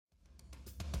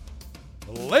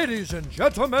Ladies and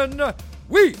gentlemen,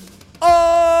 we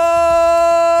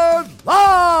are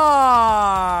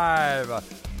live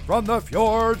from the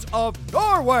fjords of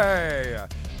Norway.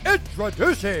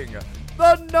 Introducing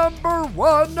the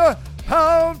 #1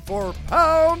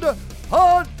 pound-for-pound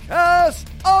podcast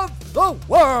of the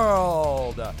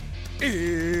world.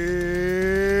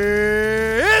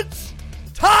 It's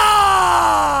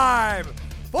time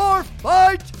for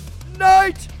Fight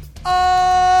Night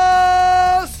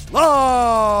Oslo!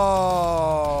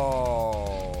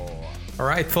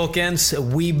 Alright, folkens,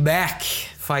 we back.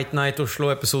 Fight Night Oslo,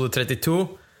 episode 32.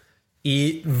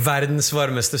 I verdens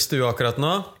varmeste stue akkurat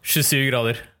nå. 27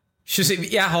 grader.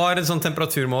 27, jeg har en sånn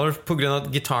temperaturmåler på grunn av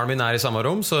at gitaren min i samme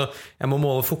rom, så jeg må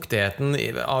måle fuktigheten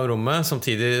av rommet.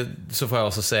 Samtidig så får jeg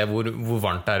også se hvor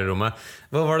varmt det i rommet.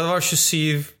 Hva var det? Det var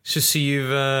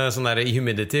 27 sånn der i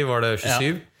humidity, var det 27?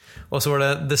 Ja. Og så var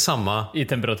det samme i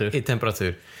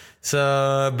temperatur. Så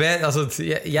altså,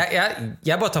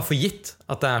 jeg bare tar for gitt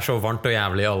at det så varmt og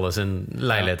jævlig i alle sin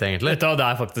leilighet, egentlig. Vet du hva,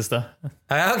 det faktisk det.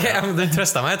 Ja, ok, men du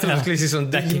trøstet meg. Jeg trodde du skulle si sånn,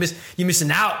 you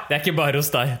missing out. Det ikke bare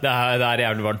hos deg. Det er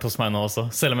jævlig varmt hos meg nå også.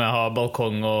 Selv om jeg har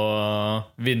balkong og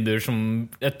vinduer som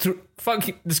du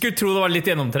skulle tro det var litt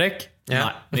gjennomtrekk. Ja.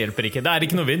 Nei, det hjelper ikke. Det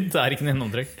ikke noe vind, det ikke noe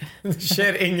gjennomtrekk. Det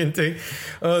skjer ingenting.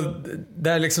 Og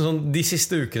det liksom sånn, de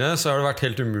siste ukene så har det vært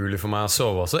helt umulig for meg å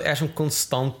sove også. Jeg sånn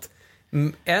konstant,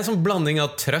 jeg en sånn blanding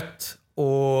av trøtt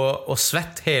og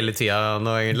svett hele tiden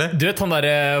nå, egentlig. Du vet han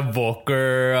der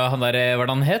Walker, han der,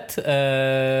 hva han het?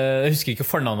 Jeg husker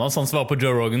ikke fornavnet hans, han som var på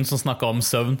Joe Rogan som snakket om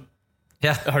søvn.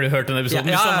 Ja. Har du hørt den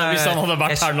episoden? Hvis han hadde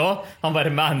vært her nå, han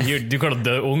bare, man, du kan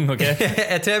dø ung, ok?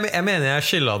 jeg mener jeg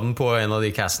skyldet den på en av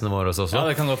de castene våre også. Ja,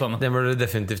 det kan godt hende. Det må du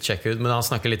definitivt sjekke ut, men han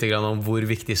snakker litt om hvor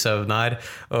viktig søvn og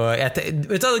vet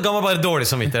du, det ga meg bare dårlig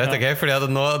samvittighet, ok? Fordi at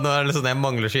nå det sånn, jeg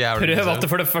mangler så jævlig. Prøv at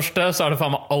for det første så det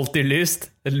faen meg alltid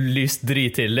lyst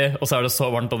drittidlig, og så det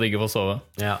så varmt at du ikke får sove.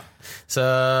 Ja. Så,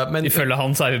 men ifølge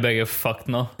han så vi begge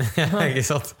fucked nå. Ja, ikke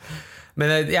sant? Men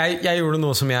jeg gjorde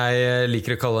noe som jeg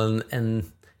liker å kalle en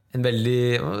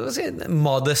veldig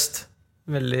modest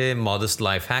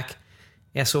lifehack.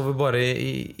 Jeg sover bare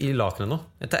i lakenet nå.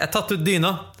 Jeg tatt ut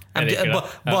dyna.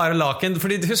 Bare laken.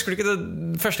 Fordi husker du ikke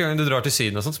det første gang du drar til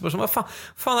Syden og sånt, så bare sånn, hva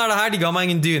faen det her? De ga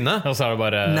meg ingen dyne. Og så det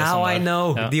bare Now sånn I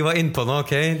know. Ja. De var inne på noe,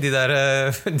 ok? De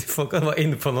folka var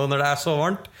inne på noe. Når det så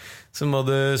varmt, så må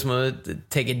du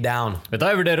take it down. Vet du,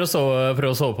 jeg vurderer å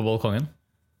prøve å sove på balkongen.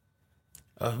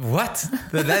 What?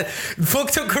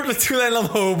 Folk kommer til å tro det en eller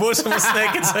annen hobo som har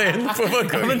sneket seg inn på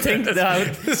balkongen. Ja, men tenk, det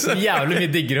jo jævlig mye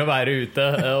diggere å være ute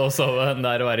og sove enn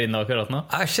det å være inne akkurat nå.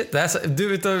 Shit,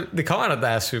 det kan være at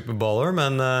det superballer,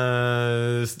 men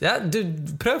ja, du,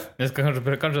 prøv. Jeg skal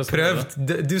kanskje prøv,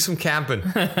 du som campen.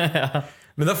 Ja.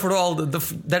 Men da får du alle,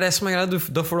 det det som greit,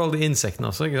 da får du alle de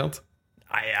insektene også, ikke sant?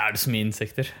 Nei, det så mye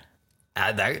insekter?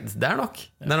 Ja, det nok.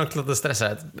 Det nok til at det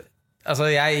stresser deg.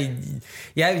 Altså,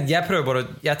 jeg prøver bare,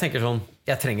 jeg tenker sånn,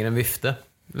 jeg trenger en vifte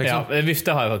liksom. Ja, vifte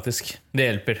har jeg faktisk. Det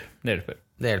hjelper. Det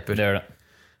gjør det.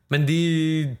 Men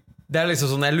det liksom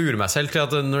sånn, jeg lurer meg selv til at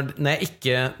når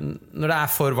det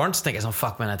for varmt, så tenker jeg sånn,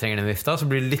 fuck, men jeg trenger en vifte. Så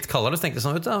blir det litt kaldere, så tenker jeg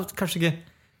sånn, kanskje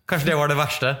det var det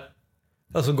verste.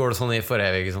 Og så går det sånn i for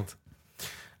evig, ikke sant?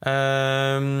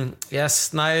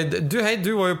 Yes, nei, du var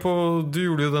jo på, du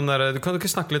gjorde jo den der, du kan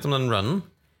ikke snakke litt om den runnen?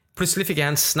 Plutselig fikk jeg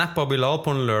en snap av Bilal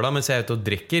på en lørdag mens jeg ute og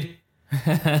drikker.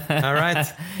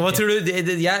 Alright. Og hva tror du?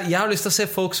 Jeg har lyst til å se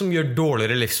folk som gjør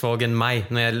dårligere livsvalg enn meg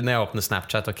når jeg åpner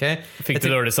Snapchat, ok? Fikk du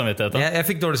dårlig samvittighet da? Jeg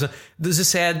fikk dårlig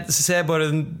samvittighet. Så ser jeg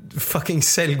bare den fucking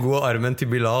selvgode armen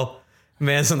til Bilal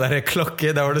med en sånn der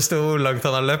klokke der hvor det stod hvor langt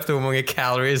han har løpt og hvor mange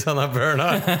calories han har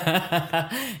burnet.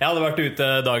 Jeg hadde vært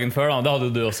ute dagen før da, det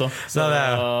hadde du også.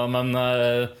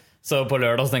 Så på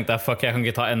lørdag så tenkte jeg, fuck, jeg kan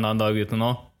ikke ta enda en dag ute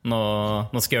nå. Nå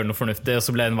skal jeg gjøre noe fornuftig. Og så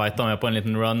ble jeg invitet med på en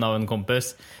liten run av en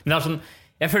kompis. Men det sånn,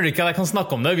 jeg føler ikke at jeg kan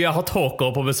snakke om det. Vi har hatt HK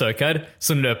på besøk her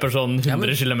som løper sånn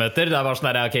 100 kilometer. Det bare sånn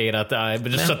der, ok, greit,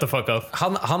 shut the fuck up.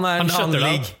 Han en annen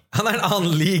league. Han en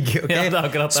annen league, ok? Ja,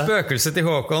 spøkelset til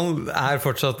Håkon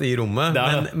fortsatt i rommet.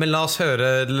 Men la oss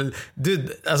høre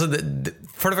altså,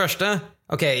 for det første,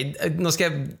 ok, nå skal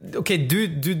jeg, ok,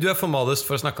 du for modest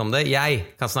for å snakke om det.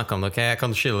 Jeg kan snakke om det, ok? Jeg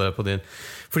kan skylde på din.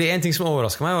 Fordi en ting som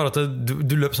overrasket meg var at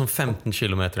du løp sånn 15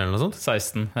 kilometer eller noe sånt.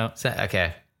 16, ja. Ok.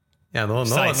 Ja, nå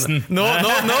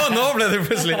ble det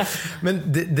plutselig.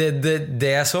 Men det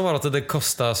jeg så var at det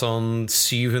kostet sånn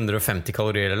 750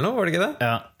 kalorier eller noe, var det ikke det?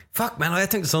 Ja. Fuck, man, og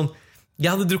jeg tenkte sånn,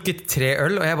 jeg hadde drukket 3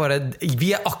 øl, og jeg bare, vi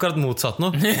akkurat motsatt nå.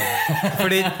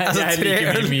 Fordi, altså, jeg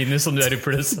liker mye minus som du i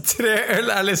pluss. 3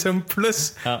 øl liksom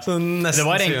pluss. Ja. Det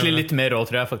var egentlig litt mer råd,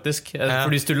 tror jeg faktisk. For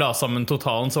hvis du la sammen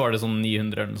totalen, så var det sånn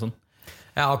 900 eller noe sånt.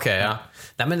 Ja, ok, ja.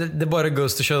 Nei, men det bare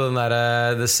goes to show den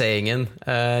der the sayingen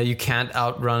you can't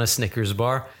outrun a Snickers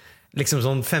bar. Liksom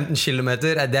sånn 15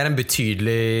 kilometer, det en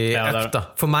betydelig økt da.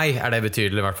 For meg det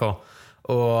betydelig i hvert fall.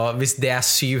 Og hvis det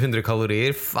 700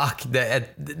 kalorier, fuck,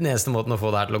 den eneste måten å få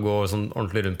det her til å gå sånn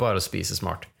ordentlig rundt på å spise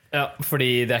smart. Ja,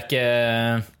 fordi det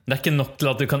ikke nok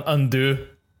til at du kan undo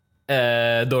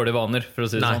dårlige vaner, for å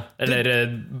si det sånn. Eller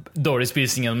dårlig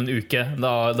spising gjennom en uke.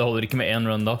 Det holder ikke med en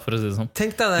run da, for å si det sånn.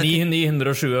 Tenk deg det.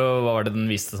 920 var det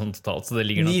den viste sånn totalt, så det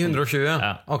ligger 920?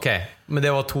 Ja. Ok, men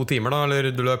det var 2 timer da,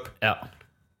 eller du løp? Ja.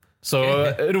 Så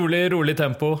rolig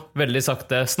tempo, veldig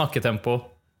sakte, snakketempo.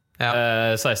 Ja.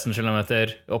 16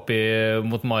 kilometer opp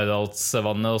mot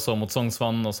Maridalsvannet, og så mot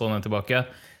Sognsvann, og så ned tilbake.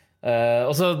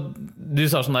 Og så du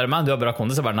sa sånn der, man, du har bra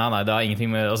kondis. Jeg bare, nei, det har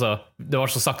ingenting med altså, det var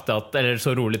så sakte eller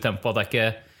så rolig tempo at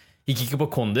jeg gikk ikke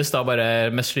på kondis. Det var bare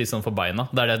mest slitsomt for beina.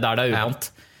 Det er uvant.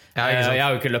 Ja, jeg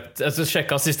har jo ikke løpt. Jeg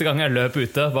sjekket siste gang jeg løp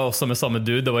ute var også med samme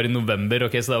dude. Det var i november,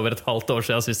 så det var over et halvt år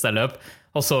siden sist jeg løp.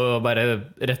 Og så bare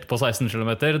rett på 16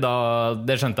 kilometer.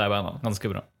 Det kjente jeg beina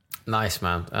ganske bra. Nice,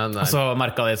 man. Og så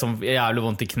merket jeg det som jævlig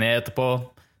vondt i kne etterpå.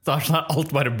 Så sånn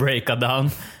alt bare breaka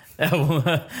down.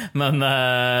 Men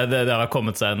det har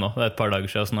kommet seg nå. Det et par dager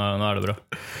siden, så nå det bra.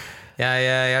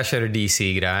 Jeg kjører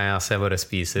DC-greier. Altså jeg bare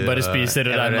spiser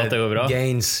og regner at det går bra.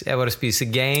 Gains. Jeg bare spiser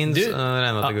gains og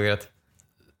regner at det går greit.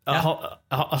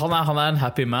 Han en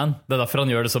happy man. Det derfor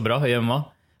han gjør det så bra hjemme.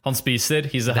 Han spiser,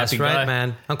 he's a happy guy.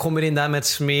 Man. Han kommer inn der med et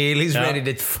smil. He's ready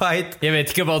to fight. Jeg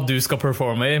vet ikke hva du skal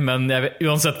performe i, men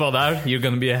uansett hva det you're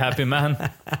gonna be a happy man.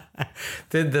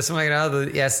 det som greia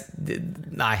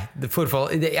nei,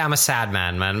 I'm a sad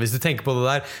man. Hvis du tenker på det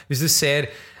der, hvis du ser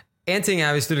en ting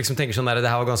hvis du liksom tenker sånn der, det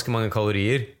her var ganske mange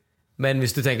kalorier, men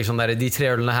hvis du tenker sånn der, de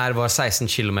 3 ølene her var 16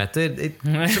 kilometer,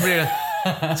 så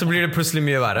blir det plutselig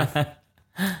mye verre.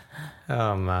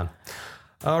 Oh man.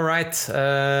 All right.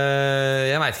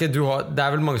 Jeg vet ikke, det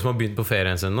vel mange som har begynt på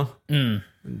ferien sin nå.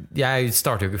 Jeg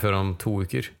starter jo ikke før om 2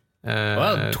 uker.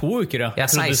 2 uker, ja. Jeg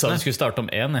trodde du sa du skulle starte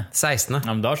om 1. 16. Ja,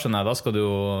 men da skjønner jeg, da skal du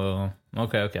jo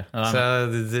Ok. Så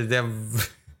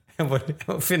jeg må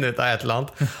finne ut av et eller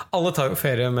annet. Alle tar jo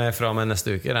ferie fra og med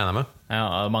neste uke, regner jeg med. Ja,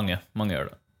 mange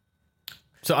gjør det.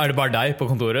 Så det bare deg på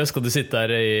kontoret? Skal du sitte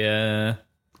der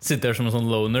sitter som en sånn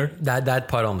loner? Det et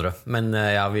par andre, men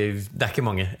det ikke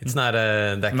mange. Det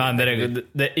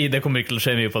kommer ikke til å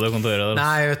skje mye på det kontoret.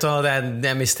 Nei, vet du,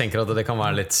 jeg mistenker at det kan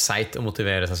være litt seit å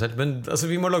motivere seg selv. Men altså,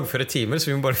 vi må loggføre timer,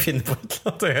 så vi må bare finne på et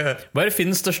eller annet. Bare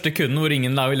finn den største kunden hvor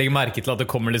ingen legger merke til at det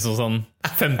kommer liksom sånn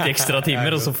 50 ekstra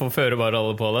timer, og så fører bare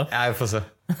alle på det. Ja, vi får se.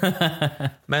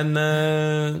 Men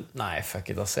nei, fuck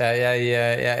it, ass.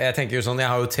 Jeg tenker jo sånn, jeg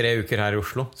har jo 3 uker her i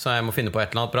Oslo, så jeg må finne på et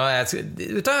eller annet bra. Vet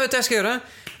du hva jeg skal gjøre?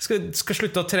 Jeg skal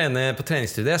slutte å trene på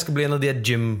treningsstudiet. Jeg skal bli en av de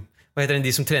hva heter det,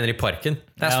 de som trener i parken.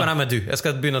 That's what I'm gonna do. Jeg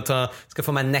skal begynne å skal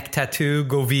få meg neck tattoo,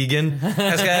 go vegan.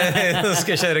 Jeg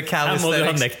skal kjøre calisthenics. Må du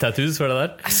ha neck tattoos for det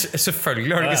der?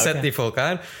 Selvfølgelig, har du ikke sett de folka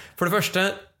her? For det første,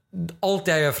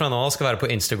 alt jeg gjør fra nå skal være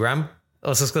på Instagram.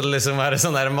 Og så skal det liksom være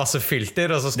sånn der masse filter,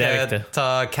 og så skal jeg ta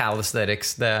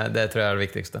calisthenics. Det tror jeg det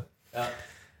viktigste. Ja.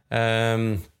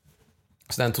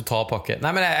 Så det en total pakke.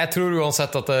 Nei, men jeg tror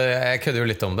uansett at jeg kødder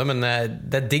jo litt om det, men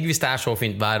det digg hvis det så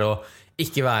fint vær og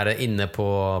ikke være inne på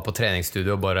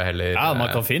treningsstudio og bare heller... Ja,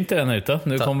 man kan fint trene ute.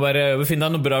 Du kan bare finne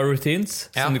deg noen bra routines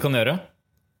som du kan gjøre.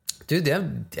 Du,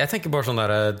 jeg tenker bare sånn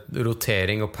der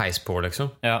rotering og peis på,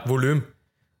 liksom. Ja. Volum.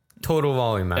 Total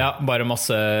volume. Ja, bare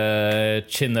masse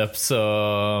chin-ups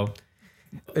og...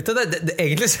 Vet du,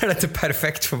 egentlig så dette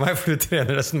perfekt for meg, for du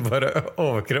trener nesten bare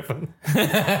overkroppen.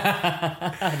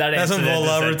 det sånn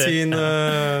volla-routine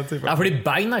Ja, fordi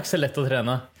bein ikke så lett å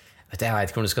trene. Vet du, jeg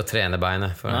vet ikke om du skal trene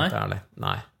beinet, for å være ærlig.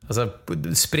 Nei. Altså,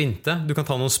 sprinte, du kan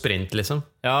ta noen sprint, liksom.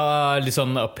 Ja, litt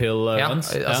sånn uphill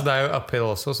runs. Ja, altså det jo uphill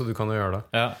også, så du kan jo gjøre det.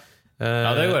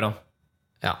 Ja, det går an.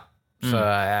 Ja, så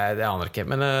jeg aner ikke.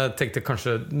 Men jeg tenkte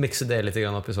kanskje mikse det litt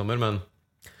opp i sommer, men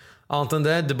annet enn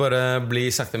det bare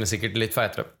blir sakte, men sikkert litt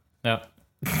feitere. Ja.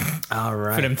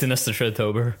 Alright. Frem til neste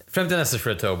Shredtober. Frem til neste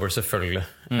Shredtober, selvfølgelig.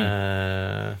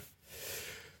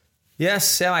 Yes,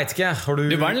 jeg vet ikke. Har du...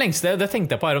 Hva den lengste, det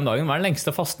tenkte jeg på her om dagen. Hva den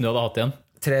lengste fasten du hadde hatt igjen?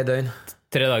 3 døgn.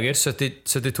 3 dager.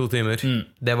 72 timer.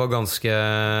 Det var ganske...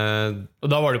 Og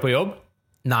da var du på jobb?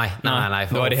 Nei. Det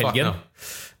var i helgen?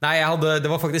 Nei, det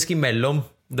var faktisk imellom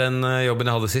den jobben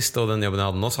jeg hadde sist og den jobben jeg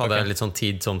hadde nå, så hadde jeg litt sånn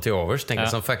tid sånn til overs. Tenkte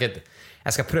jeg sånn, fuck it,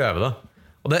 jeg skal prøve det.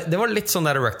 Og det var litt sånn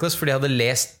der reckless, fordi jeg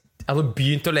hadde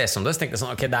begynt å lese om det. Så tenkte jeg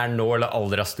sånn, ok, det nå eller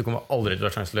aldri, du kommer aldri til å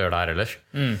ha sjanse til å gjøre det her ellers.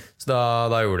 Så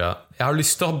da gjorde jeg det. Jeg har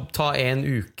lyst til å ta 1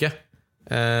 uke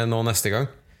nå neste gang,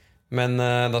 Men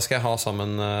da skal jeg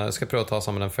skal jeg prøve å ta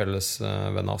sammen en felles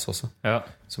venn av oss også,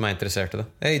 som interessert i det.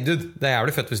 Hey dude, det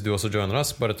jævlig fett hvis du også joiner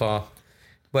oss.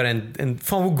 Bare en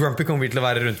faen hvor grumpy kommer vi til å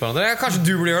være rundt hverandre. Kanskje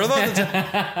du burde gjøre det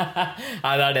da.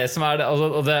 Nei, det det som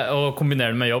det. Å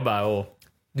kombinere det med jobb jo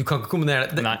Du kan ikke kombinere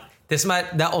det.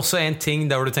 Det også en ting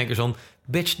der hvor du tenker sånn,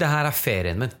 bitch, det her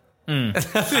ferien min.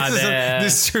 Du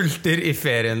sulter i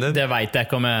ferien din. Det vet jeg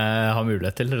ikke om jeg har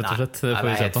mulighet til, rett og slett. Det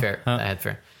er helt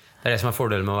fair. Det som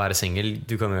fordelen med å være single.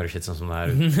 Du kan gjøre shit sånn som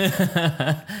det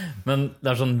ute. Men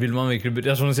det sånn, vil man virkelig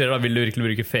det som du sier da, vil du virkelig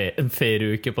bruke en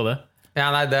ferieuke på det? Ja,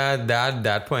 nei, det er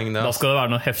et poeng det. Da skal det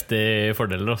være noen heftige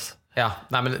fordeler også. Ja,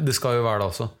 nei, men det skal jo være det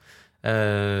også.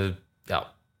 Ja,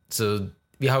 så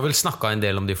vi har vel snakket en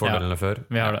del om de fordelene før.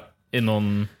 Vi har det, i en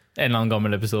eller annen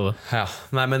gammel episode. Ja,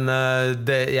 nei, men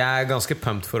jeg ganske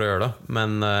pumped for å gjøre det. Men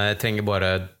jeg trenger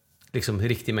bare liksom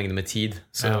riktig mengde med tid.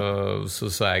 Så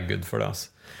jeg good for det,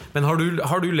 altså. Men har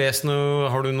du lest noe?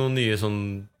 Har du noen nye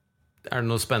sånn, det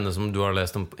noe spennende som du har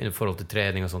lest om i forhold til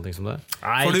trening og sånne ting som det?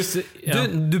 For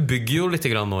du bygger jo litt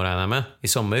grann nå, regner jeg med, i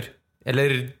sommer.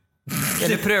 Eller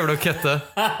prøver du å kutte?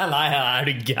 Nei,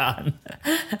 du gæren.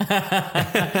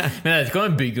 Men jeg vet ikke om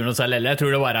jeg bygger noe selv heller. Jeg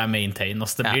tror det bare maintain.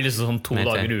 Det blir liksom sånn 2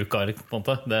 dager i uka på en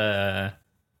måte.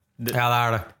 Ja,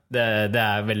 det det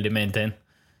veldig maintain.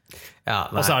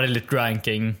 Og så det litt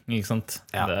ranking, ikke sant?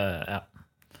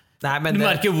 Nei, men du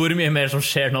merker hvor mye mer som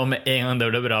skjer nå med en gang det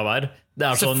blir bra vær. Det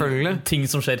sånn ting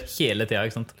som skjer hele tiden,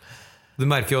 ikke sant? Du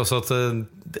merker jo også at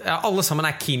alle sammen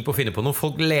keen på å finne på noe.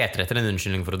 Folk leter etter en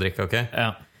unnskyldning for å drikke, ok?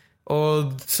 Ja.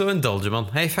 Og så indulger man.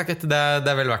 Hei, fuck it, det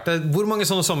vel verdt det. Hvor mange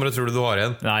sånne somre tror du har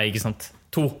igjen? Nei, ikke sant.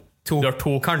 2. Du har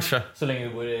 2, kanskje. Så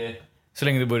lenge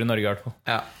du bor i Norge, i hvert fall.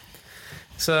 Ja.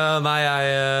 Så nei,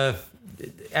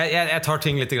 jeg tar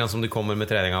ting litt grann som det kommer med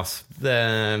trening, ass.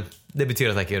 Det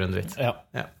betyr at jeg ikke gjør en dritt. Ja.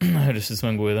 Høres ut som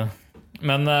en god idé.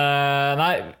 Men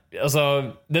nei, altså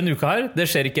denne uka her, det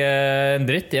skjer ikke en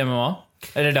dritt i MMA.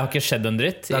 Eller det har ikke skjedd en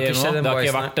dritt i MMA. Det har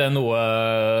ikke vært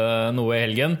noe i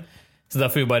helgen. Så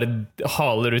derfor vi bare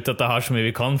haler ut dette her så mye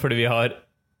vi kan, fordi vi har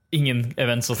ingen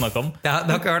events å snakke om. Det har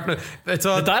ikke vært noe.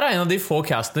 Dette en av de få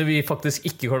castene vi faktisk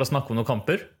ikke kommer til å snakke om noen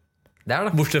kamper. Det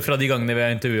det. Bortsett fra de gangene vi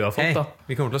har intervjuet folk. Da.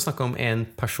 Vi kommer til å snakke om en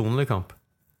personlig kamp.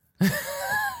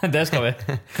 Det skal vi.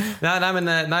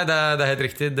 Nei, det helt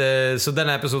riktig. Så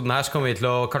denne episoden her så kommer vi til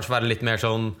å kanskje være litt mer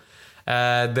sånn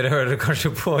dere hører kanskje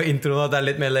på introen at det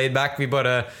litt mer laid back. Vi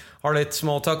bare har litt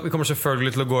small talk. Vi kommer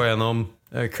selvfølgelig til å gå gjennom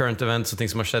current events og ting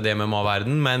som har skjedd i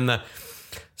MMA-verden. Men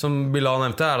som Bilal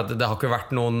nevnte at det har ikke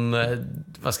vært noen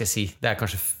hva skal jeg si, det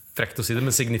kanskje frekt å si det,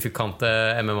 men signifikante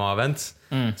MMA-events.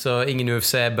 Så ingen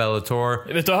UFC, Bellator.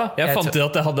 Vet du hva? Jeg fant ut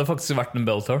at det hadde faktisk vært en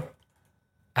Bellator.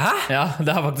 Hæ? Ja,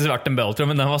 det har faktisk vært en Bellator,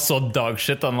 men den var så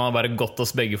dagshit. Den har bare gått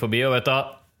oss begge forbi. Og vet du hva?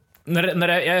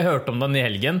 Når jeg hørte om den i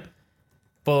helgen,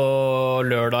 på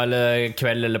lørdag eller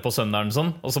kveld eller på søndagen sånn,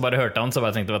 og så bare hørte jeg den, så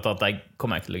bare tenkte jeg at dette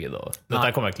kommer jeg ikke til å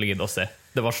gidde å se.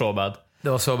 Det var så bad. Det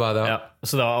var så bad, ja.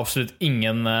 Så det var absolutt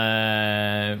ingen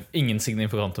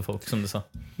signifikante folk, som du sa.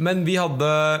 Men vi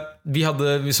hadde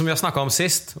som vi har snakket om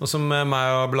sist, og som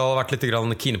meg og Bilal har vært litt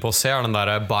kine på å se, den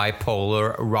der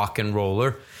Bipolar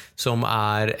Rock'n'Roller, som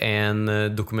en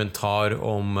dokumentar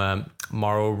om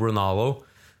Mauro Ranallo,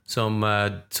 som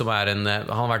han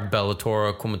har vært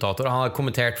Bellator-kommentator. Han har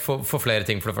kommentert for flere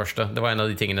ting. For det første, det var en av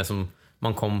de tingene som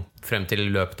man kom frem til i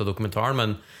løpet av dokumentaren.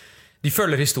 Men de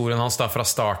følger historien hans da fra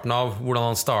starten av, hvordan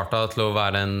han startet til å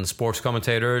være en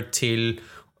sportskommentator, til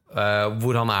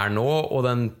hvor han nå, og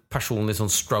den personlige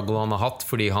sånn struggle han har hatt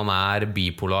fordi han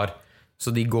bipolar. Så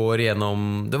de går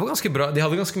gjennom. Det var ganske bra. De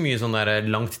hadde ganske mye sånn der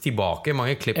langt tilbake.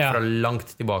 Mange klipp fra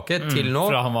langt tilbake til nå.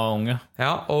 Fra han var unge.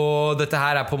 Ja, og dette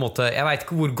her på en måte, jeg vet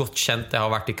ikke hvor godt kjent det har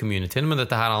vært i communityen, men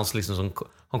dette her hans liksom sånn,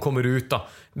 han kommer ut da.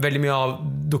 Veldig mye av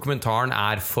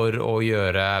dokumentaren for å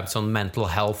gjøre sånn mental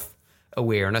health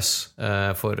awareness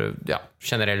for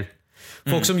generell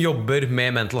folk som jobber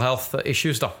med mental health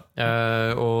issues da.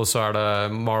 Og så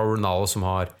det Mauro Ranallo som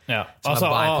har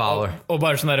bipolar. Og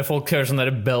bare sånn der, folk hører sånn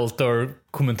der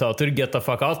Bellator-kommentator, get the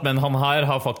fuck out. Men han har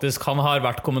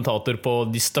vært kommentator på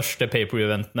de største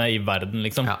pay-per-view-eventene i verden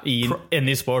liksom, i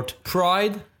any sport.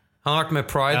 Pride. Han har vært med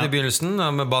Pride i begynnelsen,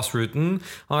 med Bas Rutten.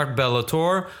 Han har vært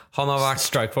Bellator. Han har vært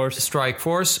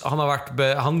Strikeforce. Han har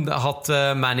hatt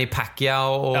Manny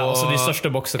Pacquiao og, altså de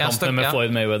største boksekampene med Floyd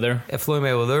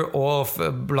Mayweather. Og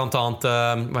blant annet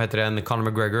hva heter det, Conor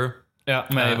McGregor. Ja,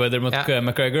 Mayweather mot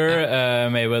McGregor,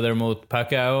 Mayweather mot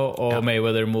Pacquiao og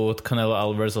Mayweather mot Canelo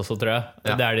Alvarez også, tror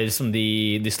jeg. Det liksom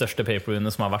de største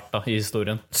pay-per-viewene som har vært da, i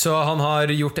historien. Så han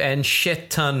har gjort en shit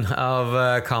ton av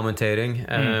kommentering.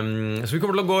 Så vi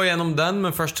kommer til å gå gjennom den,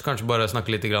 men først kanskje bare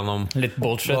snakke litt grann om litt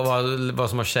bullshit. Hva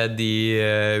som har skjedd i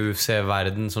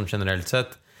UFC-verden sånn generelt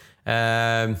sett.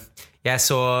 Jeg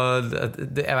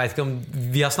vet ikke om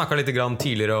vi har snakket litt grann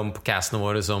tidligere om på castene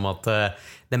våre som at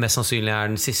det mest sannsynlig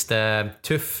den siste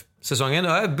Tuff-sesongen.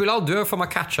 Bilal, du har fått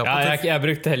meg catch up. Ja, jeg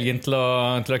brukte helgen til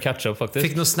å catch up, faktisk.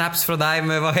 Fikk noen snaps fra deg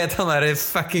med, hva heter han der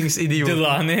fuckings idiot?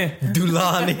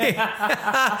 Dulani.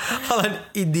 Han en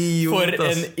idiot. For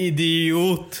en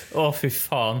idiot. Fy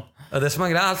faen. Det som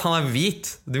greia at han hvit.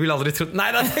 Du vil aldri tro. Nei,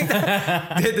 da tenkte jeg.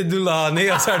 Det heter Dulani,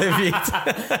 og så det hvit.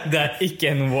 Det ikke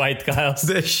en white guy, altså.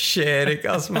 Det skjer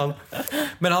ikke, altså, mann.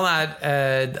 Men han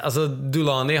altså,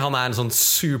 Dulani, han en sånn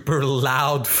super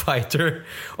loud fighter.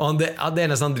 Og det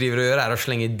eneste han driver og gjør å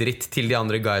slenge dritt til de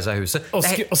andre guys i huset. Og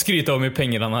skryte av hvor mye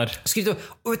penger han har.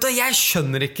 Og vet du, jeg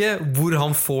skjønner ikke hvor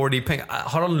han får de pengene.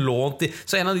 Har han lånt de?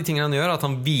 Så en av de tingene han gjør, at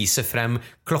han viser frem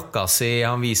klokka si,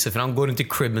 han går rundt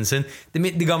i cribben sin.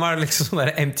 De ga meg liksom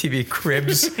sånne MTV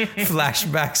Cribs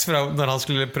flashbacks fra når han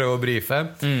skulle prøve å briefe.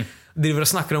 Driver og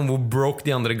snakker om hvor broke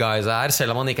de andre guys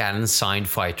selv om han ikke en signed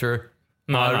fighter.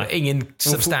 Har ingen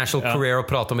substantial career å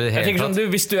prate om i det hele tatt. Sånn,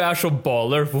 hvis du så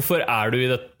baller, hvorfor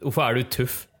du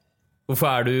tuff?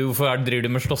 Hvorfor driver du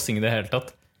med slåssing i det hele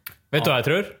tatt? Vet du hva jeg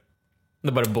tror?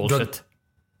 Det bare bullshit.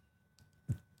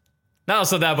 Nei,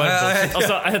 altså det bare bullshit.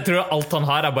 Altså, jeg tror alt han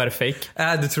har bare fake.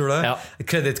 Du tror det? Ja.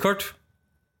 Kreditkort?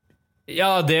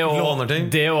 Ja, det og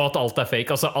at alt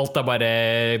fake. Altså, alt bare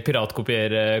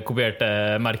piratkopierte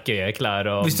merkeklær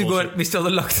og hvis du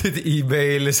hadde lagt ut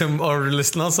eBay liksom,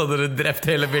 orderlisten hans, hadde du drept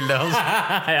hele bildet hans.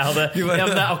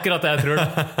 Men det akkurat det jeg tror.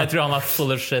 Jeg tror han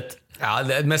full of shit. Ja,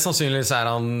 mest sannsynlig så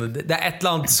han det et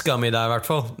eller annet skam i det i hvert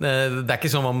fall. Det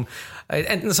ikke som om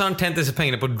enten så har han tjent disse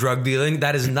pengene på drug dealing.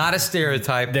 That is not a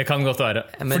stereotype. Det kan godt være.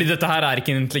 Fordi dette her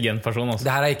ikke en intelligent person også.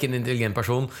 Det her ikke en intelligent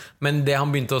person. Men det han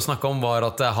begynte å snakke om var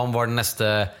at han var den neste.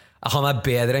 Han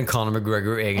bedre enn Conor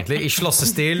McGregor egentlig. I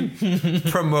slåssestil,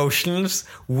 promotions,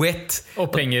 wit og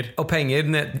penger.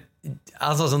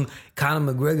 Altså sånn Conor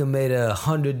McGregor made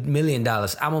 $100 million.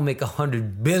 I'm gonna make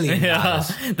 $100 billion.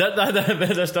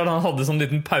 Det står han hadde sånn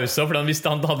liten pause, for han visste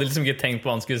han hadde liksom ikke tenkt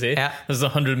på hva han skulle si. Så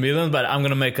 100 million, bare I'm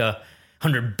gonna make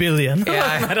 $100 billion.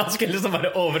 Han skulle liksom bare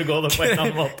overgå det på en eller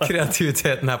annen måte.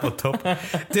 Kreativiteten på topp.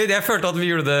 Jeg følte at vi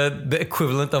gjorde the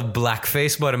equivalent of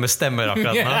blackface, bare med stemmer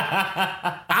akkurat nå.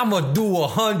 I'm gonna do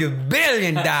 $100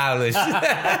 billion.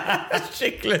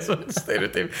 Skikkelig sånn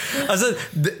stereotyp. Altså,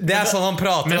 det sånn han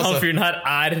prater. Men han fyren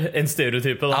her en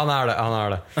stereotype da. Han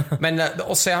er det. Men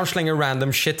å se han slenge random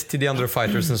shit til de andre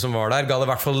fightersene som var der, ga det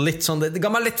i hvert fall litt sånn. Det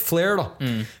ga meg litt flair da.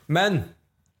 Men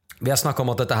vi har snakket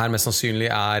om at dette her mest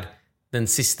sannsynlig den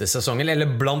siste sesongen, eller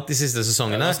blant de siste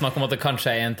sesongene. Snakk om at det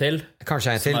kanskje en til.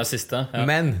 Kanskje en til. Siste,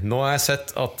 Men nå har jeg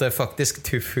sett at faktisk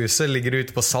Tuff-huset ligger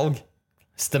ute på salg.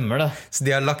 Stemmer det. Så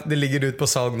det ligger ut på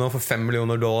salg nå for $5 million,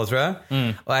 tror jeg.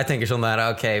 Og jeg tenker sånn der,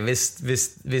 ok,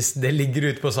 hvis det ligger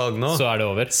ut på salg nå, så det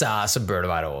over. Så bør det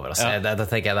være over. Altså. Da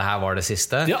tenker jeg det her var det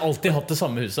siste. De har alltid hatt det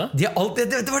samme huset. Det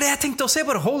var det jeg tenkte også.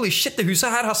 Bare, holy shit, det huset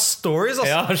her har stories.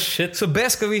 Altså. Ja, shit. Så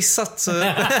skal vi satse.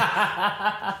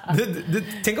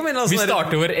 Tenk om vi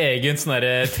starter vår egen sånn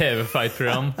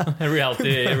TV-fight-program.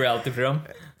 Reality-program.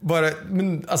 Bare,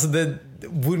 men altså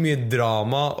hvor mye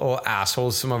drama og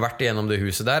assholes som har vært igjennom det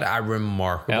huset der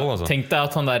remarkable, altså. Tenk deg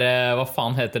at han der, hva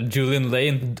faen heter Julian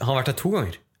Lane. Han har vært der 2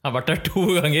 ganger.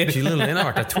 Julian Lane har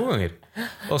vært der 2 ganger.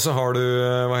 Og så har du,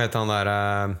 hva heter han der,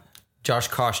 Josh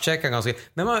Koscheck ganske.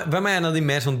 Hvem en av de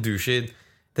mer sånn douchey?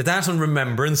 Dette en sånn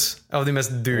remembrance av de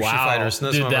mest douchey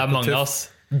fightersene som har vært på Tuff.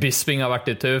 Bisping har vært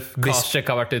i Tuff, Koscheck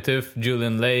har vært i Tuff,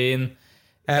 Julian Lane,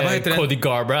 Cody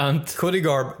Garbrandt.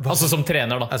 Altså som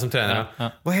trener da. Som trener,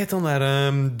 ja. Hva heter han der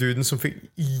duden som fikk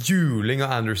juling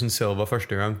av Anderson Silva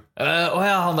første gang?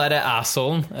 Han der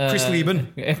asshole Chris Lieben.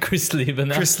 Chris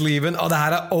Lieben, ja. Chris Lieben. Det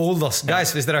her old, ass.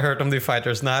 Guys, hvis dere har hørt om de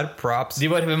fightersene her, props.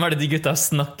 Hvem det de gutta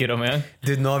snakker om igjen?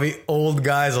 Dude, nå vi old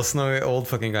guys, ass. Nå vi old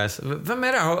fucking guys. Hvem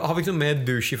det? Har vi ikke noe mer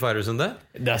douchey fighters enn det?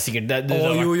 Det sikkert det.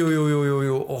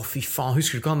 Jo. Fy faen,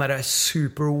 husker du ikke han der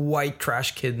super white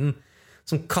trash kidden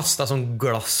som kastet sånn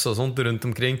glass og sånt rundt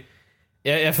omkring?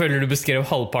 Jeg føler du beskrev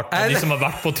halvparten av de som har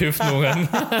vært på Tuff noen gang.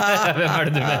 Hvem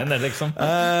det du mener, liksom?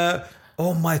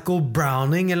 Michael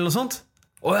Browning eller noe sånt?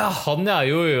 Ja, han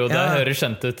jo, det høres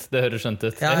kjent ut.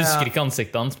 Jeg husker ikke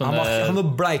ansiktet hans, men han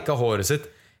var bleika håret sitt.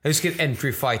 Jeg husker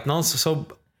entry-fighten hans, så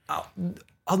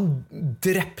han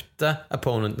drepte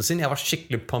opponenten sin. Jeg var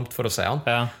skikkelig pumped for å se han.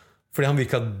 Fordi han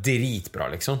virket dritbra,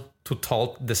 liksom.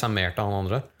 Totalt desimert av han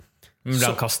andre. Men ble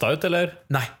han kastet ut, eller?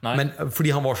 Nei, men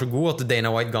fordi han var så god at Dana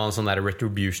White ga en sånn der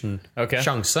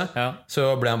retribution-sjanse, så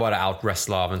ble han bare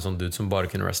out-wrestlet av en sånn dude som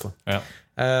bare kunne wrestle.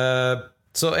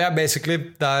 Så basically,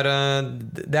 det er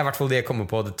i hvert fall det jeg kommer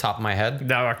på the top of my head.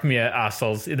 Det har vært mye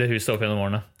assholes i det huset opp gjennom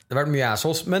årene. Det har vært mye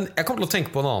assholes, men jeg kommer til å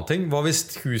tenke på en annen ting. Hva hvis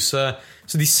huset,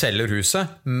 så de selger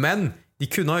huset, men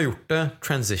de kunne ha gjort det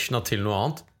transitionet til noe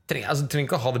annet. De trenger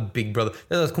ikke å ha det Big Brother.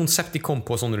 Det er et konsept de kom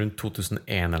på sånn rundt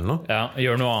 2001 eller noe. Ja,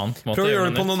 gjør noe annet. Prøv å gjøre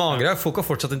det på noen annen greier. Folk er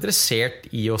fortsatt interessert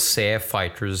i å se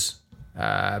fighters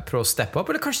prøve å steppe opp,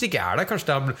 eller kanskje de ikke er det.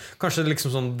 Kanskje det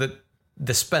liksom sånn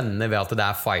det spennende ved at det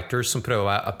er fighters som prøver å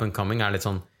være up and coming, er litt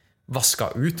sånn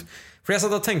vasket ut. For jeg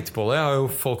satt og tenkte på det. Jeg har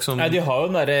jo folk som... Nei, de har jo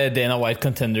den der Dana White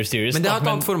Contender Series. Men det har et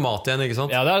annet format igjen, ikke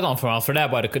sant? Ja, det er et annet format, for det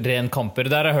er bare ren kamper.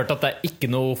 Der har jeg hørt at det er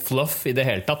ikke noe fluff i det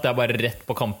hele tatt. Det er bare rett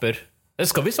på kamper. Det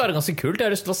skal visst være ganske kult. Jeg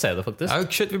har lyst til å se det, faktisk. Ja,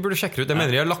 shit, vi burde sjekke det ut. Jeg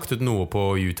mener de har lagt ut noe på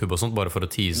YouTube og sånt, bare for å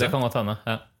tease. Det kan godt hende,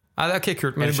 ja. Nei, det er ikke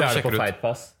kult, men vi burde sjekke det ut. Fight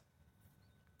Pass.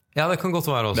 Ja, det kan godt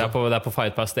være også. Det er på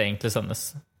Fight Pass det egentlig sendes.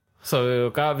 Så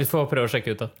vi får prøve å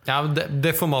sjekke ut det. Ja,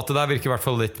 det formatet der virker i hvert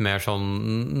fall litt mer sånn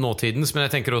nåtidens, men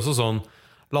jeg tenker også sånn,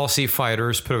 la oss si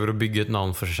fighters prøver å bygge et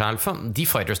navn for seg selv. De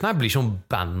fightersne her blir sånn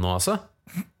band nå, altså.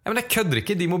 Ja, men jeg kødder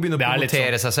ikke, de må begynne å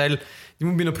promotere seg selv. De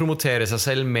må begynne å promotere seg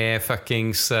selv med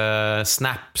fuckings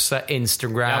snaps,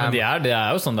 Instagram. Ja, men det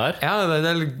er jo sånn der. Ja,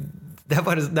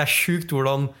 det er sjukt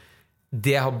hvordan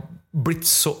det har blitt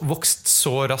vokst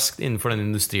så raskt innenfor den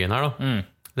industrien her da.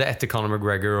 Det er etter Conor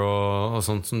McGregor og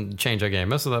sånt som change av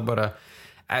gamet. Så det er bare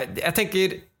jeg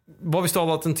tenker, hva hvis du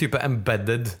hadde hatt en type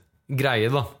embedded greie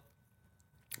da?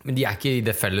 Men de er ikke i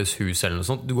det felles hus eller noe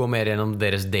sånt. Du går mer gjennom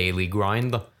deres daily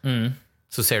grind da.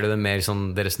 Så ser du det mer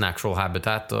sånn deres natural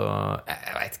habitat. Og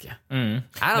jeg vet ikke.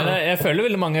 Men jeg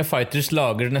føler veldig mange fighters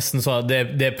lager nesten så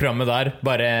det programmet der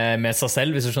bare med seg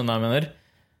selv, hvis du skjønner hva jeg mener.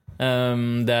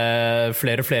 Det er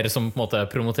flere og flere som på en måte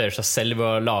promoterer seg selv ved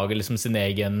å lage liksom sin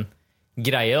egen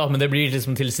greie da. Men det blir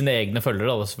liksom til sine egne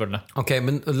følgere da, selvfølgelig. Ok,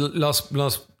 men la oss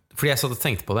fordi jeg satt og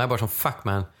tenkte på det. Jeg er bare sånn, fuck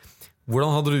man,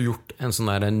 hvordan hadde du gjort en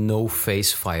sånn der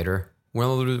no-face fighter?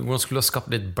 Hvordan skulle du ha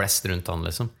skapt litt blest rundt han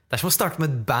liksom? Det er som å starte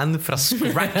med et band fra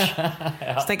scratch.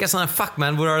 Så tenker jeg sånn, fuck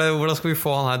man, hvordan skal vi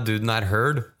få han her duden her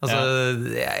heard? Altså,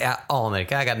 jeg aner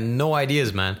ikke, I got no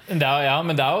ideas, man. Men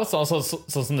det er jo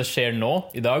sånn som det skjer nå.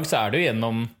 I dag så er det jo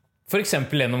gjennom, for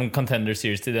eksempel gjennom Contender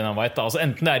Series til Dana White da. Altså,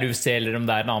 enten det er UFC eller om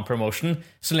det er en annen promotion,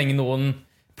 så lenge noen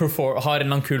har en eller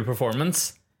annen kul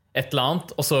performance, et eller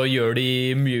annet, og så gjør de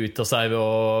mye ut av seg ved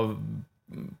å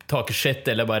talke shit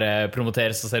eller bare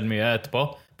promotere seg selv mye etterpå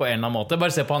på en eller annen måte.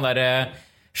 Bare se på han der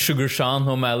Sugar Sean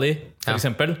O'Malley for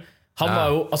eksempel.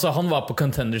 Han var på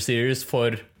Contender Series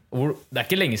for det er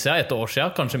ikke lenge siden, et år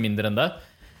siden, kanskje mindre enn det.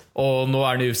 Og nå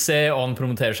er han i UFC, og han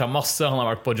promoterer seg masse. Han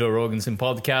har vært på Joe Rogan sin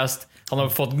podcast. Han har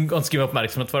fått ganske mye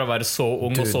oppmerksomhet for å være så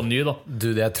ung og så ny da.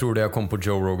 Jeg tror det å komme på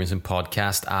Joe Rogan sin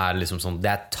podcast er liksom sånn, det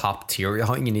er top tier. Jeg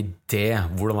har ingen idé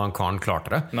hvordan han karen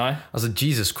klarte det. Nei. Altså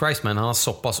Jesus Christ, man, han er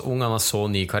såpass ung, han har så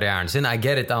ny karrieren sin. I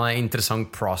get it, han er en interessant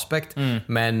prospect,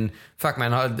 men fuck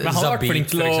man, han har vært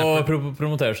flink til å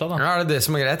promotere seg da. Ja, det er det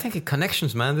som er greit. Jeg tenker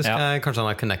connections, man. Kanskje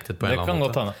han er connected på en eller annen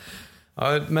måte. Det kan godt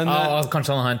hende.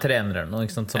 Kanskje han har en trener eller noe,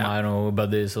 ikke sant, som er noen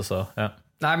buddies også.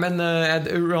 Nei, men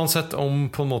uansett om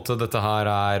på en måte dette her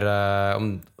er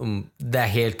om det er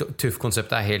helt tuff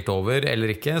konsept er helt over eller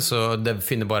ikke, så det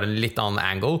finner bare en litt annen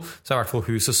angle, så er i hvert fall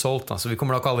huset solgt, altså vi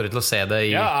kommer nok aldri til å se det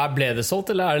i... Ja, ble det solgt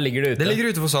eller ligger det ute? Det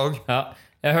ligger ute for salg. Ja,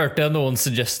 jeg hørte noen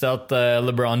suggeste at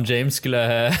LeBron James skulle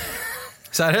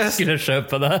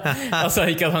kjøpe det. Altså,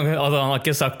 ikke at han har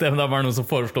ikke sagt det, men det var noen som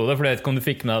foreslo det, for jeg vet ikke om du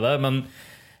fikk med det, men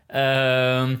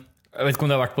jeg vet ikke om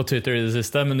det har vært på Twitter i det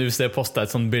siste, men UFC postet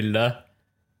et sånt bilde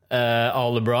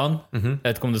av LeBron. Jeg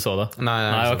vet ikke om du så det. Nei,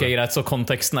 ok, greit. Så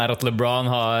konteksten er at LeBron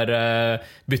har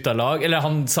byttet lag. Eller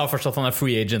han sa først at han er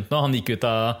free agent nå. Han gikk ut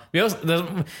av jeg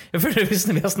føler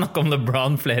vi har snakket om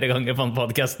LeBron flere ganger på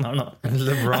podcasten her nå.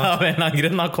 LeBron av en eller annen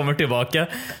grunn, han kommer tilbake.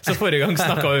 Så forrige gang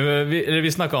snakket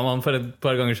vi snakket om han for et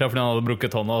par ganger siden fordi han hadde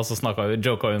brukket hånda, og så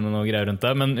joket vi med noe greier rundt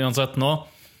det. Men uansett nå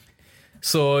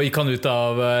så gikk han ut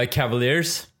av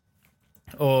Cavaliers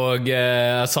og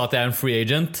sa at jeg er en free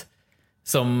agent,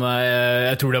 som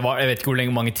jeg tror det var, jeg vet ikke hvor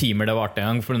mange timer det var en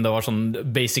gang, for det var sånn,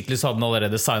 basically så hadde han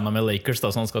allerede signet med Lakers da,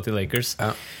 så han skal til Lakers.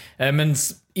 Mens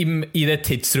i det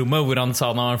tidsrommet hvor han sa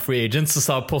han var en free agent,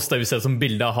 så postet vi sett som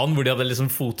bilde av han, hvor de hadde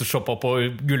liksom photoshoppet på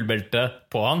gullbeltet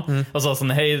på han, og sa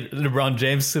sånn, hei, LeBron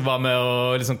James var med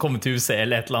å liksom komme til USA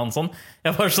eller et eller annet sånn.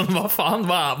 Jeg var sånn, hva faen,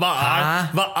 hva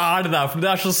er det der? For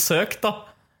det er så søkt da.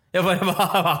 Jeg bare,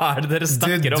 hva det dere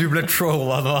snakker om? Du ble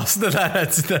trollet nå, altså.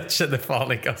 Det skjedde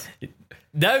faen ikke, altså.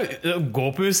 Det gå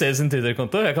på UFC sin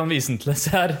Twitter-konto. Jeg kan vise den til deg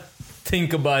her.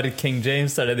 Think about it, King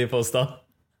James, det de postet.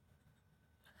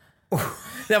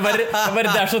 Det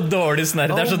er så dårlig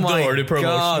snarere. Det så dårlig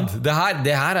promotion. God.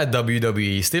 Det her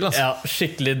WWE-stil, altså. Ja,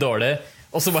 skikkelig dårlig.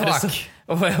 Og så bare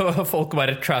folk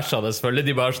bare trasha det selvfølgelig.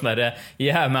 De bare sånn der,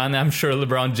 yeah man, I'm sure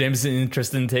LeBron James is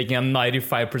interested in taking a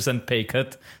 95% pay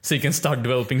cut so you can start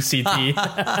developing CTE.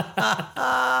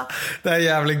 Det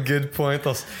jævlig good point,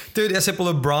 altså. Dude, jeg ser på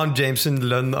LeBron James sin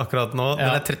lønn akkurat nå.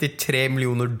 Den 33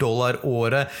 millioner dollar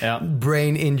året.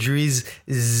 Brain injuries,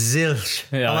 zilch.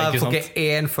 Han får ikke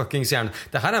en fucking stjerne.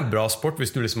 Det her en bra sport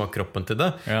hvis du liksom har kroppen til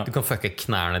det. Du kan fucke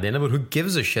knærne dine, but who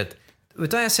gives a shit? Vet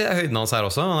du, jeg ser høyden hans her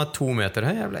også. Han 2 meter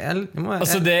høy.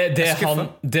 Altså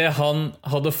det han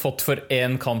hadde fått for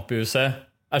en kamp i USA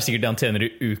sikkert det han tjener i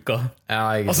uka.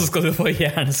 Og så skal du få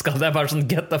hjerneskade. Det bare sånn,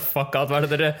 get the fuck out. Hva det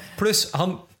dere? Pluss,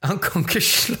 han kan ikke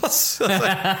slåss.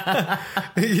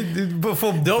 Jeg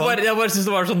bare synes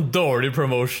det var sånn dårlig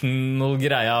promotional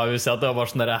greie av USA. At det var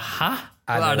bare sånn der, hæ?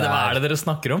 Hva det dere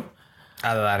snakker om?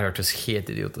 Det der hørtes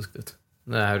helt idiotisk ut.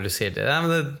 Det hørtes helt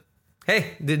idiotisk. Hei,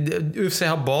 UFC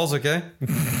har balls, ok?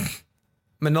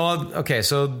 Men nå, ok,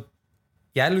 så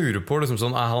jeg lurer på liksom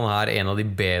sånn, han her en av de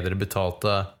bedre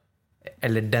betalte,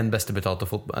 eller den beste betalte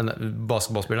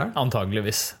basketballspilleren?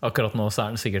 Antageligvis. Akkurat nå så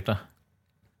det sikkert det.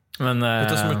 Men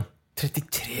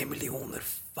 33 millioner,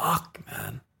 fuck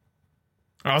man.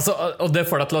 Altså, og det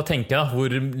får deg til å tenke da,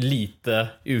 hvor lite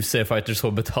UFC-fighters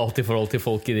får betalt i forhold til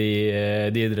folk i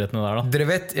de idrettene der da. Dere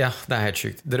vet, ja, det helt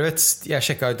sykt. Dere vet, jeg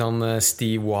sjekket ut han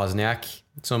Steve Wozniak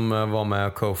som var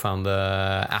med å co-founde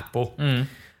Apple.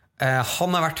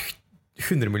 Han har vært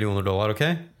 100 millioner dollar, ok?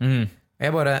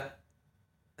 Jeg bare,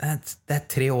 det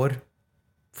 3 år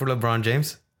for LeBron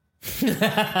James.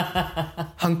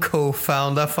 Han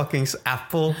co-founda fuckings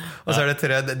Apple. Og så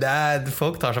det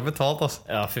folk tar seg betalt, altså.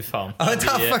 Ja, fy faen.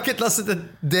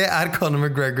 Det Conor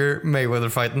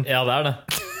McGregor-Mayweather-fighten. Ja, det det.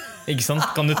 Ikke sant?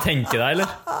 Kan du tenke deg, eller?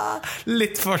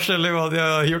 Litt forskjellig hva de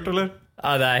har gjort, eller?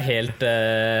 Ja, det helt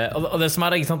og det som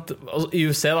ikke sant, altså, i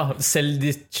UFC da, selv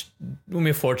hvor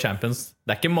mye får champions,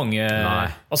 det ikke mange.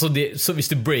 Altså, så hvis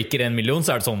du breaker 1 million,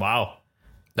 så det sånn, wow.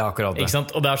 Det akkurat det. Ikke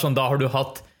sant? Og det sånn, da har du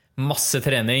hatt masse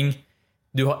trening.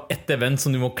 Du har ett event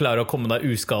som du må klare å komme deg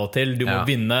uskadet til. Du må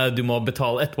vinne, du må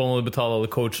betale etterpå, må du betale alle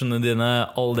coachene dine,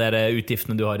 alle de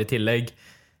utgiftene du har i tillegg.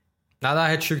 Nei, det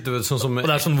helt sykt sånn som... Og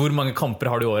det sånn, hvor mange kamper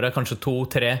har du i året? Kanskje 2,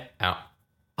 3? Ja.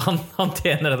 Han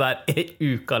tjener det der i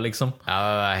uka, liksom. Ja,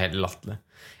 det helt latterlig.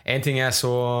 En ting jeg så,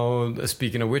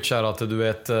 speaking of which, at du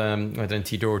vet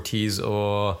Tito Ortiz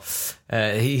og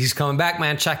He's coming back,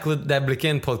 man. Det blir ikke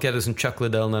en podcast som Chuck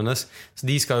Liddell nevnes. Så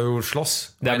de skal jo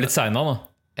slåss. Det blitt signet nå.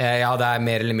 Ja, det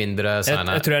mer eller mindre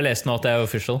signet. Jeg tror jeg leste nå at det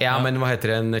official. Ja, men hva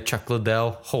heter det? En Chuck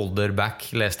Liddell holder back,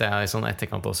 leste jeg i sånn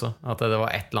etterkant også. At det var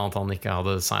et eller annet han ikke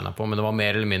hadde signet på, men det var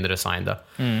mer eller mindre signet.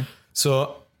 Så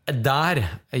der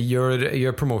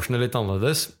gjør promotionen litt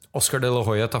annerledes. Oscar De La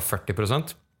Hoya tar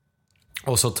 40%.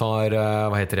 Og så tar,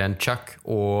 hva heter det, en Chuck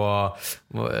og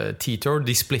Titor,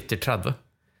 de splitter 30.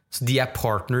 Så de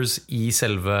partners i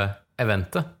selve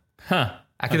eventet.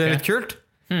 Ikke det litt kult?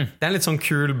 Det en litt sånn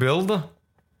kul build da.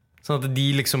 Sånn at de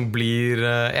liksom blir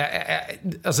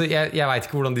jeg vet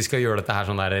ikke hvordan de skal gjøre dette her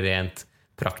sånn der rent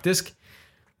praktisk.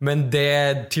 Men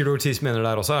det Theodore Ortiz mener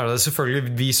der også det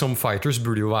selvfølgelig, vi som fighters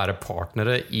burde jo være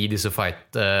partnere i disse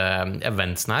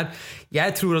fight-eventsene her.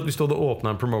 Jeg tror at hvis du hadde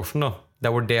åpnet en promotion da, der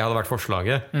hvor det hadde vært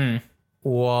forslaget,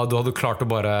 og du hadde klart å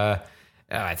bare,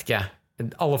 jeg vet ikke,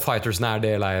 alle fightersene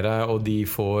deleiere, og de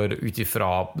får utifra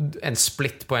en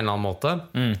split på en eller annen måte.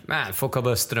 Men folk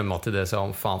hadde strømmet til det, så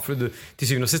faen, for til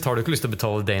syvende og sist har du ikke lyst til å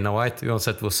betale Dana White,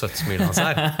 uansett hvor søtt smilen hans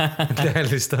Det har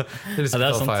jeg lyst til å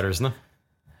betale fightersene.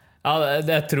 Ja,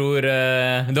 jeg tror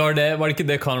var det ikke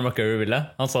det Conor McGregor ville?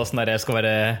 Han sa sånn der, jeg skal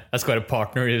være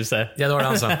partner i UFC. Ja, det var det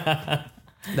han sa.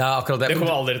 Det akkurat det. Det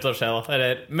kommer aldri til å skje da.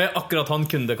 Eller, med akkurat han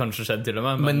kunne det kanskje skjedd til og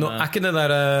med. Men nå ikke det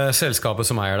der selskapet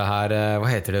som eier det her, hva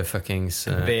heter det fuckings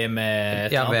VME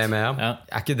ja, VME, ja.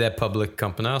 Ikke det public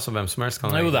company, altså hvem som helst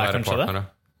kan jo, det kanskje partnere.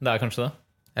 Det kanskje det.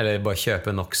 Eller bare kjøpe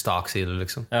nok stock i det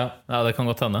liksom. Ja, det kan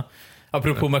godt hende.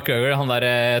 Apropos McGregor, han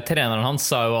der treneren hans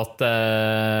sa jo at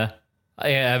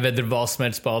jeg vedder hva som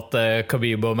helst på at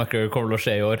Khabib og McGregor kommer til å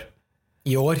skje i år.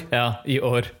 I år? Ja, i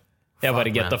år. Jeg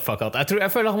bare get the fuck out. Jeg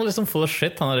føler han liksom full of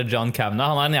shit. Han John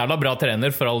Kavanagh. Han en jævla bra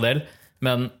trener for all del,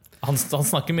 men han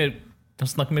snakker mye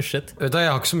shit. Vet du,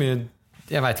 jeg har ikke så mye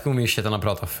Jeg vet ikke hvor mye shit han har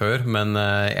pratet før, men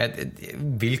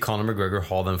vil Conor McGregor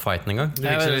ha den fighten en gang? Det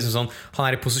virker liksom sånn,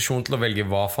 han I posisjon til å velge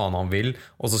hva faen han vil,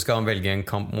 og så skal han velge en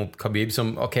kamp mot Khabib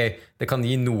som, ok, det kan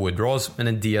gi noe draws,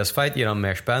 men en Diaz-fight gir han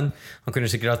mer spenn. Han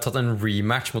kunne sikkert ha tatt en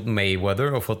rematch mot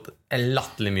Mayweather og fått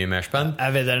latterlig mye mer spenn.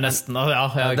 Jeg vet det nesten,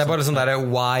 det bare sånn der,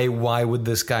 why would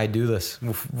this guy do this?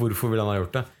 Hvorfor ville han ha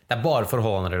gjort det? Det bare for å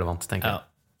holde han relevant, tenker jeg.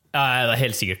 Ja, det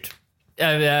helt sikkert.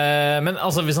 Men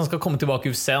altså, hvis han skal komme tilbake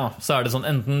I UFC da, så det sånn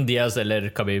enten Diaz eller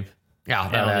Khabib. Ja,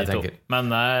 det det jeg tenker.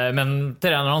 Men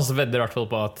treneren hans vedder I hvert fall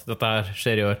på at dette her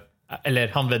skjer I år. Eller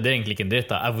han vedder egentlig ikke en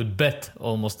dritt da. I would bet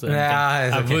almost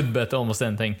anything. I would bet almost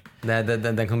anything.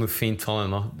 Den kan du fint ta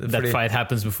nå. That fight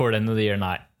happens before the end of the year,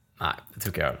 nei. Nei, det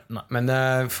tror ikke jeg det. Men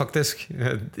faktisk,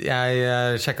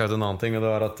 jeg sjekket ut en annen ting, og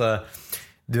det var at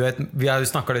du vet, vi har jo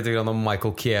snakket litt om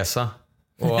Michael Chiesa.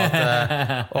 Og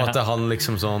at han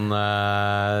liksom sånn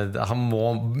han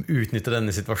må utnytte denne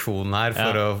situasjonen her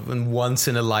for once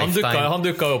in a lifetime. Han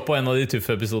dukket opp på en av de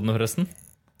tuffe episodene forresten.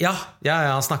 Ja,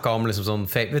 han snakket om liksom sånn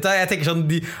fake. Vet du, jeg tenker sånn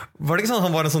var det ikke sånn at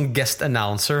han var en sånn guest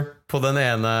announcer på den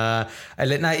ene,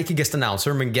 eller nei, ikke guest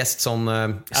announcer, men guest sånn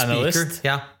speaker.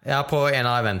 Ja, på en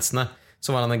av eventsene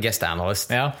så var han en guest analyst.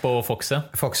 Ja, på Fox, ja.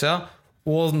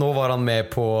 Og nå var han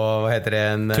med på, hva heter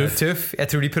det, Tuff. Jeg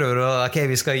tror de prøver å, ok,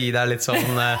 vi skal gi deg litt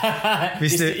sånn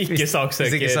hvis du ikke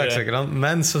saksøker han.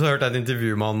 Men så hørte jeg et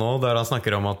intervju med han nå der han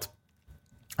snakker om at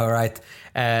alright,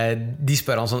 de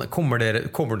spør han sånn, kommer du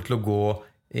til å gå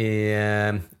I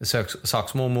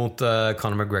saksmål mot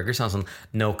Conor McGregor? Så han sånn,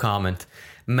 no comment.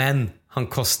 Men han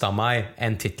kostet meg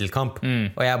en titelkamp.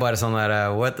 Og jeg bare sånn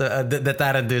der,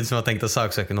 dette en dude som har tenkt å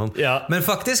saksøke noen. Men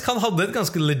faktisk, han hadde et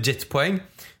ganske legit poeng.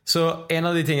 Så en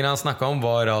av de tingene han snakket om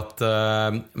var at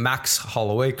Max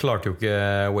Holloway klarte jo ikke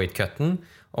weightcutten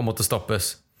og måtte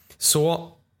stoppes. Så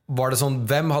var det sånn,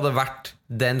 hvem hadde vært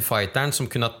den fighteren som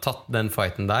kunne ha tatt den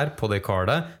fighten der på det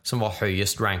kardet som var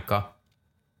høyest ranka?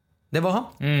 Det var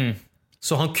han.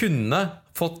 Så han kunne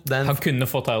fått den. Han kunne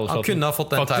ha fått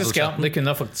den title-shoten. Det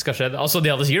kunne faktisk ha skjedd. Altså,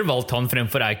 de hadde sikkert valgt han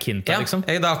fremfor Kinta, liksom.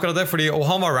 Ja, det akkurat det, og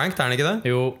han var ranked, han ikke det?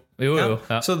 Jo.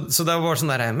 Så det var bare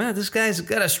sånn der, man, this guy's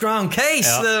got a strong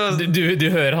case. Du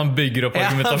hører han bygger opp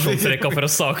argumentasjonsrekka for å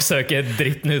saksøke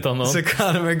dritten ut av noen. Så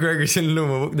Conor McGregor sin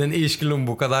lommebok, den irske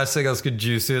lommeboka der ser ganske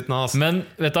juicy ut nå. Men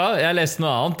vet du, jeg leste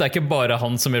noe annet. Det ikke bare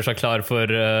han som gjør seg klar for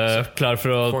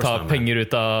å ta penger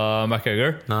ut av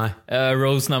McGregor. Nei.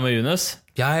 Rose Namajunas.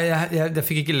 Jeg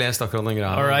fikk ikke lest akkurat den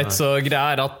greia. Alright, så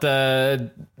greia at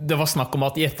det var snakk om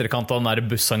at I etterkant av den der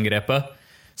bussangrepet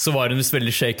så var hun visst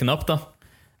veldig shaken up da.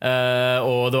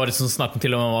 Og det var liksom snakk om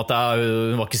til og med at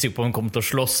hun var ikke sikker på om hun kom til å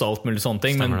slåss og alt mulig sånne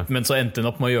ting, men så endte hun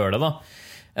opp med å gjøre det da.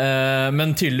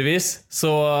 Men tydeligvis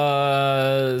så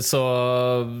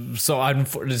hun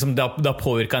liksom, det har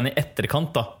påvirket henne I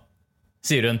etterkant da,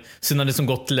 sier hun. Så hun har liksom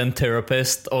gått til en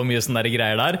therapist og mye sånne der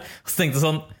greier der. Så tenkte jeg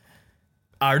sånn,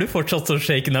 du fortsatt så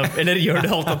shaken up? Eller gjør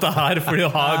du alt dette her fordi du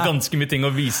har ganske mye ting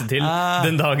å vise til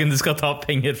den dagen du skal ta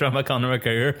penger fra Conor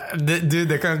McGregor?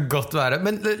 Det kan godt være.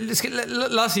 Men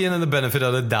la oss gi henne the benefit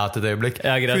of the doubt et øyeblikk.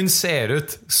 Hun ser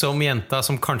ut som jenta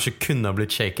som kanskje kunne ha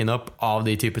blitt shaken up av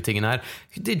de type tingene her.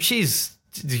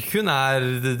 Hun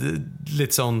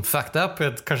litt sånn fucked up.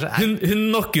 Hun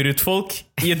knocker ut folk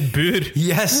I et bur.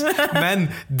 Yes, men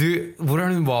hvor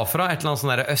hun var fra? Et eller annet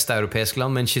sånn østeuropeisk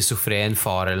land med en schizofren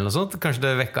far eller noe sånt. Kanskje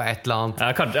det vekket et eller annet.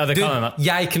 Ja, det kan hende.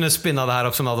 Jeg kunne spinne det her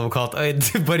opp som advokat.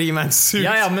 Bare gi meg en suit.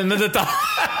 Ja, men dette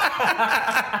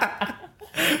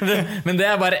men det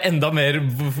bare enda mer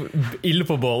ild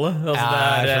på bålet. Altså,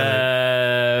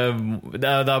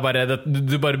 det bare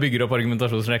du bare bygger opp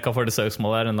argumentasjonsrekka for det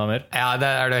søksmålet enda mer. Ja, det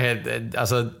det helt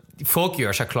altså, folk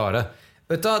gjør seg klare.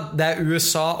 Vet du, det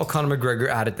USA og Conor McGregor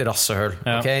et rassehøl.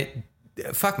 Okay?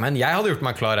 Fuck man, jeg hadde gjort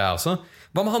meg klar jeg også.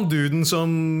 Hva med han duden som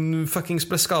fuckings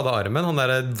ble skadet armen? Han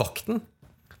der vakten?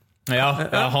 Ja,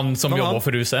 han som jobber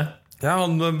for UC. Ja,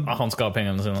 han skal ha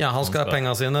pengene sine. Ja, han skal ha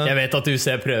pengene sine. Jeg vet at UC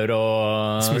prøver å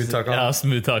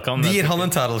smooth-tak han. De gir han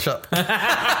en title shot.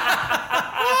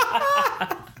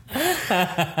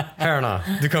 Hør nå,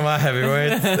 du kan være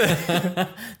heavyweight.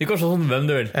 De kan sånn hvem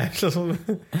du vil.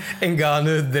 En gang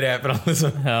du dreper han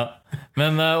liksom.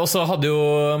 Men også hadde jo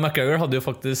McGregor hadde jo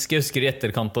faktisk, jeg husker I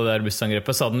etterkant av det her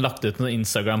bussangrepet, så hadde han lagt ut en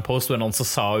Instagram-post hvor han også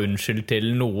sa unnskyld til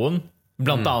noen,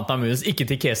 blant annet Amus, ikke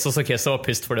til Kesa, så Kesa var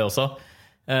pissed for det også.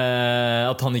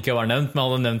 At han ikke var nevnt, men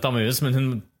han hadde nevnt Amus, men hun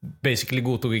basically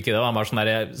godtok ikke det. Han var sånn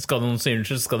der, skal noen si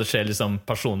unnskyld, så skal det skje liksom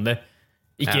personlig,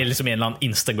 Ikke liksom en eller annen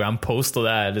Instagram-post, og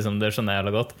det skjønner jeg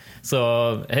jævla godt. Så,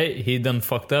 hey, he done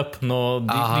fucked up. Nå,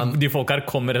 de folk her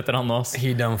kommer etter han også.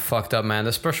 He done fucked up, man.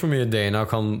 Det spørs hvor mye Dana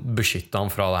kan beskytte ham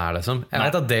fra det her, liksom. Jeg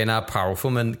vet at Dana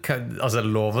powerful, men altså,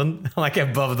 loven, han ikke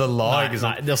above the law, ikke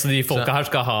sant? Nei, altså, de folka her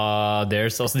skal ha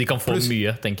theirs. Altså, de kan få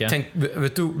mye, tenker jeg.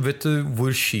 Vet du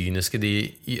hvor kyniske de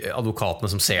advokatene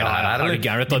som ser det her er?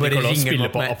 De bare ringer dem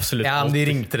opp med absolutt alt. De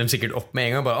ringte dem sikkert opp med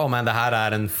en gang. Bare, man, det her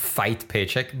er en feit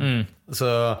paycheck. Så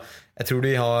jeg tror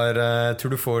tror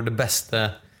du får det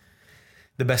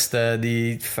beste de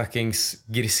fuckings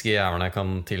griske jævlene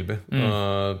kan tilby.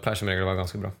 Og pleier som regel var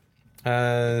ganske bra.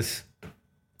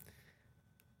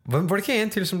 Var det ikke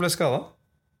en til som ble skadet?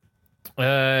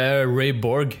 Ray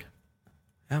Borg.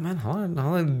 Ja, men han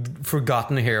er en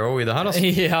forgotten hero i det her, altså.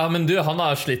 Ja, men han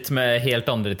har slitt med helt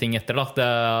andre ting etter da.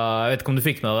 Jeg vet ikke om du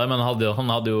fikk med det, men han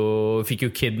fikk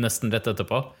jo kid nesten rett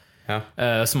etterpå. Ja.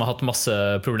 Som har hatt masse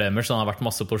problemer, så han har vært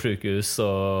masse på sykehus,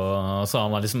 og så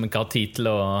han har liksom ikke hatt tid til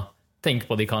å tenke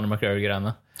på de Conor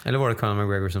McGregor-greiene. Eller var det Conor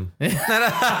McGregor som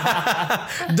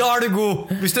Da er du god!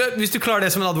 Hvis du klarer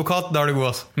det som en advokat, da er du god,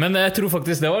 altså. Men jeg tror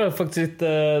faktisk det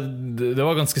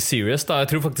var ganske serious da. Jeg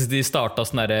tror faktisk de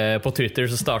startet sånn der, på Twitter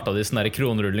så startet de sånn der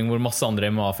kronrulling hvor masse andre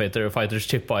MMA-fighters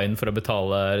chippa inn for å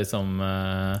betale liksom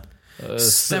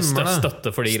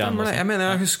støtte for de greiene. Jeg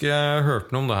mener jeg husker jeg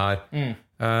hørte noe om det her.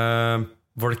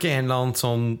 Var det ikke en eller annen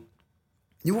sånn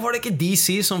Jo, var det ikke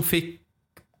DC som fikk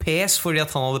pes fordi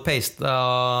at han hadde pastet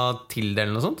til det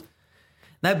eller noe sånt?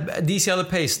 Nei, DC hadde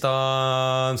pastet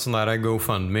en sånn der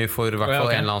GoFundMe for i hvert fall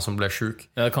en eller annen som ble syk.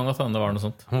 Ja, det kan godt hende det var noe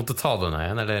sånt. Han måtte ta det ned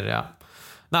igjen, eller ja.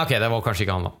 Nei, ok, det var kanskje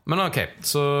ikke han da. Men ok,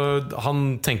 så han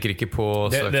tenker ikke på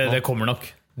søksmål. Det kommer nok.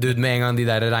 Dude, med en gang de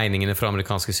der regningene fra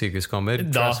amerikanske sykehus kommer,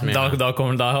 da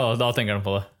tenker han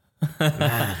på det.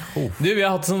 Du, vi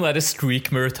har hatt sånn der streak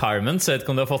med retirement, så jeg vet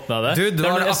ikke om du har fått med det. Dude,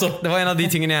 det var en av de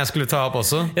tingene jeg skulle ta opp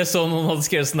også. Jeg så noen hadde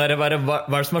skrevet sånn der, hva er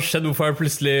det som har skjedd? Hvorfor er det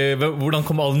plutselig, hvordan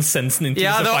kom all den sensen inn til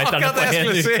disse fighterne på en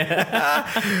uke?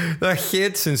 Det var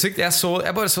helt sinnssykt. Jeg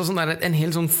bare så sånn der, en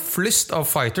hel sånn flust av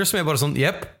fighters som jeg bare sånn,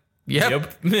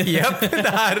 Yep.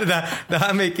 Det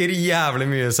her maker jævlig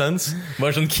mye sens.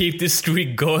 Bare sånn, keep this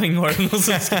streak going, var det noe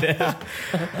som skrev.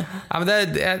 Ja, men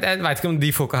jeg vet ikke om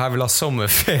de folka her vil ha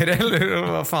sommerferie eller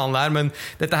hva faen det er, men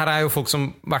dette her er jo folk som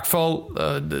i hvert fall,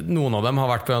 noen av dem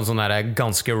har vært på en sånn her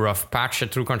ganske rough patch.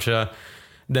 Jeg tror kanskje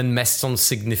den mest sånn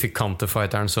signifikante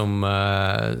fighteren som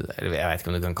jeg vet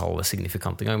ikke om du kan kalle det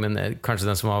signifikant engang, men kanskje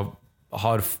den som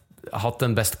har hatt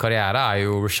den beste karriere er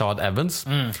jo Rashad Evans.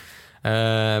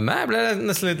 Men jeg ble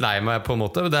nesten litt lei meg på en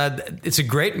måte. It's a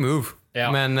great move,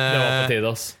 ja, men, det var på tide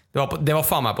ass. Det var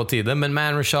faen meg på tide. Men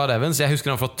man, Rashad Evans, jeg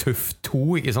husker han fra Tuff 2,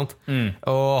 ikke sant?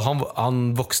 Og han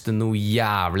vokste noe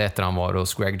jævlig etter han var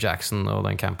hos Greg Jackson og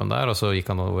den campen der. Og så gikk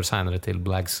han over senere til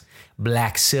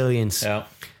Black Zillions, ja.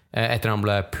 Etter han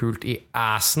ble pult i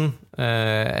assen,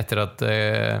 etter at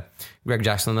Greg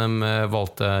Jackson og dem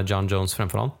valgte John Jones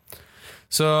fremfor han.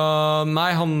 Så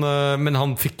nei, men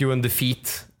han fikk jo en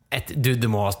defeat. Det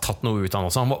må ha tatt noe ut av han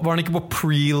også. Var han ikke på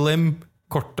prelim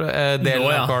delen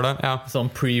av kartet? Ja. Sånn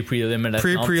prelim eller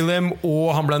prelim, og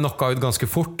han ble knocka ut ganske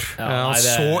fort. Han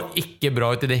så ikke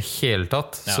bra ut i det hele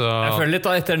tatt. Ja. Så. Jeg føler litt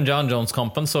da, etter den John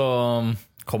Jones-kampen så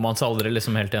kom han seg aldri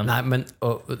liksom helt igjen. Nei, men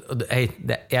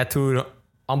jeg tror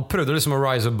han prøvde liksom å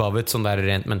rise above it sånn der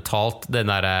rent mentalt,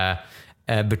 den der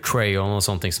betrayal og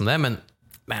sånne ting som det, men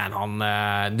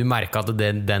du merket at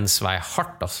den svei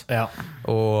hardt, altså. Ja.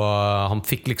 Og han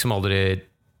fikk liksom aldri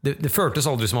det føltes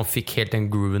aldri som han fikk helt den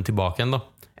grooven tilbake igjen da,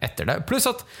 etter det. Pluss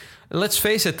at, let's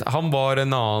face it, han var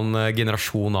en annen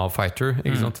generasjon av fighter,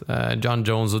 ikke sant? John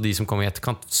Jones og de som kom i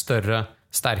etterkant, større,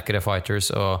 sterkere fighters,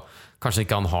 og kanskje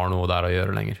ikke han har noe der å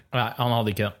gjøre lenger. Nei, han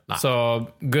hadde ikke det. Nei. Så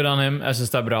good on him. Jeg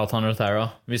synes det er bra at han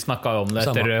retirer. Vi snakket jo om det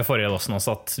etter forrige låsen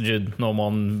også, at Jude, nå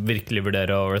må han virkelig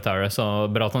vurdere å retire, så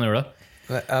bra at han gjorde det.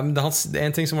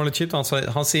 En ting som var litt kjipt,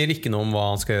 han sier ikke noe om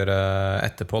hva han skal gjøre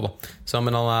etterpå da. Så,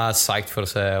 men han er psyched for å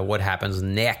se what happens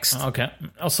next. Ok,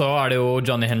 og så er det jo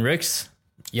Johnny Hendricks.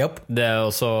 Yep. Det er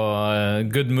også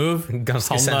good move.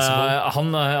 Ganske sensible.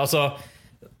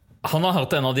 Han har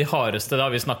hatt en av de hardeste, det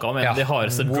har vi snakket om, en av de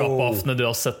hardeste drop-offene du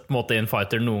har sett på en måte, i en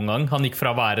fighter noen gang. Han gikk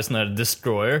fra å være sånn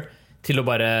destroyer til å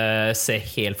bare se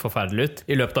helt forferdelig ut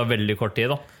i løpet av veldig kort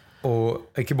tid da.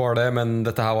 Og ikke bare det, men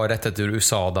dette her var rett etter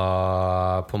USADA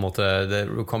på en måte det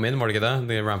kom inn, var det ikke det?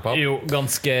 De ramp up? Jo,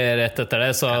 ganske rett etter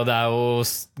det, så det er jo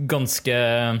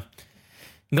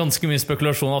ganske mye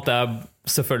spekulasjon at det er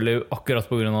selvfølgelig akkurat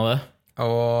på grunn av det.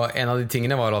 Og en av de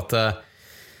tingene var at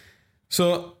så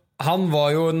han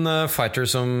var jo en fighter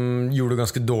som gjorde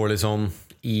ganske dårlig sånn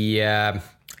i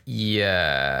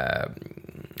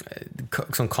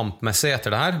sånn kampmessig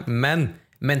etter det her, men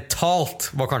mentalt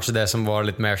var kanskje det som var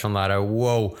litt mer sånn der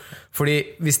wow. Fordi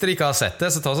hvis dere ikke har sett det,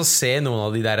 så ta oss og se noen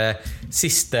av de der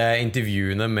siste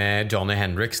intervjuene med Johnny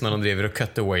Hendricks når han driver og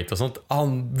cutter weight og sånt.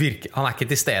 Han er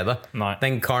ikke til stede. Nei.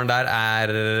 Den karen der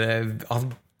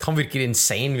han virker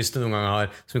insane hvis du noen gang har,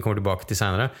 som vi kommer tilbake til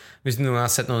senere, hvis du noen gang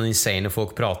har sett noen insane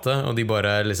folk prate, og de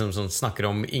bare liksom sånn snakker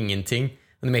om ingenting,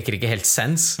 og det maker ikke helt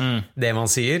sense, det man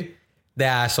sier. Det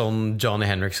er sånn Johnny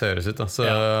Hendricks høres ut da. Så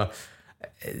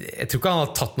jeg tror ikke han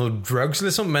har tatt noen drugs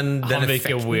liksom, men han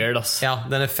virker weird ass. Ja,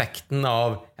 den effekten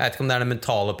av, jeg vet ikke om det er det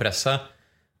mentale presset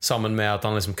sammen med at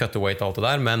han liksom cutter weight og alt det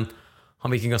der, men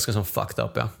han virker ganske sånn fucked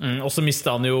up, ja. Og så mistet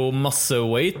han jo masse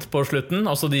weight på slutten.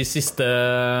 Altså de siste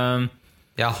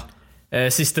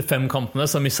 5 kampene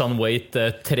så mistet han weight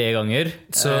 3 ganger.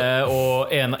 Og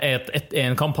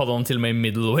en kamp hadde han til og med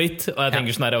middleweight. Og jeg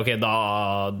tenker sånn her, ok, da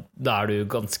er du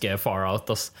ganske far out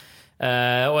ass.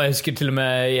 Og jeg husker til og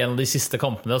med i en av de siste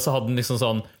kampene så hadde han liksom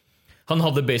sånn, han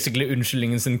hadde basically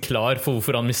unnskyldningen sin klar for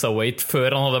hvorfor han mistet weight før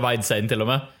han hadde veid seg inn til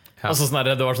og med. Altså sånn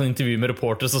der, det var sånn intervju med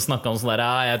reporter, så snakket han sånn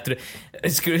der,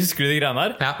 husker du de greiene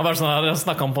her? Han var sånn der,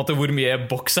 snakket han på en måte hvor mye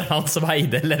bokseren hans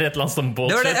veide eller et eller annet sånn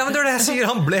bullshit. Det var det jeg sier,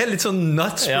 han ble litt sånn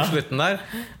nuts på slutten der.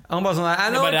 Han bare sånn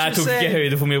der, jeg tok ikke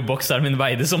høyde for mye bokseren min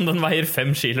veide, som den veier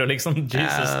 5 kilo liksom,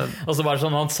 Jesus. Og så bare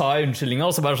sånn, han sa unnskyldninga,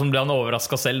 og så bare sånn ble han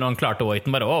overrasket selv når han klarte weighten,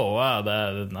 bare,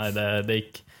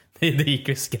 det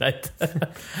gikk visst greit.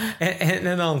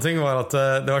 En annen ting var at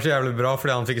det var så jævlig bra,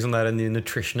 fordi han fikk sånn der ny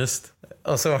nutritionist.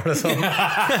 Og så var det sånn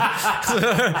så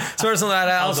var det sånn der,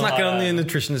 han snakker om nye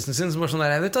nutritionisten sin, som var sånn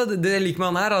der, vet du, det jeg liker med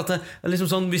han her, at liksom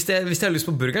sånn, hvis jeg har lyst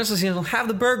på burgeren, så sier han sånn, have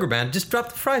the burger man, just drop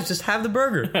the fries, just have the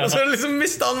burger. Og så liksom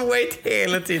mistet han weight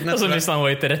hele tiden. Og så mistet han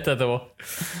weight rett etterpå.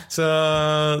 Så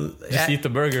just eat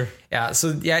the burger. Ja, så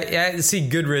jeg sier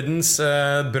good riddance,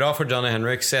 bra for Johnny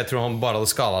Hendricks. Jeg tror han bare hadde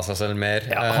skadet seg selv mer.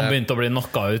 Han begynte å bli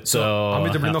knocka ut. Han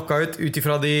begynte å bli knocka ut. Ut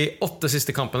ifra de 8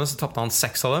 siste kampene så tappte han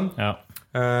 6 av dem.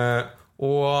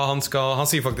 Og han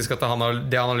sier faktisk at det han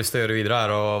har lyst til å gjøre videre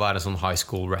er å være sånn high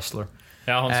school wrestler.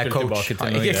 Ja, han skulle tilbake til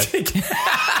noe greit.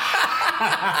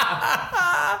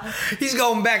 He's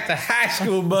going back to high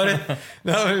school, buddy.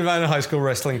 Han vil være en high school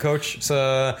wrestling coach. Så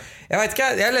jeg vet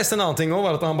ikke, jeg leste en annen ting også,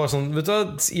 var at han bare sånn, vet du,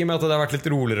 i og med at det har vært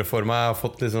litt roligere for meg, jeg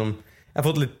har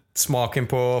fått litt smaken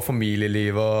på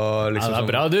familieliv og liksom det er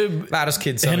bra, du, være hos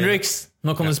kids. Henriks,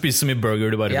 nå kan du spise så mye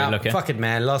burger du bare vil, ok? Fuck it,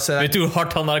 man. Vet du hvor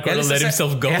hardt han er, let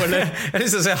himself go, eller? Jeg har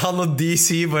lyst til å se han og DC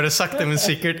bare sakte, men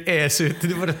sikkert ut.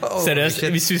 Seriøst,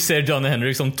 hvis vi ser Johnny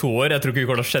Hendricks om 2 år, jeg tror ikke vi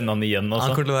kommer til å kjenne han igjen også.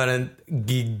 Han kommer til å være en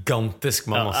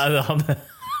gigantisk mann også.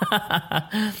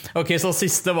 Ok, så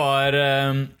siste var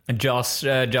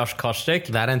Josh Koscheck.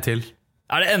 Det er en til.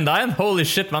 Er det enda en? Holy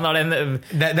shit, man.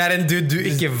 Det er en dude du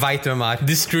ikke vet hvem er.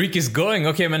 The streak is going.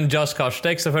 Ok, men Josh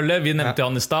Koscheck, selvfølgelig. Vi nevnte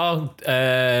han i sted.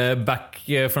 Back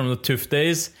from the tough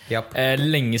days. Yep.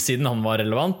 Lenge siden han var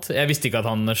relevant. Jeg visste ikke at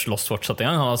han slåss fortsatt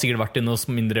engang. Han har sikkert vært i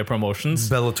noen mindre promotions.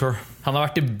 Bellator. Han har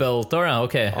vært i Bellator, ja,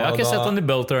 ok. Jeg har ikke sett han i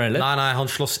Bellator heller. Nei,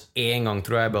 han slåss 1 gang,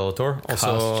 tror jeg, i Bellator.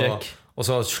 Og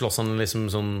så slåss han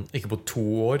liksom sånn, ikke på 2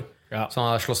 år. Ja. Så han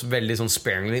har slåss veldig sånn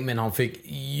sparingly, men han fikk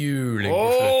juling på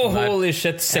slutten der. Holy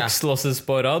shit, 6 losses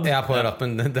på rad. Ja, på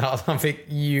rappen. Han fikk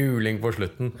juling på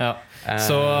slutten. Ja.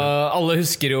 Så alle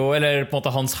husker jo, eller på en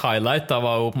måte hans highlight da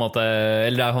var jo på en måte,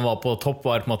 eller der han var på topp,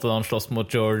 var på en måte da han slåss mot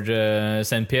George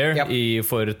St. Pierre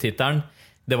for tittelen.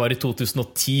 Det var i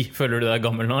 2010. Føler du deg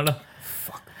gammel nå, eller?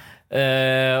 Fuck.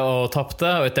 Og tappte,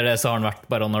 og etter det så har han vært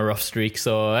bare on a rough streak.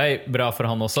 Så hei, bra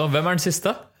for han også. Hvem er den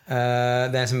siste?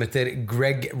 Det er en som heter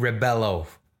Greg Rebello.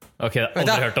 Ok, det har jeg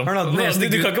aldri hørt om.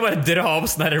 Du kan ikke bare dra opp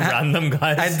sånne random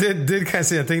guys. Kan jeg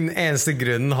si en ting? Den eneste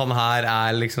grunnen han her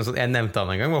er liksom sånn, jeg nevnte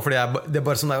han en gang, var fordi det er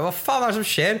bare sånn, hva faen er det som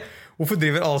skjer? Hvorfor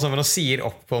driver alle sammen og sier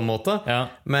opp på en måte? Ja.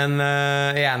 Men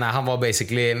han var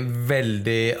basically en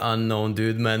veldig unknown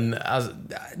dude. Men altså,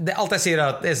 alt jeg sier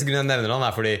er at eneste grunnen jeg nevner han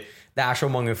er fordi det er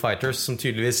så mange fighters som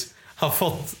tydeligvis har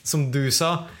fått, som du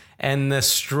sa, en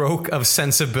stroke of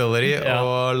sensibility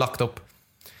og lagt opp.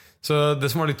 Så det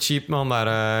som var litt kjipt med han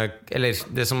der, eller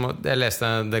det som jeg leste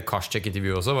det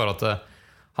Koscheck-intervjuet også, var at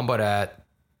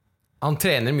han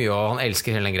trener mye og han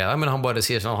elsker hele den greia, men han bare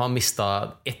sier sånn, han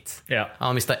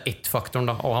har mistet it-faktoren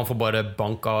da, og han får bare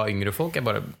bank av yngre folk.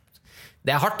 Det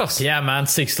er hardt, ass. Yeah man,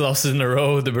 6 losses in a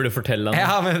row, du burde fortelle han.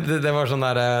 Ja, men det var sånn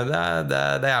der, det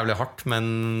er jævlig hardt, men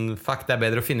fuck, det er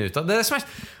bedre å finne ut av.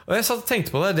 Og jeg satt og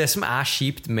tenkte på det som er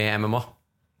kjipt med MMA.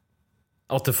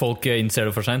 At folk innser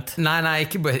det for sent? Nei,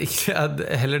 ikke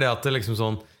heller det at det liksom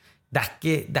sånn, det er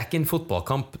ikke en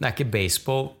fotballkamp, det er ikke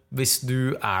baseball. Hvis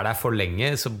du er der for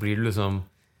lenge, så blir du liksom,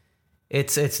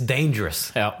 It's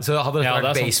dangerous. Ja. Så hadde det Ja, vært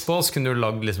det er sant. baseball, så kunne du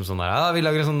lagd liksom sånn der, vi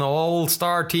lager en sånn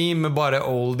all-star-team med bare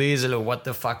oldies, eller what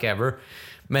the fuck ever.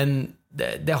 Men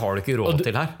det har du ikke råd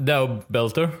til her. Det er jo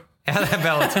Belter. Ja, det er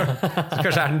Bellator. Så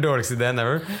kanskje det er den dårligste ideen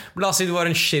ever. Men la oss si du var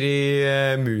en shitty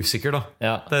musiker da.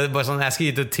 Ja. Det er bare sånn, jeg skal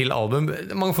gi det til album.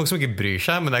 Det er mange folk som ikke bryr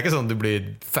seg, men det er ikke sånn at du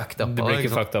blir fucked up Du av blir det,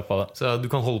 ikke sant? fucked up av det. Så du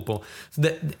kan holde på. Så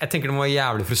jeg tenker det må være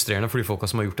jævlig frustrerende for de folka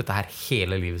som har gjort dette her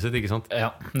hele livet sitt, ikke sant? Ja,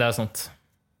 det er sant.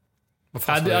 Hva Nei,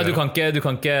 faen du, skal ja, du gjøre? du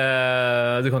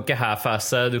kan ikke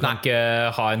half-asse. Du kan ikke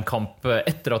ha en kamp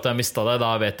etter at du har mistet det.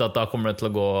 Da vet du at da kommer det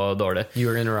til å gå dårlig.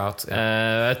 You're in or out. Ja.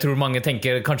 Jeg tror mange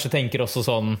kanskje tenker også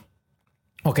sånn: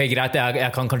 ok, greit,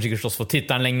 jeg kan kanskje ikke slåss for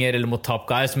tittelen lenger eller mot top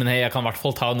guys, men jeg kan i hvert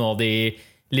fall ta noen av de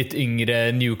litt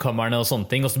yngre newcomerne og sånne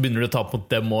ting, og så begynner du å ta mot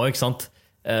dem også, ikke sant?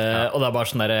 Og det er bare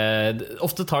sånn der,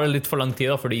 ofte tar det litt for lang tid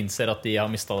da, for de innser at de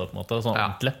har mistet det på en måte, sånn Ja.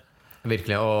 ordentlig.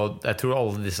 Virkelig, og jeg tror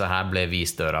alle disse her ble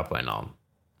vist døra på en eller annen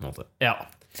måte. Ja.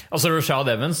 Altså Rashad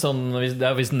Evans, det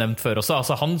har vi nevnt før også,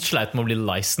 altså, han sleit med å bli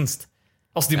licensed.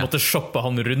 Altså de måtte shoppe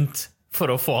han rundt for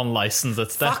å få han licensed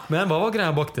et sted. Fuck, men hva var greia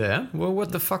bak det?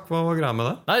 What the fuck, hva var greia med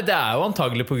det? Nei, det er jo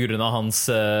antagelig på grunn av hans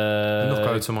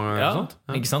Knocka ut så mange ganger ja, og sånt?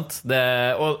 Ja. ikke sant?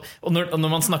 Og når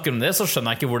man snakker om det, så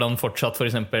skjønner jeg ikke hvordan fortsatt for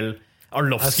eksempel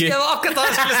Arlovski. Det var akkurat det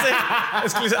jeg skulle si! Jeg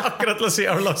skulle akkurat til å si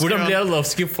Arlovski. Hvordan blir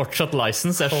Arlovski fortsatt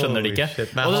license? Jeg skjønner det ikke. Holy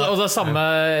shit, men Og det er samme,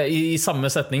 i samme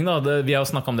setning da, vi har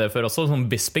jo snakket om det før også, som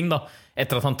Bisping da,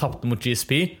 etter at han tappte mot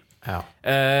GSP. Ja.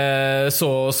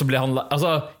 Så ble han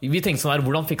altså, vi tenkte sånn her,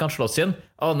 hvordan fikk han slåss igjen?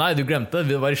 Nei, du glemte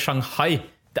det var i Shanghai.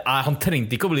 Han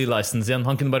trengte ikke å bli licensed igjen.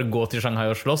 Han kunne bare gå til Shanghai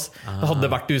og slåss. Hadde det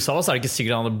vært i USA, så er det ikke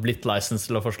sikkert han hadde blitt licensed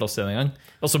til å få slåss igjen en gang.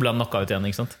 Og så ble han knocka ut igjen,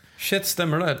 ikke sant? Shit,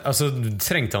 stemmer det. Altså,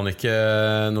 trengte han ikke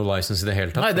noe license i det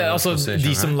hele tatt? Nei, altså,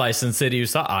 de som licenser i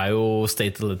USA er jo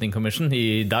State Electing Commission.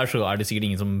 Der så er det sikkert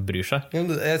ingen som bryr seg. Ja,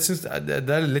 jeg synes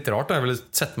det er litt rart da. Jeg ville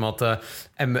sett med at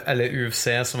eller UFC,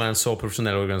 som er en så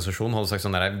profesjonell organisasjon, hadde sagt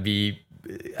sånn der, vi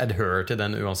adhere til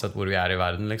den uansett hvor vi er i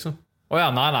verden, liksom.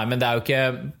 Nei, men det er jo ikke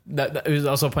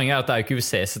altså, poenget er at det er jo ikke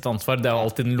UFC sitt ansvar. Det er jo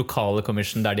alltid den lokale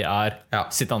commission der de er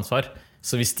sitt ansvar.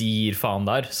 Så hvis de gir faen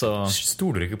der, så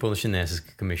stoler ikke på den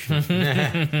kinesiske commission.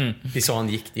 De så han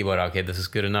gikk, de bare, ok, this is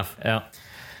good enough. Ja.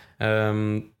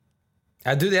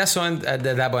 Dude, jeg så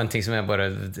det er bare en ting som jeg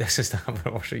synes det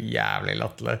bare var så jævlig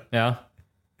latterlig. Ja.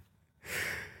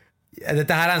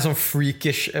 Dette her er en sånn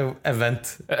freakish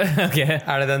event. Ok.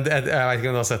 Er det den, jeg vet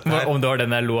ikke om du har sett den her. Om det var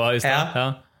den jeg lo av i sted?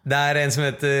 Ja. Det er en som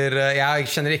heter, jeg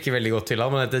kjenner ikke veldig godt til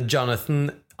han, men det heter Jonathan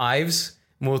Ives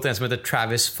mot en som heter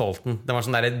Travis Fulton. Det var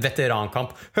sånn der veterankamp.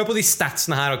 Hør på de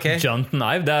statsene her, ok? Jonathan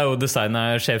Ive, det er jo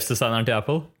sjefsdesigneren til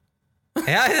Apple.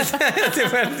 Ja,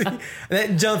 det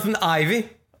er Jonathan Ivey.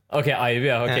 Ok, Ivey,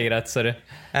 ja, ok, greit, sorry.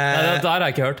 Nei, det har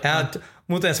jeg ikke hørt. Ja,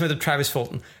 mot en som heter Travis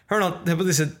Fulton. Hør på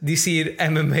disse, de sier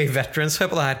MMA veterans. Hør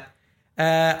på det her.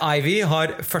 Ivey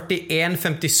har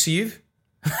 41,57.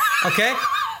 Ok?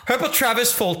 Hør på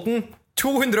Travis Fulton.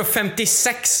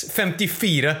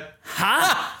 256,54. Hæ?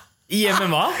 I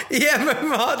MMA? I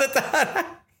MMA, dette her er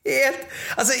helt...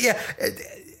 Altså,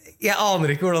 jeg aner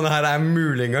ikke hvordan det her er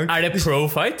mulig engang. Er det pro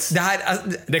fights?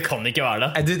 Det kan ikke være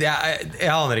det.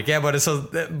 Jeg aner ikke.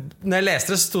 Når jeg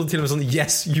leste det, så stod det til og med sånn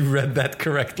Yes, you read that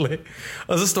correctly.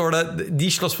 Og så står det, de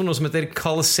slåss for noe som heter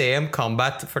Coliseum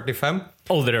Combat 45.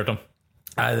 Aldri hørt om.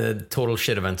 Total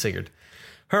shit event, sikkert.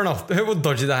 Hør hvor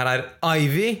dodgy det her er.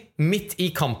 Ivey, midt i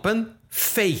kampen,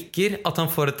 faker at han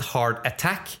får et heart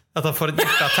attack. At han får et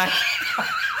hjerteattack.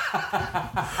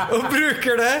 Og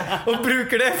bruker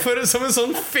det som en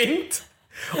sånn fint.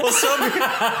 Og så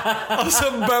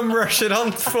bumrusher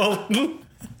han Fulton.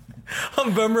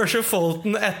 Han bumrusher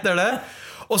Fulton etter det.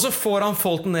 Og så får han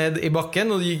Fulton ned i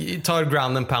bakken og tar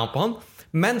ground and pound på han.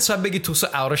 Men så er begge to så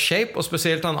out of shape, og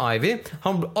spesielt han Ivey,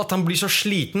 at han blir så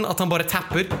sliten at han bare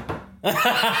tapper.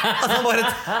 At han bare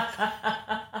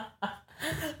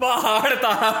Hva er dette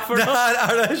her for noe? Det her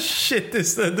er det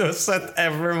shitteste du har sett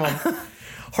ever, man.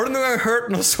 Har du noen gang hørt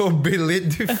noe så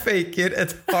billig? Du faker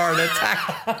et heart attack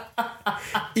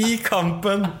i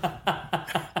kampen.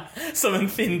 Som en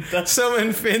finte.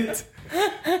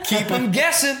 Keep them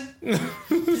guessing.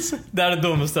 Det er det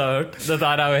dummeste jeg har hørt. Dette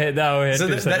er jo helt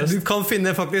useriøst. Du kan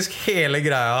finne faktisk hele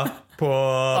greia på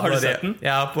Har du sett den?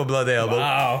 Ja, på Bloody Elbow.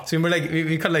 Wow. Så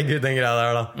vi kan legge ut den greia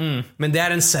der da. Men det er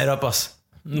en setup, ass.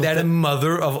 Det er the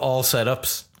mother of all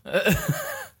setups.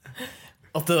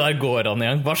 At det der går an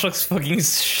igjen. Hva slags fucking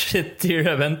shit-tier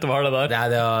event var det der? Det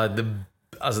er det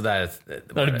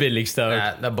billigste jeg har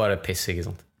hørt. Det er bare piss, ikke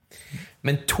sant?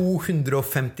 Men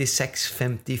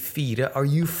 256,54. Are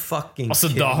you fucking altså,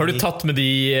 kidding me? Da har du tatt med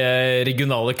de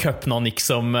regionale cupene han gikk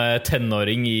som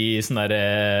tenåring i sånn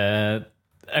der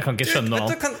Jeg kan ikke skjønne noe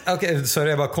annet. Ok,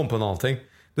 sorry, jeg bare kom på en annen ting.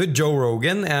 Du vet Joe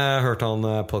Rogan, jeg hørte han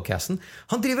podcasten.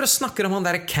 Han driver og snakker om han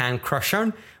der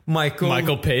can-crusheren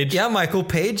Michael Page. Ja, Michael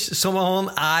Page. Som han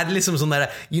liksom sånn der,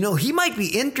 you know, he might be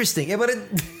interesting. Jeg bare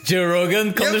Joe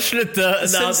Rogan, kan du slutte?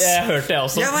 Jeg hørte det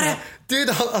også. Jeg bare,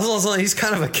 dude, he's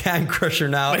kind of a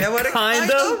can-crusher now. Jeg bare,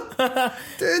 kind of.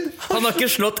 Dude, Han har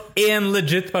ikke slått én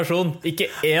legit person. Ikke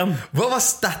én. Hva var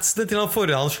statsene til han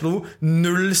forrige han slo?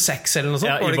 0-6 eller noe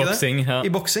sånt? Ja, var det i ikke boksing, det? ja.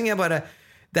 I boksing, jeg bare,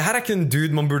 det her ikke en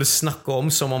dude man burde snakke om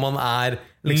som om han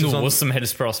liksom Noe sånn, som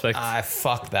helst prospect. nei,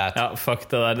 fuck that. Ja, fuck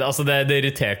det der. Altså, det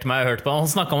irriterte meg. Jeg hørte på han. Han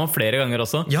snakket om han flere ganger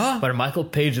også. Ja. Bare Michael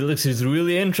Page looks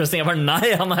really interesting. Jeg bare,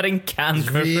 nei, han er en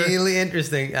can-crusher. Really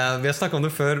interesting. Vi har snakket om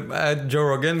det før. Joe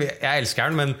Rogan, jeg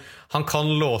elsker han, men han kan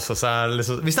låse seg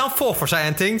liksom. Hvis han får for seg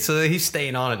en ting, så he's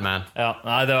staying on it, man. Ja,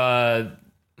 nei, det var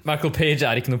Michael Page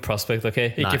er ikke noe prospect, ok?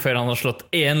 Ikke Nei. før han har slått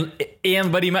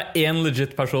bare gi meg én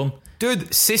legit person. Dude,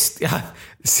 sist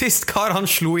kar han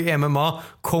slo i MMA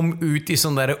kom ut i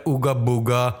sånn der Uga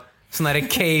Buga, sånn der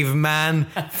caveman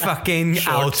fucking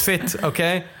outfit, ok?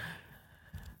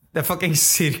 Det er fucking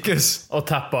sirkus. Og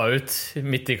tappa ut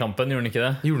midt i kampen, gjorde han ikke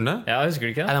det? Gjorde den det? Ja, jeg husker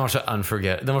du ikke Nei,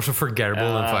 det? den var så forgettable,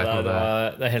 den Ja,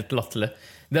 fighten. det er helt latterlig.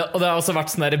 Og det har også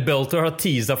vært sånn der Bellator har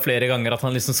teaset flere ganger at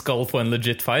han liksom skal få en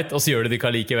legit fight, og så gjør de det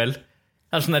ikke allikevel.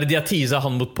 Det er sånn der, de har teaset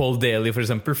han mot Paul Daly for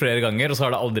eksempel, flere ganger, og så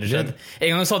har det aldri skjedd.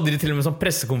 En gang så hadde de til og med sånn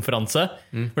pressekonferanse.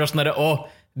 Hvor det er sånn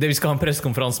der, vi skal ha en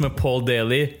pressekonferanse med Paul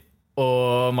Daly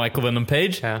og Michael Venom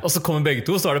Page. Ja. Og så kommer begge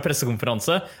to, så er det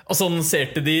pressekonferanse. Og så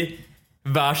annonserte de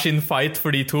hver sin fight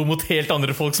for de to mot helt andre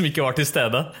folk som ikke var til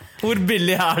stede. Hvor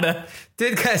billig er det?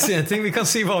 Dude, kan jeg si en ting? Vi kan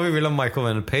si hva vi vil om Michael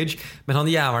Venom Page, men han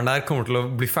jævelen der kommer til å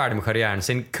bli ferdig med karrieren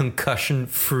sin concussion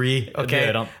free, ok? Det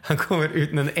gjør han. Han kommer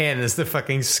uten en eneste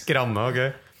fucking skramme, ok?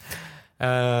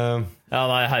 Ja,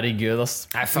 nei, herregud, ass.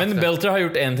 Nei, fuck Men det. Bellator har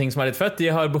gjort en ting som er litt fett. De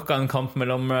har booka en kamp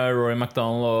mellom Rory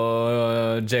McDonald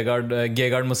og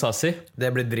Gegard Mousasi.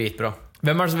 Det blir dritbra.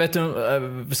 Hvem er det som vet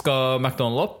skal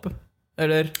McDonald opp?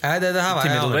 Eller? Nei, det her var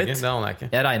Til jeg aner middleweight? ikke. Det aner jeg ikke.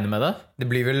 Jeg regner med det. Det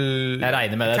blir vel... Jeg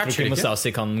regner med det. Jeg tror Catcher ikke ikke?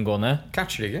 Mousasi kan gå ned.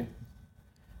 Catcher ikke?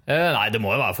 Nei, det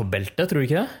må jo være for beltet, tror du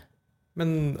ikke det?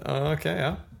 Men, ok,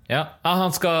 ja. Ja,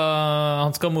 han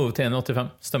skal move til 1,85.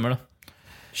 Stemmer det.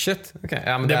 Shit, ok.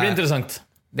 Ja, men Det blir interessant.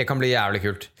 Det kan bli jævlig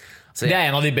kult. Så, Det er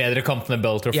en av de bedre kampene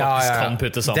Bellator Ja, faktisk ja, ja. kan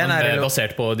putte Den sammen, er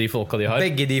basert på de folka de har.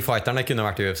 begge de fighterne kunne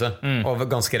vært i UFC, og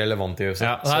ganske relevant i UFC.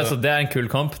 Ja, så det er en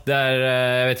kul kamp. Det er,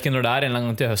 jeg vet ikke når det er, en eller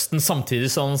annen gang til høsten. Samtidig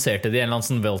så annonserte de en eller annen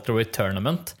sånn welterweight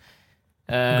tournament.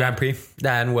 Grand Prix. Det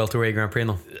er en welterweight Grand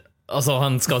Prix nå. Altså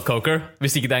han Scott Coker.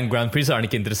 Hvis ikke det er en Grand Prix, så er han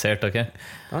ikke interessert. Ok?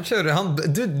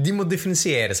 De må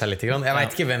differensiere seg litt. Jeg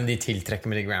vet ikke hvem de tiltrekker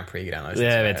med de Grand Prix-greiene.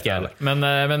 Det vet ikke jeg heller.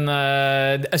 Men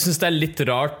jeg syns det er litt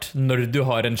rart når du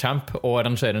har en champ og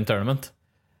arrangerer en tournament.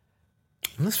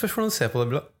 Men spørs hvordan du ser på det,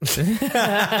 Bla.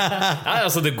 Nei,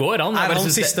 altså det går an. Er han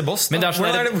siste boss, da? Men det er sånn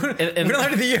Hvordan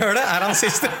er det de gjør det? Er han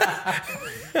siste?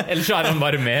 Eller så er han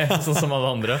bare med, sånn som alle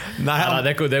andre. Nei,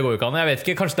 det går jo ikke an. Jeg vet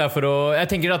ikke, kanskje det er for å Jeg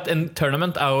tenker at en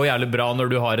tournament er jo jævlig bra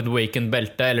når du har et vacant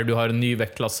belte, eller du har en ny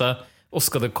vektklasse, og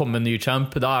skal det komme en ny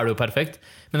champ. Da er det jo perfekt.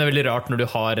 Men det er veldig rart når du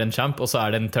har en champ, og så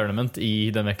er det en tournament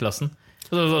i den vektklassen.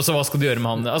 Så hva skal du gjøre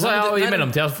med han? Altså, I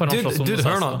mellomtida får han slåss om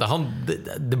hør nå,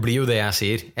 det blir jo det jeg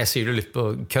sier. Jeg sier det litt på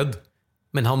kødd,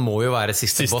 men han må jo være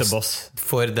siste boss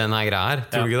for denne greia her.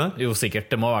 Tror du ikke det? Jo, sikkert.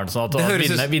 Det må være sånn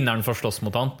at vinneren får slåss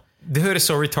mot han. Det høres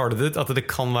så retarded ut at det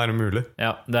kan være mulig.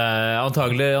 Ja, det er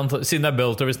antagelig siden det er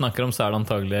Bellator vi snakker om, så er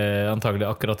det antagelig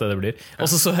akkurat det blir. Og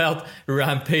så jeg at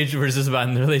Rampage versus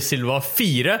Vanderlei Silva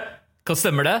 4. Hva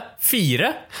stemmer det? 4?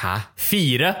 Hæ?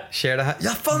 4. Skjer det her?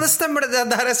 Ja, faen, det stemmer det!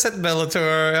 Det her har jeg sett Bellator.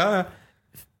 Ja.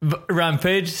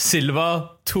 Rampage, Silva,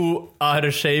 2 out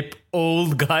of shape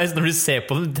old guys. Når du ser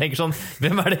på dem, du tenker sånn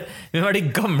hvem er de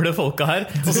gamle folka her?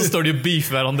 Og så står de og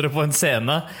beefer hverandre på en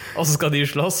scene, og så skal de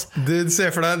slåss. Du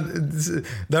ser for deg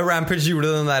da Rampage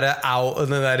gjorde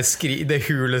det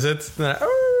hulet sitt,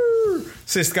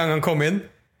 siste gang han kom inn.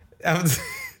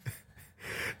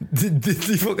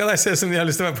 De folka der ser ut som de har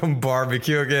lyst til å være på en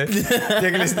barbecue. Okay? De har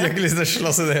ikke lyst til å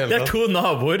slåss i det hele tatt. Det er 2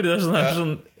 naboer. Det er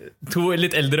sånn 2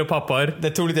 litt eldre pappaer.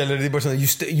 Det er 2 litt eldre. De bare sånn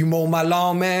You mow my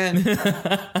lawn, man.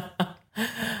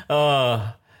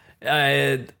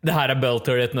 Det her er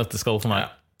Bellator i et nøtteskall for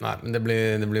meg. Nei, men det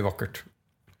blir vakkert.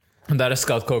 Der er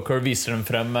Scott Coker viser dem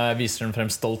frem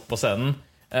stolt på scenen.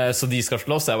 Så de skal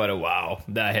slåss. Jeg bare, wow,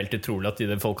 det er helt utrolig at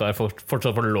de folka her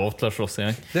fortsatt får lov til å slåss en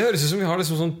gang. Det høres ut som vi har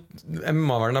liksom sånn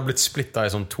MMA-verdenen har blitt splittet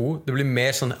i sånn 2. Det blir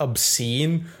mer sånn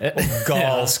obscene og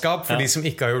galskap for de som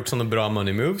ikke har gjort sånne bra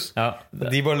money moves. Ja,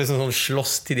 de bare liksom sånn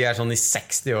slåss til de er sånn i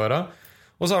 60-åra.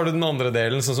 Og så har du den andre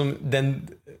delen, sånn som den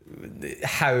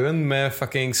haugen med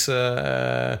fuckings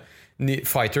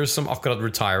fighters som akkurat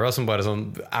retira, som bare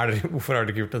sånn hvorfor har dere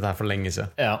ikke gjort dette her for lenge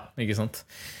siden? Ja, ikke sant.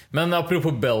 Men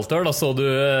apropos Bellator, da så du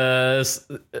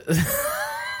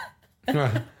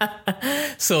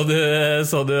så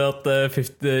du at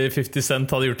 50 Cent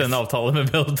hadde gjort en avtale med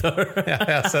Bellator? Ja,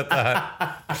 jeg har sett det her.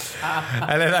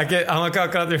 Eller, han har ikke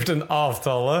akkurat gjort en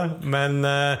avtale, men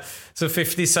så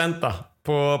 50 Cent da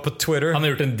på Twitter, Han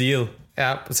har gjort en deal.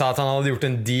 ja, sa at han hadde gjort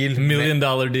en deal $1 million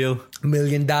deal. $1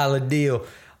 million deal.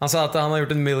 Han sa at han har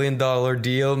gjort en $1 million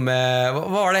deal med hva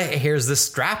var det? Here's the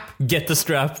strap. Get the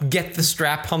strap. Get the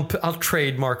strap. Han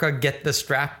trademarka Get the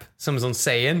strap som en sånn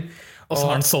saying. Og så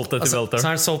har han solgt det til Bellator. Så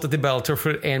har han solgt det til Bellator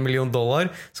for $1 million,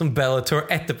 som Bellator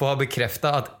etterpå har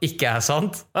bekreftet at ikke er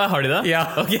sant. Har de det?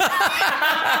 Ja. Ok.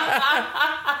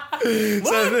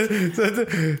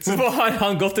 Hvorfor har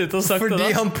han gått ut og sagt det da?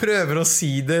 Fordi han prøver å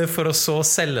si det for å så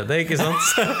selge det, ikke sant?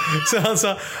 Så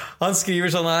han skriver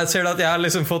sånn, jeg ser at jeg har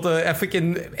liksom jeg fikk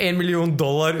 $1 million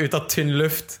ut av tynn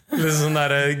luft. Liksom sånn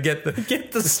der, get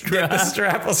the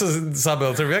strap. Og så sa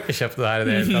Bellator, vi har ikke kjøpt det her i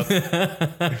det hele tatt.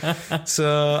 Så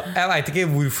jeg vet ikke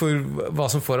hva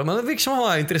som får ham, men det virker som han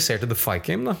er interessert i The Fight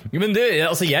Game da. Men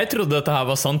altså jeg trodde dette her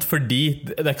var sant, fordi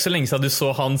det er ikke så lenge siden du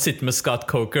så han sitte med Scott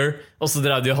Coker, og så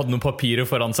drev de og hadde noen papirer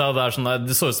foran seg, og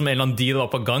det så ut som en eller annen deal var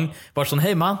på gang. Bare sånn,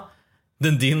 hey man,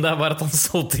 den dealen der var at han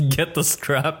solgte Get the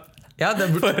Strap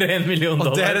for $1 million.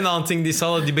 Og det er en annen ting de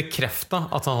sa, de bekreftet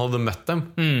at han hadde møtt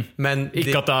dem, men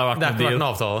ikke at det har vært en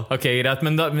avtale. Ok, greit,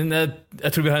 men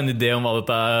jeg tror vi har en idé om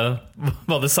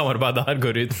hva det samarbeidet her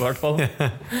går ut på, i hvert fall.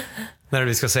 Når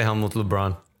vi skal se han mot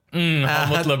LeBron. Han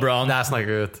mot LeBron. Det er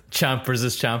snakket ut. Champ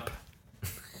versus champ.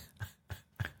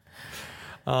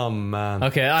 Oh man.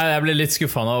 Ok, jeg ble litt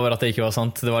skuffet over at det ikke var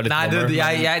sant. Det var litt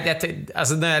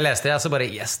altså, når jeg leste det, så bare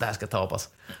yes, det her skal jeg ta opp altså.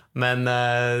 Men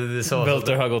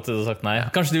Bellator har gått ut og sagt nei.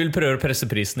 Kanskje de vil prøve å presse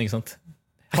prisen, ikke sant?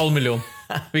 $500,000.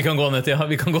 Vi kan gå ned til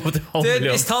 $500,000.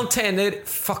 Hvis han tjener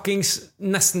fuckings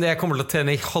nesten det jeg kommer til å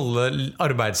tjene i halve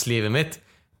arbeidslivet mitt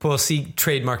på å si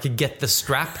trademarket Get the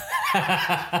Strap,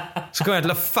 så kommer jeg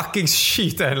til å fuckings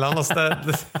skyte en eller annen.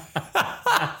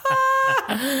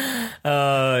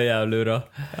 Jævlig bra.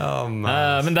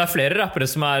 Men det er flere rappere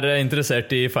som er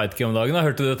interessert i Fight Game om dagen.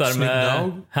 Hørte du dette her med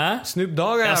Snoop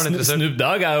Dogg er interessert. Snoop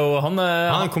Dogg er jo han er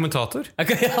en kommentator. Er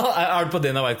det på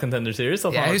Dana White Contender Series?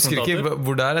 Jeg husker ikke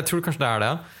hvor det er. Jeg tror kanskje det er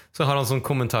det. Så har han sånn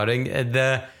kommentaring.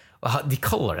 De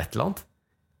kaller det et eller annet.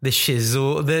 The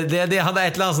Shizzle det hadde et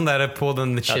eller annet sånn der på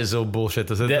den Shizzle bullshit.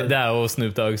 Det er jo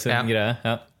Snoop Dogg sin greie.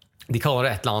 Ja. De kaller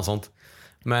det et eller annet sånt.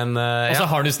 Men, og så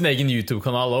har han jo sin egen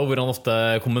YouTube-kanal også, hvor han ofte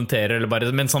kommenterer eller bare,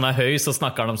 mens han er høy så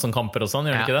snakker han om sånne kamper og sånn,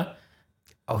 gjør han ikke det?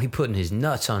 Oh, he putting his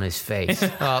nuts on his face.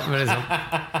 Men liksom.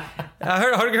 Har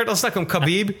du ikke hørt han snakke om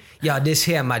Khabib? This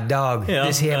here my dog.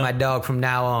 This here my dog from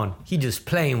now on. He just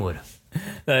playing with him.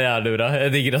 Det er jævlig bra.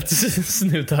 Jeg digger at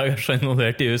Snoop Dogg er så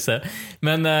involvert i UFC.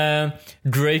 Men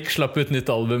Drake slapp ut nytt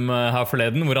album her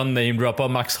forleden, hvor han name-droppet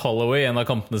Max Holloway i en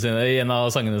av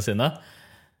sangene sine.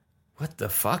 What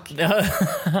the fuck?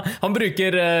 Han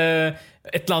bruker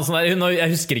et eller annet sånt.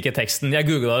 Jeg husker ikke teksten. Jeg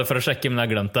googlet det for å sjekke, men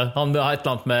jeg glemte det. Han har et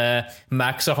eller annet med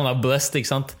Max, og han er blessed, ikke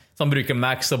sant? Så han bruker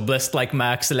Max og blessed like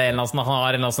Max, eller en eller annen sånn. Han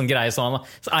har en eller annen sånn greie, så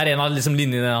er en av liksom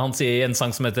linjene han sier i en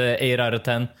sang som heter 8 out of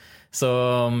 10. Så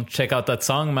check out that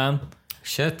song, man.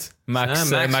 Shit. Max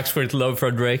for it love fra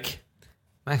Drake.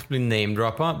 Max blir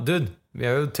name-droppet. Dude, vi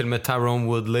har jo til og med Tyrone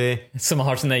Woodley, som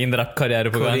har sin egen rap-karriere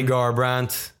på gang. Cody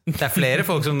Garbrandt. Det er flere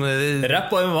folk som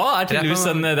Rap og MMA er tydeligvis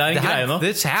en greie nå.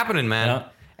 It's happening, man.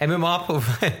 MMA på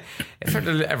Jeg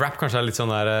følte rap kanskje er litt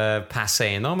sånn der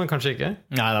passé nå, men kanskje ikke.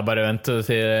 Nei, det er bare vent til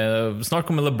snart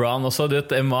kommer LeBron også.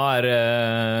 MMA er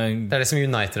det er det som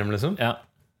uniter dem, liksom. Ja.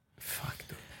 Fuck,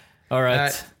 du.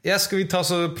 Alright. Skal vi ta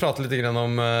så prate litt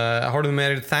om har du noe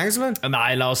mer thanks, eller?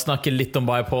 Nei, la oss snakke litt om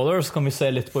bipolar, så kan vi se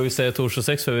litt på UC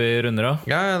 226 før vi runder av.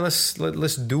 Ja,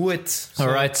 let's do it.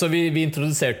 Alright, så vi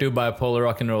introduserte jo bipolar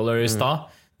rock'n'roller i stad.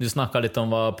 Du snakket litt om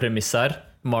hva premisset er.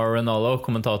 Mauro Ranallo,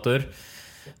 kommentator.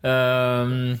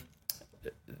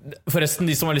 Forresten,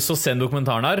 de som har lyst til å se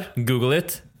dokumentaren her, Google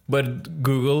it. Bare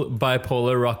Google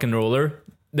bipolar rock'n'roller.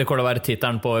 Det kommer til å være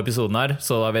titelen på episoden her,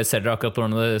 så da ser dere akkurat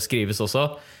hvordan det skrives også.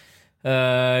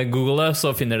 Google det, så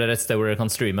finner dere et sted hvor dere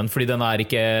kan streame den, fordi den er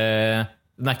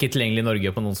ikke tilgjengelig i Norge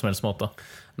på noen som helst måte.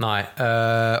 Nei,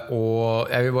 og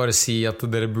jeg vil bare si at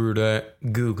dere burde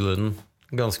google den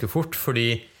ganske fort,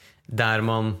 fordi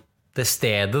det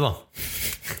stedet da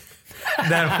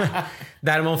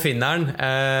der man finner den,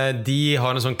 de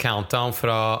har en sånn countdown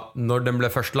fra når den ble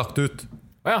først lagt ut.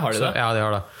 Å, har de Så, det? ja, de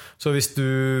har det. Så hvis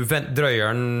du drøyer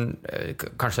den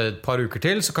kanskje et par uker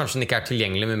til, så kanskje den ikke er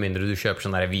tilgjengelig med mindre du kjøper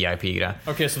sånn der VIP-greier.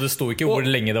 Ok, så det sto ikke hvor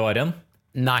lenge det var igjen?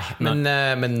 Nei,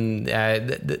 men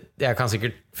jeg kan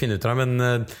sikkert finne ut av det,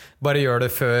 men bare gjør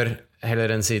det før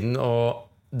heller enn siden. Og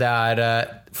det er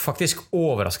faktisk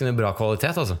overraskende bra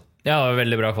kvalitet, altså. Ja, det var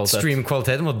veldig bra kvalitet.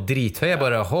 Stream-kvaliteten var drithøy. Jeg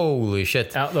bare, holy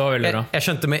shit. Ja, det var veldig bra. Jeg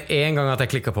skjønte med en gang at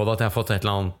jeg klikket på det, at jeg har fått et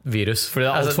eller annet virus. Fordi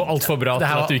det er alt for bra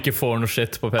til at du ikke får noe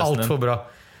shit på PC-en din. Alt for bra.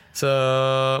 Så,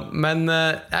 men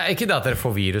ikke det at dere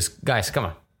får virus. Guys, kom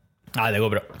med. Nei, det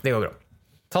går bra. Det går bra.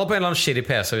 Ta det på en eller annen shitty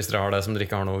PC hvis dere har det, som dere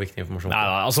ikke har noe viktig informasjon på.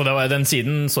 Nei, altså den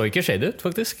siden så ikke shady ut,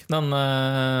 faktisk.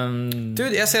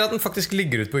 Dude, jeg ser at den faktisk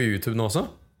ligger ut på YouTube nå også.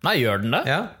 Nei, gjør den det?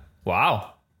 Ja.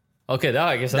 Wow. Ok, det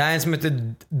har jeg ikke sett. Det er en som heter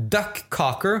Duck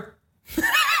Cocker.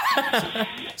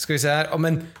 Skal vi se her.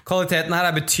 Men kvaliteten her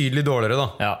er betydelig dårligere da.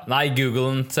 Ja. Nei, Google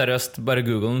den, seriøst. Bare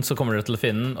Google den, så kommer dere til å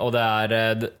finne den. Og det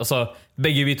er, altså,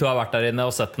 begge vi to har vært der inne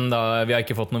og sett den. Vi har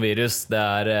ikke fått noe virus.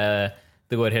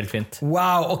 Det går helt fint.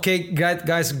 Wow, ok, greit,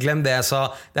 guys, glem det jeg sa.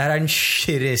 Det her er den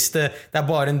skirreste. Det er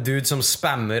bare en dude som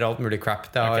spammer alt mulig crap.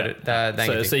 Det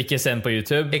er så ikke se den på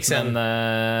YouTube,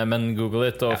 men Google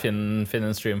it og finn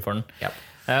en stream for den. Ja.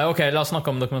 Ok, la oss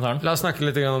snakke om dokumentaren. La oss snakke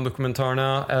litt om dokumentaren,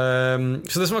 ja.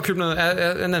 Så det som var kult med den,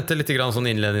 jeg nevnte litt sånn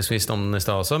innledningsvis om den i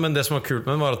sted også, men det som var kult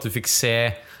med den var at du fikk se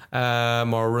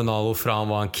Mauro Ronaldo fra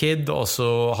han var en kid, og så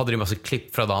hadde de masse klipp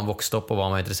fra da han vokste opp og hva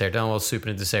han var interessert i. Han var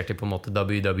superinteressert i på en måte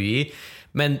WWE,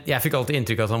 men jeg fikk alltid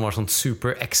inntrykk av at han var sånn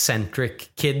super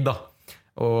eccentric kid da.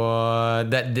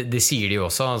 Og det sier de jo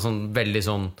også, sånn, veldig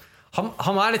sånn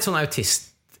han er litt sånn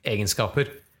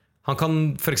autist-egenskaper. Han kan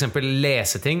for eksempel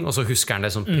lese ting, og så husker han det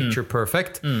som picture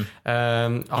perfect.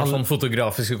 Han har sånn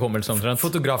fotografisk hukommelse omtrent.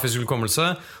 Fotografisk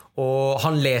hukommelse. Og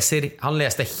han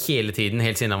leste hele tiden,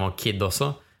 helt siden han var kid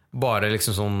også. Bare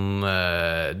liksom sånn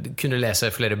kunne lese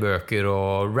flere bøker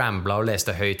og rambla og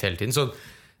leste høyt hele tiden. Så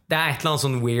det er et eller annet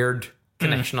sånn weird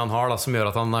connection han har da, som gjør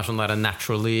at han er sånn der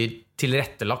naturally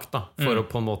tilrettelagt da, for å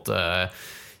på en måte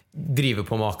drive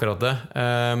på med akkurat det.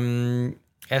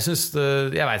 Jeg synes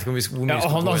jeg vet ikke om vi skal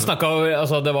han snakket,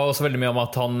 altså, det var også veldig mye om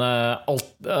at han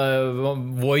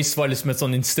voice var liksom et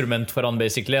sånn instrument for han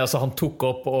basically, altså, han tok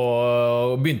opp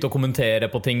og begynte å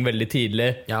kommentere på ting veldig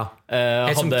tidlig.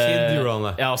 Helt som kid gjorde han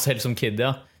det. Ja, altså, helt som kid,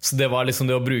 ja. Så det var liksom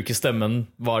det å bruke stemmen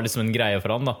var liksom en greie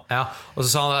for han da. Ja, og så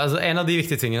sa han, altså, en av de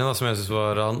viktige tingene da, som jeg synes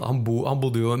var han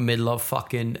bodde jo i middle of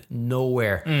fucking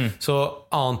nowhere. Så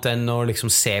annet enn å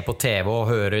liksom se på TV og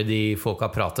høre de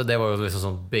folka prate, det var jo liksom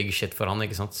sånn big shit for han,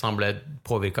 ikke sant? Så han ble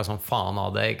påvirket som faen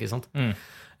av det, ikke sant? Det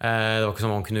var ikke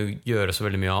som han kunne gjøre så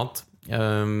veldig mye annet.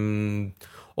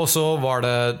 Og så var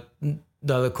det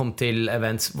da det kom til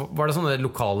events, var det sånne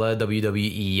lokale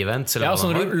WWE-events? Ja,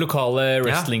 sånne lokale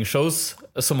wrestling-shows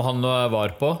som han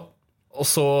var på. Og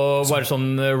så bare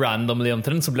sånn randomly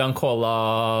omtrent, så ble han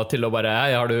callet til å bare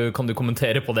kan du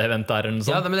kommentere på det eventet her? Eller noe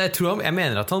sånt? Ja, men jeg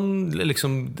mener at han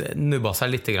liksom nubba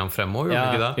seg litt fremover, gjorde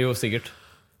ikke det? Jo, sikkert.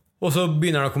 Og så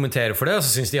begynner han å kommentere for det, og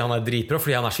så synes de han er dritbra,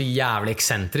 fordi han er så jævlig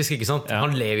eksentrisk, ikke sant?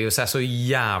 Han lever jo seg så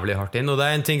jævlig hardt inn, og det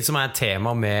er en ting som er et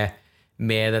tema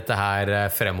med dette her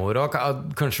fremover,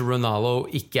 og kanskje Ronaldo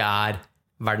ikke er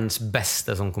verdens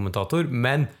beste som kommentator,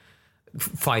 men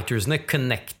fightersene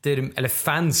eller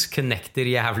fans connecter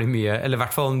jævlig mye, eller i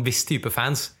hvert fall en viss type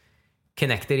fans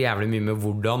connecter jævlig mye med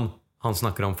hvordan han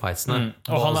snakker om fightsene.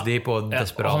 Og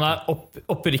han er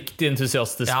oppriktig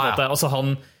entusiastisk på det. Altså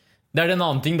det er en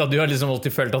annen ting da, du har liksom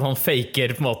alltid følt at han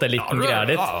faker på en måte litt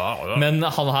greier ditt, men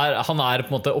han er på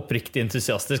en måte oppriktig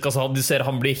entusiastisk. Altså, du ser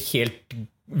han blir helt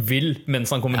vill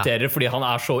mens han kommenterer, fordi han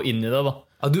er så inn i det da.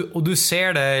 Og du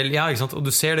ser det, ikke sant? Og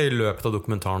du ser det i løpet av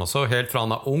dokumentaren også. Helt fra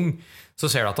han er ung, så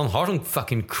ser du at han har sånn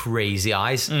fucking crazy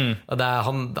eyes.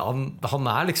 Han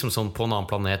er liksom sånn på en annen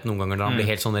planet noen ganger, der han blir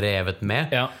helt sånn revet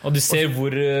med. Ja, og du ser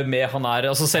hvor med han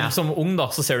er. Altså, selv som ung da,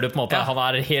 så ser du på en måte han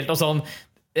er helt altså,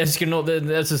 jeg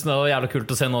synes det var jævlig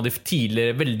kult å se noen av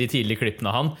de veldig tidlige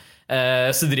klippene av han.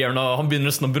 Så han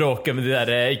begynner å bråke med de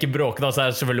der, ikke bråke da, så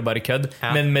er det selvfølgelig bare kødd,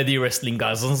 men med de wrestling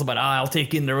guys så bare, I'll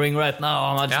take in the ring right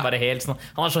now. Han er bare helt sånn,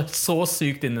 han er så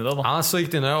sykt inne i det da. Han er så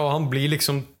sykt inne i det, og han blir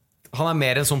liksom han er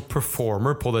mer en sånn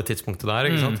performer på det tidspunktet der,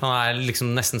 ikke sant? Han er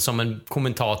liksom nesten som en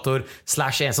kommentator /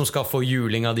 en som skal få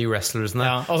juling av de wrestlersne.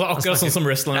 Ja, altså akkurat sånn som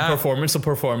wrestling performer, så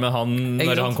performer han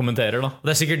når han kommenterer da.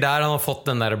 Det er sikkert der han har fått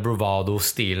den der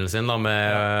bravado-stilen sin da,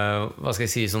 med, hva skal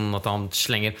jeg si, sånn at han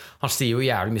sier jo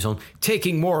jævlig mye sånn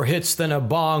taking more hits than a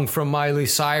bong from Miley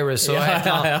Cyrus og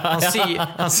han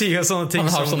sier jo sånne ting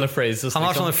han har sånne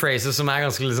phrases som er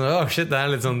ganske liksom, oh shit, det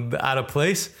er litt sånn out of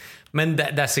place. Men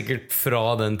det er sikkert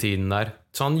fra den tiden der.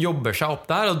 Så han jobber seg opp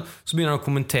der, og så begynner han å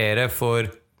kommentere for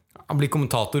han blir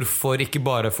kommentator for ikke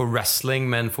bare for wrestling,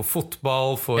 men for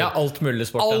fotball, for alt mulig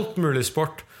sport. alt mulig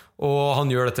sport. Og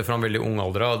han gjør dette fra en veldig ung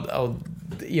alder.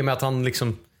 Og i og med at han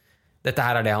liksom dette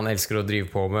her det han elsker å drive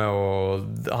på med,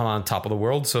 og han er en top of the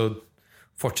world, så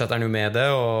fortsetter han jo med det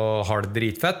og har det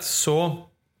dritfett. Så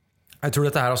jeg tror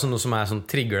dette her er også noe som er sånn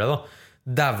trigger det da.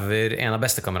 Dauer en av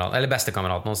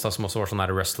bestekameratene hans da, som også var sånn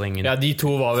der wrestling. Ja, de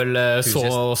to var vel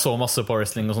så masse på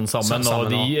wrestling og sånn sammen,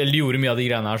 og de gjorde mye av de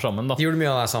greiene her sammen da. De gjorde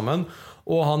mye av det sammen.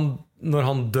 Og når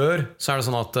han dør, så er det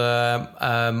sånn at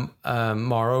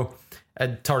Morrow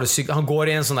han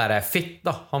går i en sånn der fit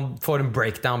da. Han får en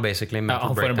breakdown basically.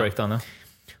 Han får en breakdown,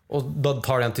 ja. Og da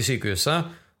tar de han til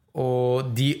sykehuset,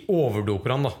 og de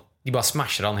overdoper han da. De bare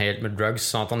smasher han helt med drugs,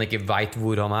 sånn at han ikke vet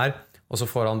hvor han er. Og så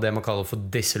får han det man kaller for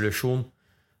disillusion.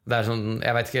 Det er sånn,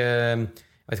 jeg vet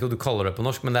ikke hva du kaller det på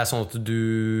norsk, men det er sånn at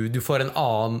du får en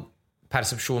annen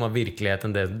persepsjon av virkelighet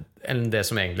enn det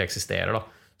som egentlig eksisterer da.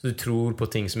 Så du tror på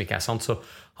ting som ikke er sant. Så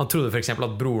han trodde for eksempel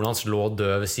at broren hans lå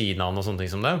død ved siden av han og sånne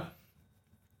ting som det.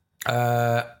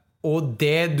 Og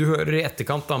det du hører i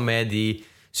etterkant da, med de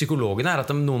psykologene er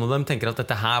at noen av dem tenker at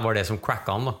dette her var det som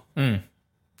cracka han da.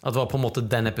 At det var på en måte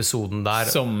den episoden der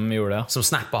som gjorde det, som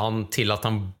snappet han til at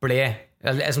han ble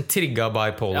som trigget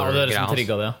bipolar. Ja, det som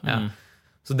trigget det. Ja.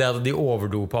 Så det at de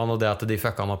overdo på han, og det at de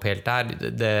fucka han opp helt der,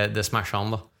 det smashet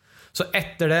han da. Så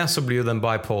etter det så blir jo den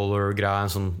bipolar-greia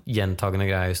en sånn gjentagende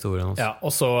greie i historien. Ja,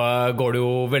 og så går det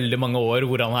jo veldig mange år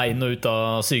hvor han er inn og ut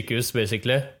av sykehus,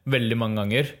 basically. Veldig mange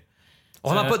ganger.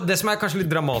 Og han det som er kanskje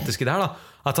litt dramatisk i det her da,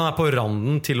 at han er på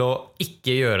randen til å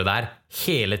ikke gjøre det her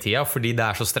hele tiden, fordi det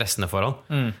er så stressende for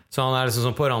han. Så han er liksom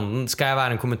sånn på randen, skal jeg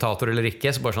være en kommentator eller ikke?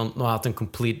 Så bare sånn, nå har jeg hatt en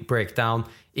complete breakdown,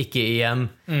 ikke igjen.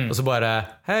 Og så bare,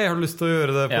 hei, har du lyst til å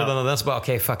gjøre det på den og den? Så bare,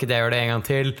 ok, fuck it, jeg gjør det en gang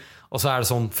til. Og så er det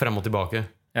sånn frem og tilbake.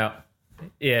 Ja,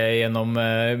 gjennom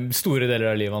store deler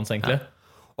av livet hans egentlig.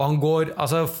 Ja. Og han går,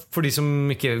 altså for de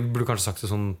som ikke burde kanskje sagt det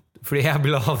sånn, fordi jeg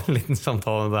ville ha en liten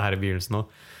samtale om det her i begynnelsen nå.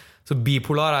 Så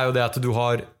bipolar er jo det at du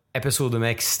har episoder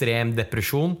med ekstrem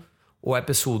depresjon og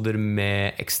episoder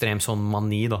med ekstrem sånn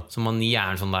mani da. Så mani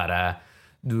er en sånn der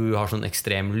du har sånn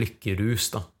ekstrem lykkerus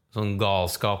da. Sånn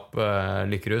galskap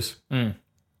lykkerus.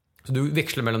 Så du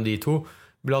veksler mellom de to.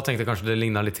 Blad tenkte kanskje det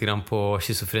lignet litt grann på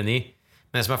schizofreni.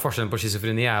 Men det som er forskjellen på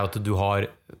schizofreni er jo at du har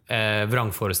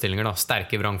vrangforestillinger da.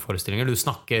 Sterke vrangforestillinger. Du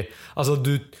snakker, altså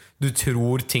du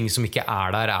tror ting som ikke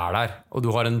er der. Og du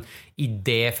har en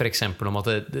idé for eksempel om at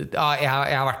jeg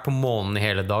har vært på månen i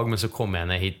hele dag, men så kommer jeg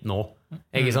ned hit nå.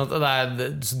 Ikke sant?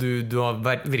 Så du har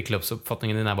virkelig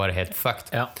oppfatningen din er bare helt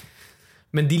fucked. Ja.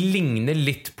 Men de ligner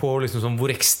litt på liksom, sånn,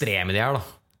 hvor ekstreme de er da.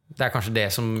 Det er kanskje det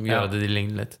som gjør at de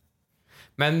ligner litt.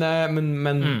 Men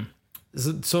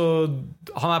så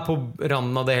han er på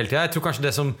randen av det hele tiden. Jeg tror kanskje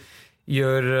det som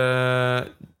gjør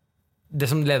det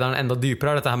som leder han enda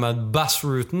dypere er dette her med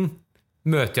Bass-Rooten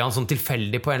møter han sånn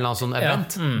tilfeldig på en eller annen sånn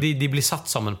event. De blir satt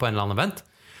sammen på en eller annen event,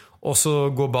 og så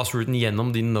går Bass-Rooten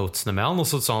gjennom de notesene med han, og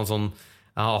så sa han sånn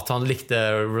at han likte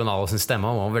Ronaldo sin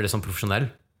stemme. Han var veldig sånn profesjonell,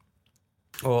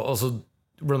 og så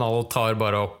Ronaldo tar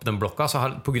bare opp den blokka, så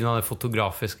på grunn av den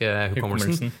fotografiske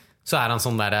hukommelsen så er han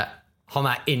sånn der, han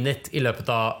er in it i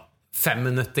løpet av 5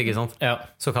 minutter, ikke sant? Ja.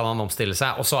 Så kan han omstille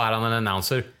seg, og så er han en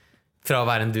announcer fra å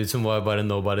være en dude som var bare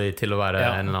nobody til å være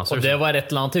en announcer. Og det var et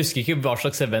eller annet, jeg husker ikke hva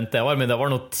slags event det var, men det var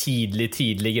noe tidlig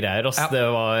greier. Det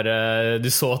var, du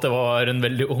så at det var en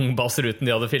veldig ung Bass-Rooten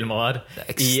de hadde filmet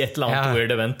der i et eller annet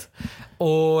weird event.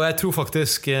 Og jeg tror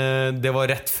faktisk det var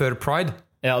rett før Pride.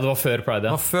 Ja, det var før Pride,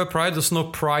 ja. Det var før Pride, og så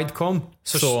når Pride kom,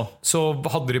 så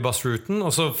hadde de Bass-Rooten,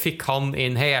 og så fikk han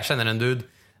inn, hei, jeg kjenner en dude.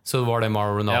 Så var det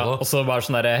Mauro Ronaldo. Ja, og så var det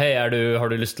sånn der, hei, har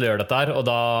du lyst til å gjøre dette her? Og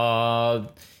da,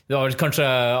 det var kanskje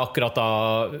akkurat da,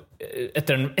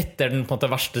 etter den på en måte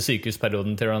verste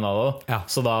sykehusperioden til Ronaldo,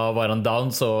 så da var han down,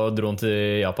 så dro han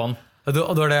til Japan. Og det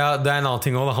er en annen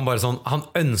ting også, han bare sånn, han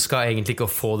ønsket egentlig ikke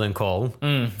å få den callen,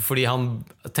 fordi han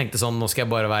tenkte sånn, nå skal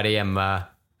jeg bare være hjemme,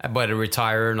 jeg bare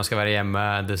retire, nå skal jeg være hjemme,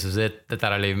 this is it, dette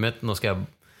er livet mitt, nå skal jeg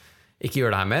ikke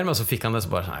gjøre det her mer, men så fikk han det,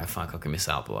 så bare sånn, nei, faen, jeg kan ikke misse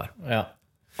alt på det her. Ja.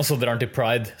 Og så drar han til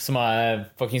Pride, som er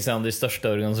faktisk en av de største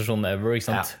organisasjonene ever, ikke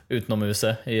sant? Utenom USA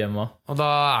i MMA. Og da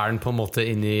er han på en måte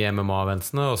inne i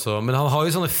MMA-eventsene også. Men han har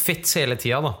jo sånne fits hele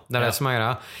tiden da. Det er det som er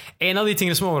greia. En av de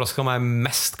tingene som overrasket meg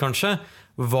mest kanskje,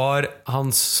 var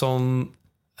hans sånn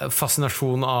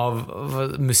fascinasjon av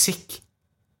musikk.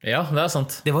 Ja, det er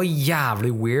sant. Det var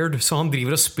jævlig weird. Så han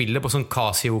driver og spiller på sånn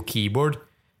Casio keyboard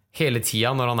hele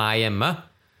tiden når han er hjemme.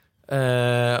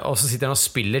 Og så sitter han og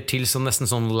spiller til sånn, nesten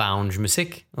sånn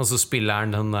lounge-musikk. Og så spiller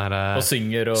han den der og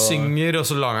synger, og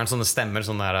så lager han sånne stemmer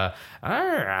sånn der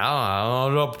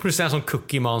og plutselig en sånn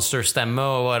Cookie Monster-stemme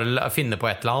og bare finner på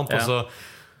et eller annet, og så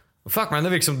Fuck man, det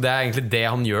virker som det egentlig det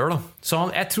han gjør da. Så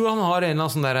jeg tror han har en eller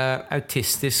annen sånn der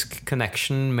autistisk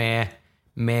connection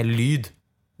med lyd.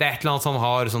 Det et eller annet han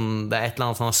har sånn, det et eller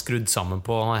annet han har skrudd sammen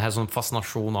på. Han har sånn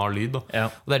fascinasjon av lyd da. Ja.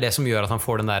 Og det det som gjør at han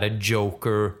får den der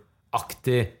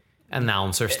Joker-aktig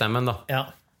announcer-stemmen da. Ja,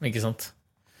 ikke sant.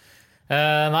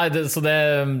 Nei, så det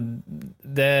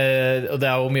og det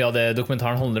jo mye av det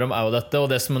dokumentaren handler om, jo dette. Og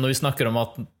det som når vi snakker om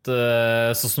at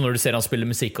sånn som når du ser han spiller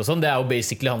musikk og sånn, det jo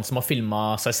basically han som har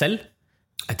filmet seg selv.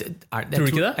 Tror du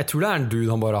ikke det? Jeg tror det en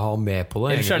dude han bare har med på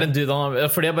det. Ellers det en dude han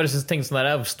har, fordi jeg bare synes, tenker sånn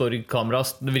der, står i kamera,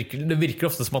 det virker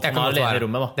ofte som at han er alene i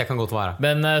rommet da. Det kan godt være.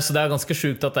 Men så det ganske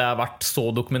sjukt at det har vært så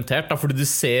dokumentert da, fordi du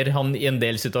ser han i en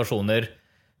del situasjoner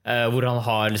hvor han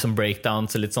har liksom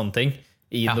breakdowns og litt sånne ting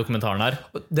i dokumentaren her.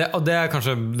 Og det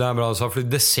kanskje det bra du sa, for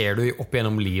det ser du opp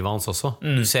gjennom livet hans også.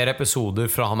 Du ser episoder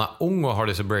fra han ung og har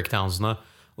disse breakdownsene,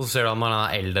 og så ser du han når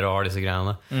han eldre og har disse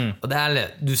greiene. Og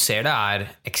du ser det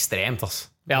ekstremt, altså.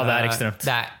 Ja, det ekstremt.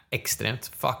 Det ekstremt.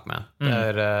 Fuck, man.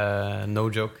 Det no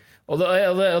joke. Og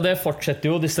det fortsetter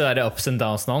jo disse der ups and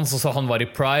downs hans. Så han var i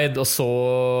Pride, og så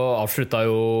avsluttet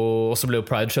jo, og så ble jo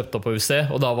Pride kjøpt opp på UFC,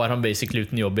 og da var han basically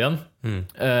uten jobb igjen.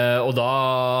 Og da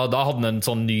hadde han en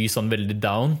sånn ny, sånn veldig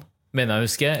down, mener jeg å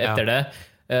huske, etter det.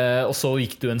 Og så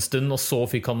gikk det jo en stund, og så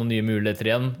fikk han noen nye muligheter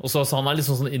igjen. Og så han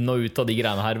liksom sånn inn og ut av de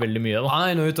greiene her veldig mye da.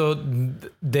 Han inn og ut, og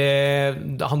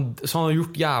så han har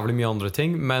gjort jævlig mye andre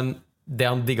ting, men det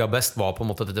han digga best var på en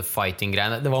måte dette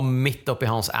fighting-greiene. Det var midt oppi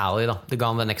hans alley da. Det ga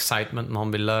han den excitementen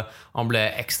han ble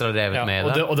ekstra revet med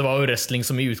i det. Og det var jo wrestling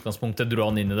som i utgangspunktet dro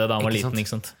han inn i det da han var liten,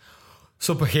 ikke sant?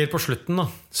 Så helt på slutten da,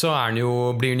 så han er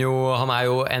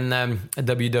jo en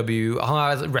WWE,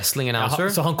 han wrestling announcer.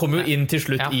 Ja, så han kom jo inn til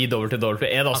slutt i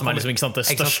WWE da, som liksom, ikke sant, det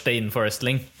største innenfor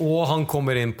wrestling. Og han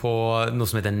kommer inn på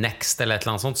noe som heter Next, eller et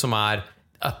eller annet sånt, som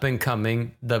up and coming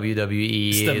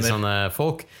WWE sånne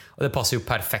folk. Og det passer jo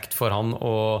perfekt for han.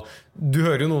 Og du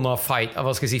hører jo noen av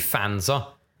fansa.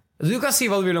 Du kan si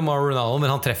hva du vil om Mauro Ronaldo, men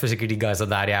han treffer sikkert de guysa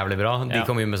der jævlig bra. De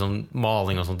kommer jo med sånn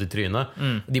maling og sånt i trynet.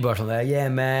 De bare sånn, yeah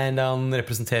man, han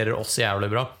representerer oss jævlig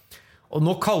bra. Og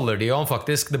nå kaller de jo han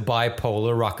faktisk The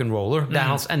Bipolar Rock'n'Roller. Det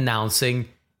hans announcing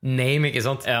name, ikke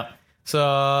sant? Ja. Så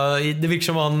det virker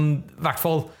som han i hvert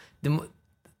fall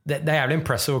det jævlig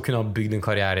impressive å kunne ha bygd en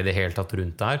karriere i det hele tatt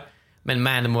rundt det her. Men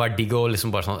man, det må være digg og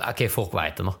liksom bare sånn, ok, folk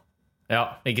vet det nå. Ja,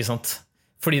 ikke sant?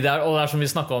 Fordi det og det som vi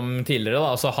snakket om tidligere da,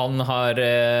 altså han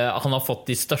har fått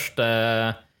de største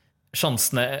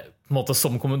sjansene på en måte,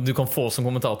 som du kan få som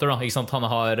kommentator da, ikke sant? Han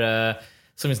har,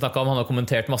 som vi snakket om, han har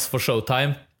kommentert masse for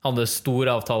Showtime. Han hadde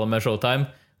stor avtale med Showtime,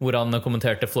 hvor han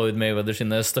kommenterte Floyd Mayweather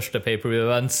sine største pay-per-view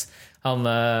events. Han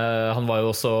var jo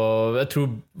også, jeg tror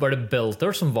var det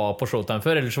Bellator som var på Showtime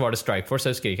før, eller så var det Strikeforce,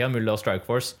 jeg husker ikke, mulig det var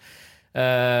Strikeforce.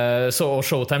 Så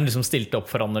Showtime liksom stilte opp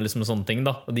for han liksom sånne ting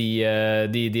da. Og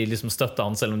de liksom støttet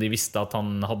han selv om de visste at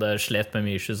han hadde slet med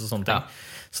mye issues og sånne ting.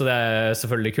 Så det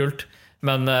selvfølgelig kult.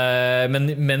 Men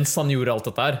mens han gjorde alt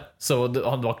dette her, så det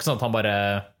var ikke sånn at han bare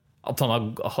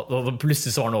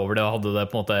plutselig så var han over det og hadde det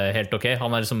på en måte helt ok.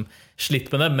 Han har liksom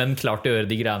slitt med det, men klart å gjøre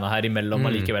de greiene her imellom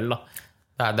allikevel da.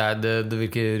 Det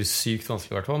virker sykt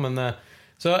vanskelig i hvert fall. Men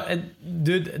så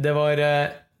dude, det var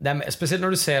spesielt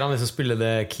når du ser han liksom spille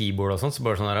det keyboard og sånt, så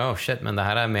bare sånn her, oh shit, men det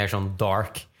her mer sånn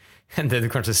dark enn det du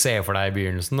kanskje ser for deg i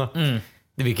begynnelsen da.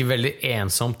 Det virker veldig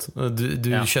ensomt. Du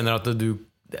skjønner at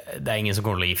det ingen som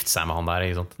kommer til å gifte seg med han der,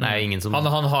 ikke sant? Det ingen som...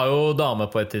 han har jo dame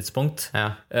på et tidspunkt.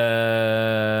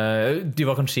 De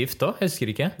var kanskje gift da, jeg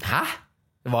husker ikke. Hæ?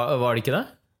 Var det ikke det?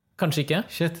 Kanskje ikke.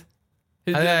 Shit.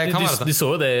 De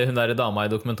så jo det, hun der dama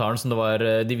i dokumentaren som det var,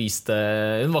 de viste,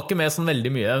 hun var ikke med sånn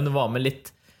veldig mye, hun var med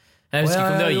litt. Jeg husker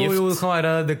ikke om de var gift. Jo,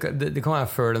 det kan være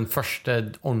før den første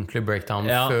ordentlige breakdown,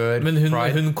 før men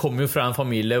hun kom jo fra en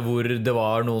familie hvor det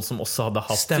var noen som også hadde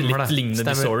hatt litt lignende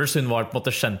disorders. Hun var på en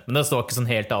måte kjent med det, så det var ikke sånn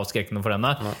helt avskrekkende for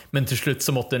henne. Men til slutt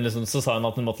så måtte hun liksom, så sa hun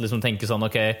at hun måtte liksom tenke sånn,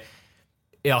 ok,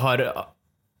 jeg har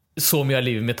så mye av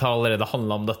livet mitt har allerede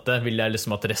handlet om dette. Vil jeg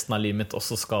liksom at resten av livet mitt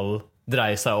også skal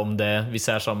dreie seg om det, hvis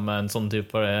jeg sammen med en sånn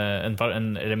type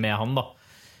eller med han da.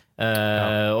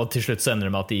 Og til slutt så ender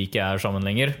det med at de ikke sammen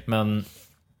lenger. Men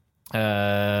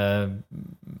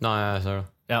nei, jeg ser det.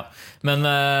 Ja. Men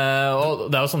og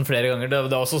det jo sånn flere ganger.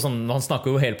 Det også sånn, han snakker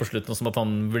jo helt på slutten som at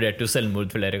han vurderte jo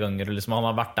selvmord flere ganger, liksom. Han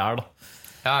har vært der da.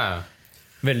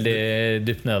 Veldig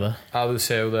dypt nede. Ja, du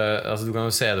ser jo det. Altså, du kan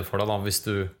jo se det for deg da, hvis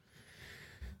du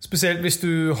spesielt hvis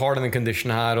du har denne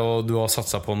conditionen her og du har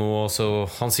satset på noe, så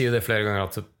han sier jo det flere ganger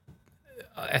at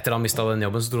etter han mistet den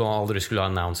jobben så tror han aldri skulle ha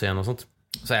announce igjen og sånt.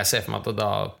 Så jeg ser for meg at da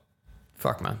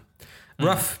fuck man.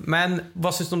 Rough. Men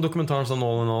hva synes du om dokumentaren sånn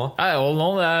all in all? All in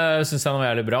all, det synes jeg var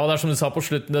jævlig bra. Og det som du sa på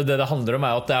slutten, det handler om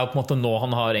at det på en måte nå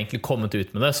han har egentlig kommet ut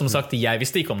med det. Som sagt, jeg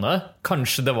visste ikke om det.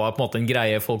 Kanskje det var på en måte en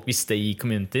greie folk visste i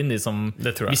communityen, de som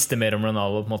visste mer om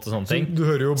Ronaldo, på en måte sånne ting. Du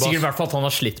hører jo sikkert i hvert fall at han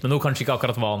har slitt med noe, kanskje ikke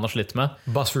akkurat hva han har slitt med.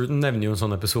 Bas Rutten nevner jo en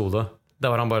sånn episode. Da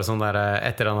var han bare sånn der,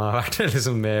 etter han har vært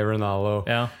liksom med Ronaldo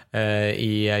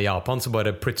i Japan, så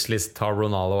bare plutselig tar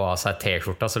Ronaldo av seg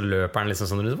t-skjorta, så løper han liksom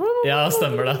sånn rundt. Ja,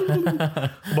 stemmer det.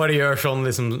 Bare gjør sånn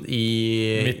liksom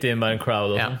i... Midt i bare en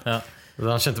crowd. Og Da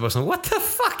han kjente bare sånn, what the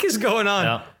fuck is going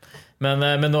on?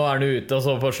 Men nå er han ute, og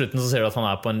så på slutten så ser du at han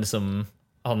på en liksom...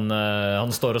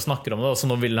 Han står og snakker om det, så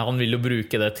nå han vil jo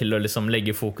bruke det til å liksom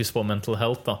legge fokus på mental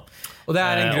health. Da. Og det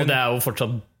er en grunn... og det er jo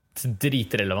fortsatt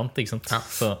dritrelevant, ikke sant?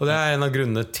 Og det er en av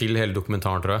grunnene til hele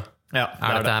dokumentaren, tror jeg. Det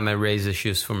dette her med raise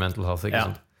issues for mental health, ikke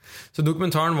sant? Så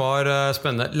dokumentaren var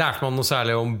spennende. Lærte man noe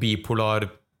særlig om bipolar?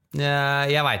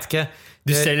 Jeg vet ikke.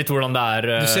 Du ser litt hvordan det er,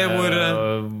 du ser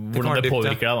hvordan det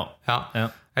påvirker deg da.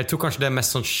 Jeg tror kanskje det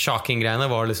mest sånn shocking greiene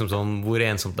var liksom sånn hvor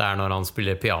ensomt det er når han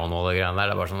spiller piano og det greiene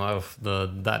der. Det er bare sånn,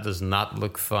 that does not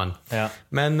look fun.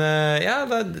 Men det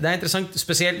er interessant,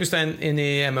 spesielt hvis du er inne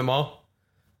i MMA.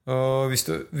 Og hvis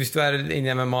du er inne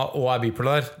i MMA og er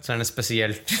bipolar, så er det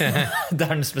spesielt Det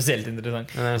er spesielt interessant.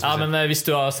 Men hvis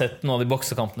du har sett noen av de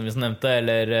boksekampene vi nevnte,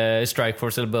 eller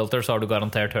Strikeforce eller Belter, så har du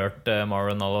garantert hørt Mauro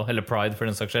Ronaldo, eller Pride for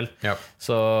den saks skyld.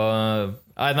 Så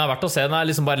den er verdt å se. Den er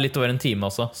liksom bare litt over en time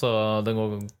også, så det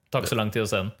tar ikke så lang tid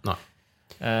å se den.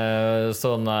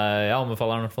 Så jeg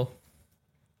anbefaler den i hvert fall.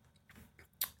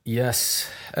 Yes.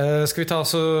 Skal vi ta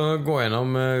oss og gå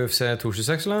gjennom UFC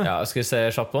 226, eller? Ja, skal vi se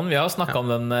kjapt på den. Vi har snakket om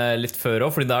den litt før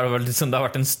også, fordi det har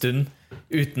vært en stund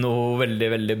uten noe veldig,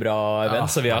 veldig bra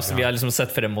event. Så vi har liksom sett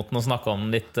frem mot den og snakket om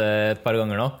den litt et par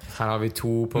ganger nå. Her har vi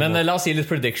to på. Men la oss si litt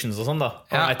predictions og sånn da.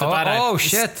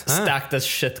 Shit. Stacked as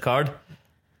shit card.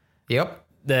 Yep.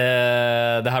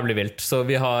 Det her blir vilt. Så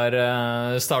vi har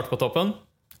start på toppen.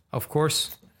 Of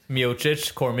course.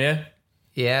 Miocic, Cormier.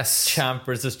 Yes. Champ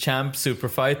versus champ,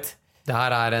 superfight. Det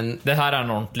her er en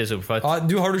ordentlig superfight. Har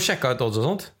du sjekket ut odds og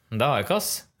sånt? Det har jeg ikke,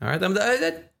 ass.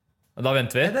 Da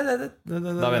venter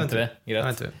vi.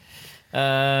 Greit.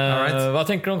 Hva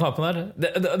tenker du om kampen her?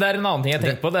 Det er en annen ting jeg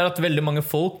tenker på. Det er at veldig mange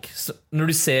folk, når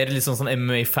du ser litt sånn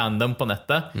MMA-fandom på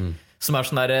nettet, som er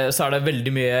sånn der, så er det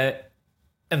veldig mye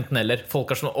enten eller.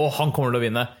 Folk er sånn, han kommer til å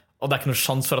vinne. Og det er ikke noe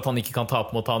sjans for at han ikke kan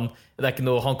tape mot han. Det er ikke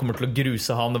noe, han kommer til å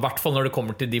gruse han. I hvert fall når det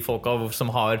kommer til de folka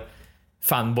som har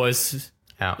fanboys.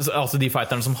 Altså de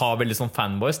fighterne som har veldig sånn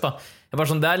fanboys da.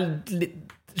 Det er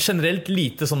generelt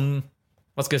lite sånn,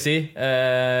 hva skal jeg si,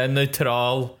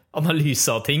 nøytral analyse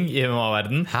av ting i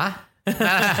MMA-verden. Hæ? Det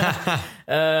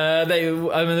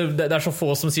er så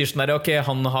få som sier sånn der, ok,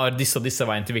 han har disse og disse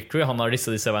veien til victory, han har disse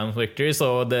og disse veien til victory. Så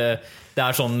det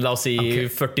er sånn, la oss si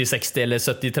 40-60 eller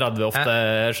 70-30 ofte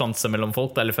sjanse mellom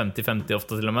folk, eller 50-50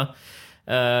 ofte til og med.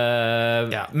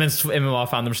 Mens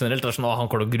MMA-fandom generelt er sånn, han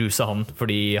kommer til å gruse han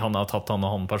fordi han har tatt han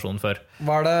og han personen før.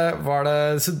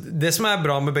 Så det som er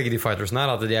bra med begge de fightersene er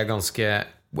at de er ganske,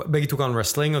 begge to kan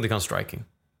wrestling og de kan striking.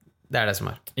 Det er det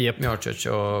som er. Miocic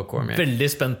og Cormier.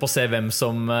 Veldig spent på å se hvem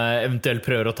som eventuelt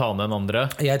prøver å ta ned den andre.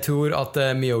 Jeg tror at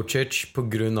Miocic, på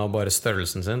grunn av bare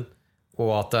størrelsen sin,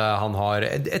 og at han har,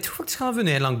 jeg tror faktisk han har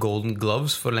vunnet en eller annen Golden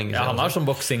Gloves for lenge siden. Han har sånn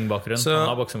boksing-bakgrunn.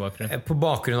 På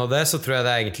bakgrunn av det så tror jeg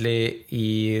det er egentlig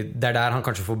det er der han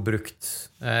kanskje får brukt.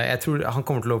 Jeg tror han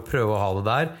kommer til å prøve å ha det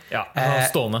der. Han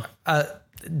er stående.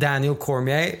 Daniel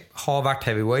Cormier har vært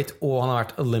heavyweight, og han har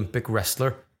vært Olympic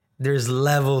wrestler. There's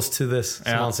levels to this,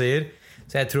 som han sier.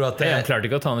 Så jeg tror at han klarte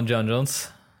ikke å ta ned John Jones.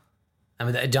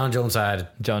 John Jones er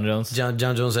John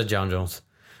Jones.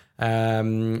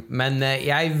 Men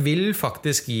jeg vil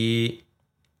faktisk gi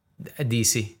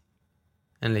DC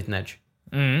en liten edge.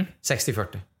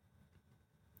 60-40.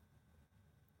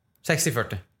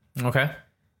 60-40. Ok.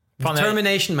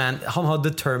 Determination, man. Han har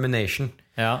determination.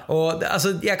 Og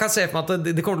jeg kan se for meg at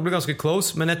det kommer til å bli ganske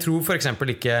close, men jeg tror for eksempel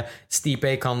ikke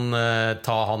Stipe kan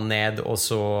ta han ned og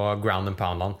så ground and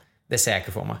pound han. Det ser jeg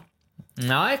ikke for meg.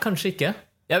 Nei, kanskje ikke.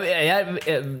 Jeg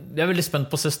er veldig spent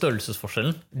på å se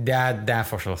størrelsesforskjellen. Det er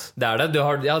forskjell. Det er det. De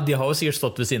har jo sikkert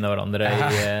stått ved siden av hverandre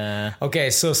Ok,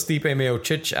 så Stipe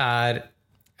Miocic er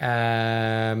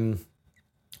 6'4",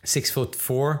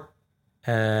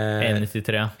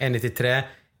 1,93,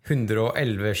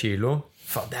 111 kilo.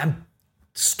 Faen, det er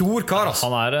stor kar, altså.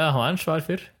 Han er en svær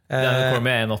fyr.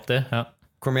 Cormier er 1,80.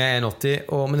 Cormier er 1,80,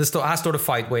 men her står det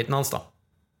fight-weighten hans da.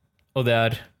 Og det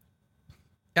er?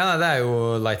 Det er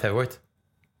jo light heavyweight.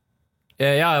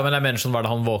 Ja, men jeg mener sånn, hva er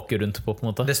det han våker rundt på en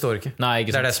måte? Det står ikke. Nei,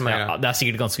 ikke sant. Det er det som er ja, det er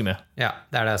sikkert ganske mye. Ja,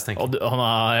 det er det jeg tenker. Og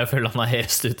jeg føler han er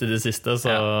hest ut i det siste. Så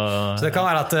Så det kan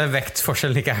være at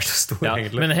vektforskjellen ikke er så stor, ja.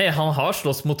 egentlig. Men hei, han har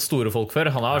slåss mot store folk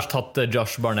før. Han har tatt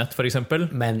Josh Barnett, for eksempel.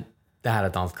 Men det her er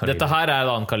et annet kaliber. Dette her er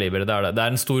et annet kaliber, det er det. Det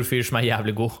er en stor fyr som er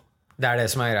jævlig god. Det er det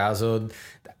som er greia.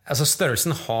 Altså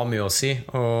størrelsen har mye å si.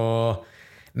 Og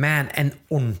man, en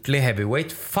ordentlig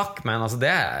heavyweight. Fuck, man. Altså, det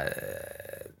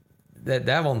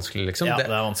er vanskelig, liksom. Ja, det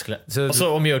er vanskelig. Så,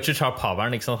 og Miocic har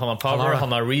poweren. Ikke sant? Han har power,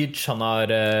 han har reach, han har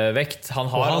vekt. Han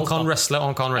kan wrestle,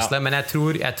 men jeg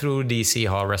tror DC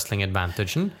har wrestling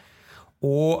advantagen.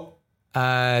 Og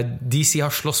DC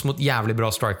har slåss mot jævlig bra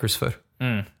strikers før.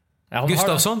 Ja,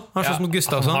 Gustafsson. Han slåss mot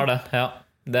Gustafsson. Han har det, ja.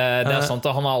 Det er sant,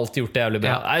 og han har alltid gjort det jævlig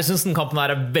bra. Ja. Jeg synes den kampen her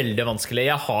er veldig vanskelig.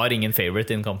 Jeg har ingen favorite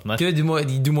i den kampen her. Du må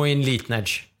gi en liten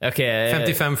edge. Okay.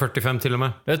 55-45 til og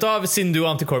med. Vet du hva, siden du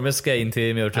er anti-Cormier, skal jeg inn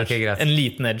til Miocic. Okay, en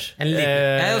liten edge.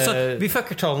 Vi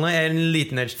fucker tallene. En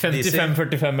liten edge.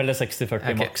 55-45 eller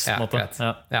 60-40 maks.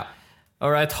 Ja.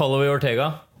 Alright, Holloway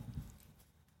Ortega.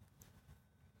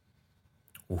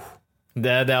 Det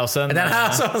er også den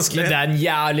er så vanskelig. Det er en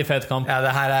jævlig fet kamp. Ja,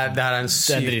 det her er en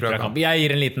sykt bra kamp. Jeg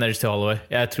gir en liten edge til Holloway.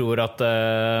 Jeg tror at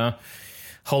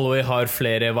Holloway har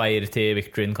flere veier til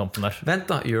victory i kampen der.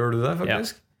 Vent da, gjør du det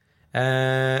faktisk?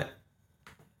 Ja.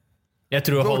 Jeg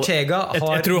tror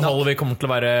Holloway kommer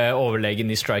til å være overlegen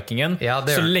i strikingen. Ja,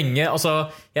 så lenge,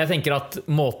 jeg tenker at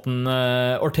måten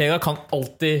Ortega kan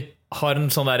alltid ha en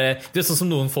sånn der, det er sånn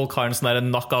som noen folk har en sånn der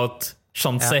knockout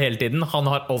sjanse hele tiden. Han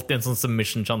har alltid en sånn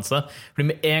submission-sjanse. Fordi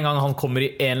med en gang han kommer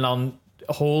i en eller annen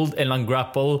hold, en eller annen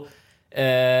grapple,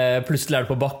 plutselig er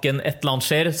det på bakken, et eller annet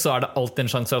skjer, så er det alltid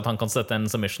en sjanse for at han kan sette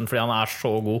en submission, fordi han er så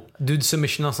god. Dude,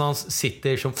 submission hans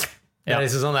sitter som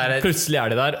sånn plutselig er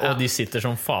de der, og de sitter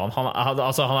som faen. Han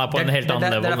er på en helt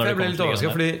annen level. Det er derfor jeg ble litt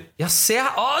overrasket, fordi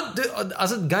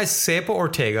guys, se på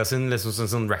Ortega sin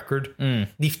sånn record.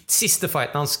 De siste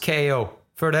fightene hans, KO.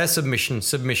 Før det, submission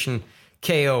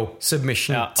KO,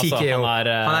 submission, TKO.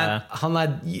 Han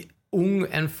er ung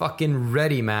and fucking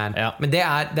ready, man. Men det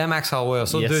er Max Holloway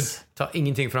også. Dude, ta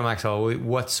ingenting fra Max Holloway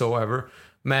whatsoever.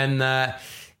 Men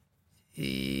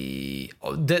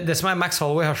det som er Max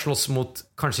Holloway har slåss mot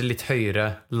kanskje litt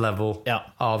høyere level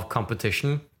av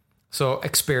competition. Så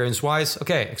experience-wise,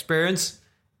 experience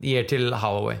gir til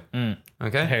Holloway.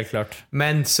 Helt klart.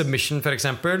 Men submission, for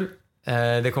eksempel,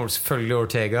 det kommer selvfølgelig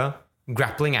Ortega.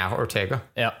 Grappling er Ortega.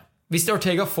 Hvis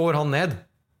Ortega får han ned,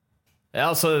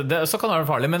 så kan det være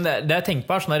farlig. Men det jeg tenker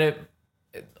på er sånn der,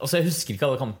 jeg husker ikke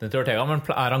alle kampene til Ortega, men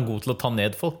er han god til å ta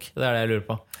ned folk? Det er det jeg lurer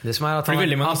på. Det som er at han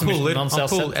puller.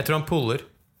 Jeg tror han puller.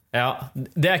 Ja,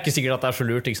 det er ikke sikkert at det er så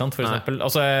lurt, ikke sant? For eksempel.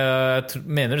 Jeg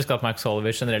mener du skal at Max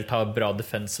Holloway generelt har bra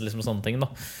defense, liksom sånne ting da.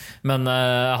 Men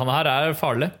han her er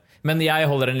farlig. Men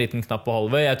jeg holder en liten knapp på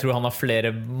Holloway. Jeg tror han har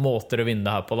flere måter å vinne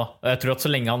det her på da. Og jeg tror at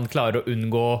så lenge han klarer å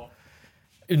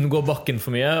unngå bakken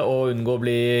for mye og unngå å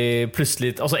bli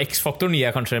plutselig, X-faktoren gir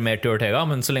jeg kanskje mer til Ortega,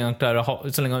 men så lenge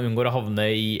han unngår å havne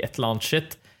i et eller annet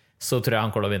shit, så tror jeg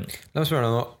han kommer til å vinne. La meg spørre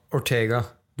deg nå, Ortega,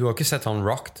 du har ikke sett han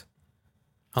rocked?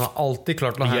 Han har alltid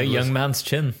klart å handle young man's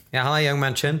chin. Ja, han er young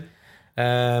man's chin.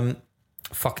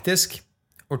 Faktisk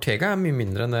Ortega er mye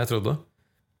mindre enn det jeg trodde.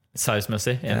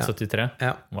 Size-messig, 1,73.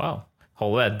 Wow,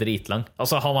 Holloway er dritlang.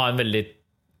 Han har en veldig,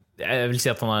 jeg vil si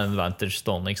at han har en advantage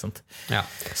stående, ikke sant?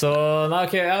 Så, hva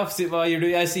gir du?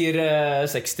 Jeg sier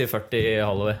 60-40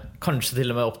 Holloway. Kanskje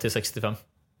til og med opp til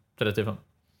 65-35.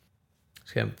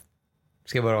 Skal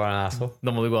jeg bare være en asshole? Da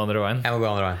må du gå andre veien. Jeg må gå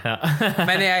andre veien.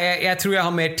 Men jeg tror jeg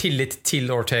har mer tillit til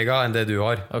Ortega enn det du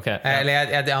har. Eller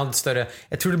jeg har større,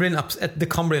 jeg tror det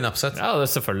kan bli en upset. Ja,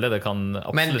 selvfølgelig, det kan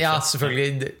absolutt. Men selvfølgelig,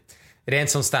 rent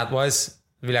sånn stat-wise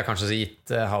vil jeg kanskje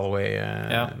gitt Holloway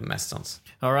mest sans.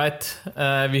 Alright,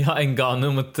 vi har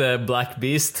Ngannou mot Black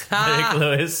Beast. Derek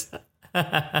Lewis.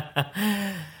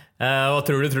 Hva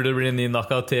tror du? Tror du det blir en ny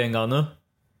knockout til Ngannou?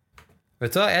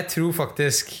 Vet du hva, jeg tror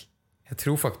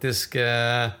faktisk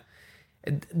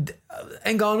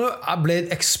Ngannou ble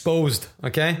exposed,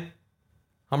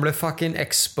 Han ble fucking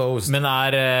exposed. Men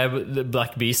er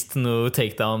Black Beast noe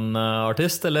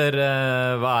takedown-artist, eller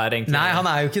hva er egentlig? Nei, han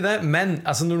er jo ikke det, men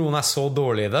når noen er så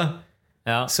dårlig i det,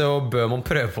 så bør man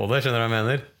prøve på det, skjønner du hva jeg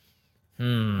mener?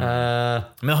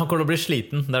 Men han kommer til å bli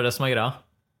sliten, det er det som er greia.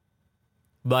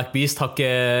 Black Beast har ikke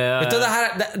Vet du, det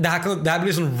her blir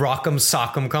sånn Rock'em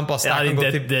Sock'em-kamp.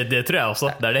 Det tror jeg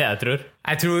også, det er det jeg tror.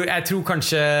 Jeg tror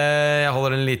kanskje jeg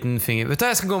holder en liten finger. Vet du,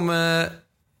 jeg skal gå med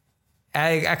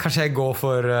kanskje jeg går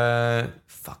for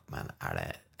fuck man, er det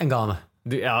Ngannou?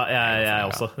 Jeg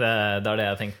også, det er det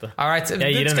jeg tenkte. Alright, jeg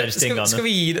gir en edge til Ngannou.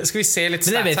 Skal vi se litt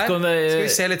stacks her? Skal vi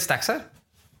se litt stacks her?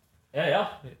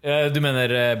 Du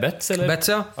mener bets, eller? Bets,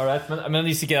 ja. Alright, men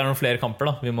hvis ikke det er noen flere kamper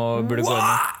da burde gå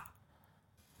inn.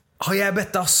 Har jeg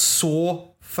betta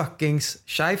så fuckings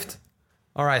skjevt?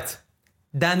 Alright.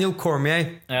 Daniel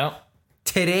Cormier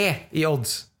 3 i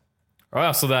odds.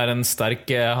 Så det er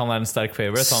han er en sterk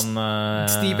favorite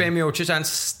Stipe Miocic er en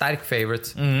sterk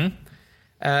favorite.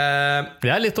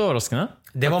 Det er litt overraskende.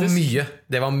 Det var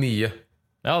mye.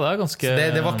 Ja, det er ganske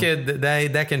det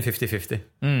er ikke en 50-50.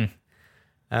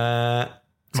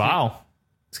 Wow.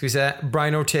 Skal vi se,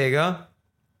 Brian Ortega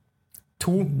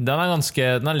 2. Den er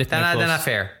litt mer close. Den er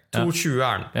fair. 2,20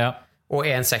 er den. Og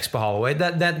 1,6 på Holloway.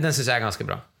 Den synes jeg er ganske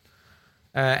bra.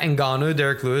 Ngannou,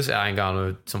 Derek Lewis. Ja,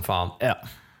 Ngannou som faen.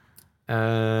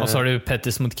 Og så har du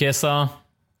Pettis mot Chiesa.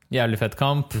 Jævlig fett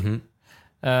kamp.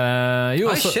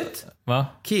 Shit. Hva?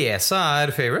 Chiesa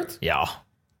er favorite? Ja.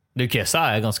 Chiesa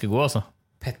er ganske god, altså.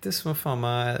 Pettis, hva faen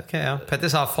meg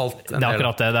Pettis har falt en del. Det er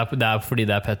akkurat det. Det er fordi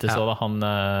det er Pettis også, da.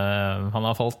 Han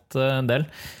har falt en del.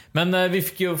 Men vi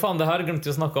fikk jo, faen, det her glemte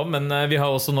vi å snakke om, men vi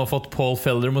har også nå fått Paul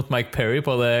Felder mot Mike Perry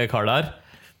på det kartet her.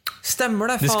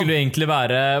 Stemmer det, faen. Det skulle egentlig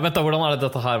være, vent da, hvordan er det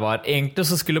dette her var? Egentlig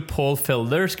så skulle Paul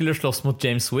Felder slåss mot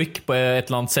James Wick på et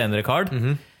eller annet senere kart.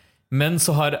 Men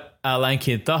så har Alain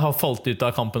Quinta falt ut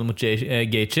av kampen mot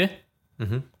Gaethje.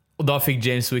 Og da fikk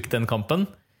James Wick den kampen.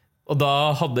 Og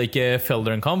da hadde ikke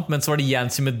Felder en kamp, men så var det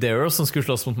Yancy Medeiros som skulle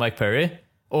slåss mot Mike Perry.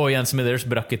 Og Yancy Medeiros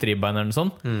brakk et ribbein eller noe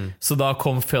sånt. Så da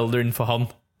kom Felder inn for han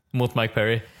mot Mike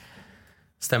Perry.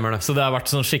 Stemmer det. Så det har vært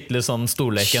sånn skikkelig sånn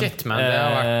storleken. Shit, man, det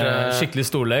har vært skikkelig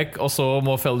storlek. Og så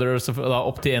må Felder da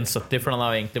opp til 1,70, for han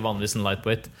er jo egentlig vanligvis en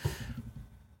lightweight.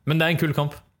 Men det er en kul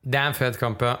kamp. Det er en fet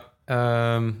kamp, ja.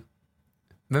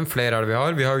 Hvem flere er det vi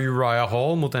har? Vi har Uriah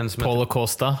Hall mot en som Paulo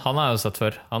Costa. Han har jeg jo sett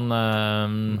før.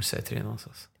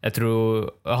 Jeg tror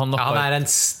han er en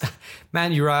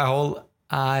Men Uriah Hall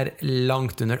er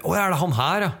langt under. Er det han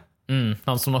her, ja?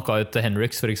 Han som knocka ut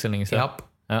Henriks for ikke så lenge siden.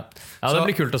 Ja, det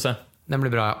blir kult å se. Det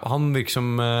blir bra. Han virker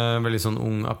som veldig sånn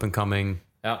ung, up and coming.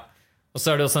 Ja. Og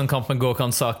så er det også en kamp med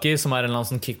Gokhan Saki, som er en eller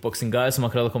annen sånn kickboxing-guy som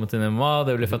akkurat har kommet inn i MMA.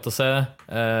 Det blir fett å se.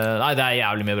 Nei, det er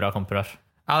jævlig mye bra kamper her.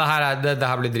 Ja, det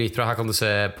her blir dritbra. Her kan du se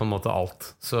på en måte alt.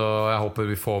 Så jeg håper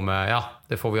vi får med. Ja,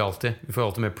 det får vi alltid. Vi får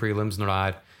alltid med prelims når det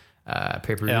er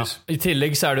pay-per-views. I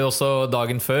tillegg så er det jo også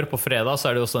dagen før, på fredag, så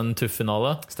er det jo også en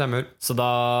TUF-finale. Stemmer. Så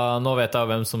nå vet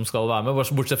jeg hvem som skal være med.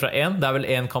 Bortsett fra én. Det er vel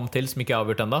én kamp til som ikke er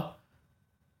avgjort enda.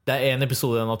 Det er én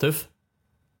episode igjen av TUF.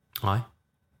 Nei.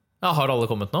 Ja, har alle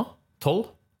kommet nå? 12?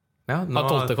 Ja, har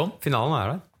 12 kom? Finalen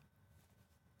er der.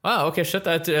 Ok, shit,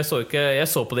 jeg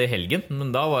så på det i helgen,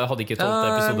 men da hadde ikke 12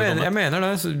 episoder kommet. Jeg mener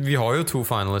det, vi har jo 2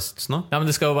 finalists nå. Ja, men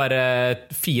det skal jo være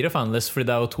 4 finalists, fordi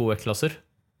det er jo 2 vektklasser.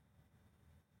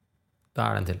 Da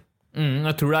er det en til.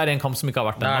 Jeg tror det er en kamp som ikke har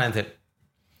vært der. Da er det en til.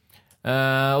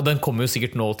 Og den kommer jo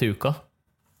sikkert nå til uka,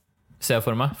 ser jeg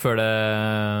for meg, før det...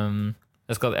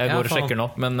 Jeg går og sjekker nå,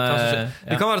 men...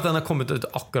 Det kan være at den har kommet ut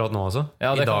akkurat nå også.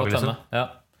 Ja, det kan godt hende, ja.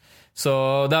 Så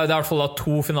det er i hvert fall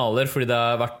 2 finaler, fordi det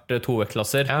har vært 2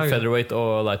 vektklasser, featherweight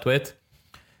og lightweight.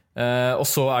 Og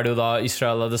så er det jo da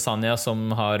Israel Adesanya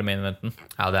som har main eventen.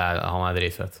 Ja, han er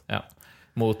dritfett. Ja,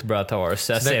 mot Brad Tavares.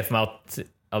 Jeg ser for meg at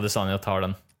Adesanya tar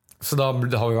den. Så da har vi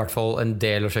i hvert fall en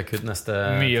del å sjekke ut neste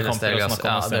kamper helg.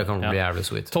 Ja, det kan bli jævlig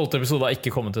sweet. 12. episode har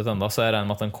ikke kommet ut enda, så jeg regner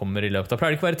med at den kommer i løpet. Det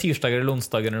pleier ikke å være tirsdager eller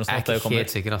onsdager eller noe sånt. Jeg er ikke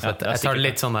helt sikker, altså. Jeg tar det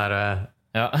litt sånn der...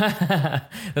 Ja,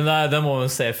 den må vi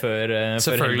se før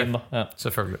helgen da. Ja.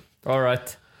 Selvfølgelig.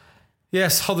 Alright.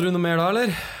 Yes, hadde du noe mer da,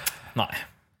 eller? Nei.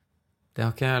 Det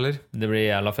har ikke jeg heller. Det blir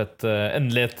jævla fett.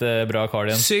 Endelig et bra card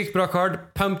igjen. Sykt bra card.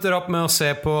 Pumped it up med å se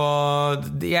på...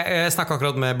 Jeg snakket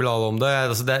akkurat med Bilal om det.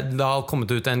 Det har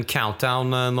kommet ut en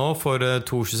countdown nå for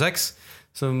 2.26.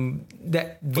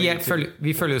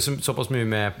 Vi følger jo såpass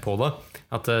mye med på det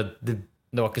at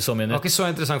det var ikke så mye nytt. Det var ikke så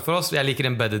interessant for oss. Jeg liker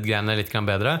embedded-greiene litt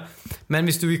bedre. Men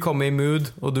hvis du vil komme i mood,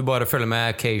 og du bare følger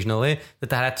med occasionally,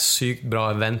 dette her er et sykt bra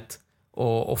event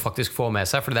å faktisk få med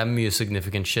seg, for det er mye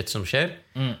significant shit som skjer.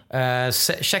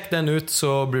 Sjekk den ut,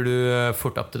 så blir du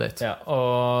fort up to date. Ja,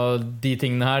 og de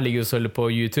tingene her ligger jo selvfølgelig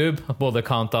på YouTube, både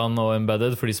Countdown og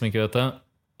Embedded, for de som ikke vet det,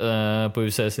 på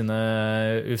UFC sin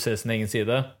egen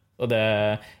side. Og det,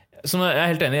 som jeg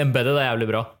er helt enig i, Embedded er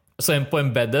jævlig bra. Så på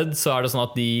Embedded så er det sånn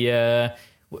at de jeg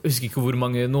husker ikke hvor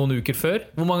mange, noen uker før.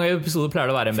 Hvor mange episoder pleier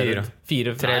det å være Embedded?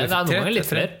 4. Noen ganger litt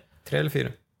flere. 3 eller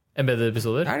 4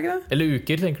 Embedded-episoder? Er det ikke det? Eller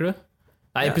uker, tenker du?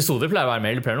 Nei, episoder pleier å være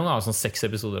mer. Det pleier noen ganger sånn 6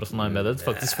 episoder og sånn Embedded,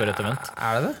 faktisk før et event.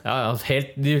 Er det det? Ja,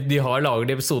 helt, de har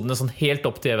laget de episodene sånn helt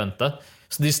opp til eventet.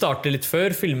 Så de starter litt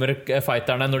før, filmer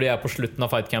fighterne når de er på slutten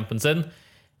av fightcampen sin.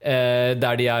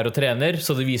 der de og trener,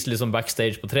 så de viser liksom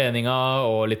backstage på treninga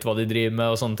og litt hva de driver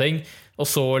med og sånne ting, og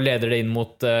så leder det inn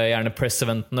mot gjerne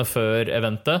press-eventene før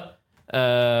eventet,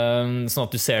 sånn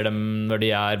at du ser dem når de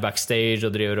backstage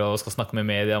og driver og skal snakke med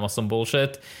media, masse om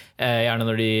bullshit, gjerne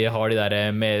når de har de der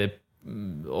med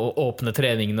åpne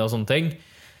treningene og sånne ting,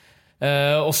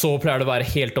 og så pleier det å være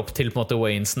helt opp til på en måte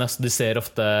Waynesene, så du ser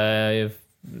ofte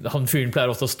han fyren pleier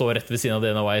ofte å stå rett ved siden av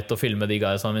Dana White og filme de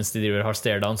guys mens de driver har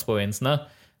stare-downs på Waynesene.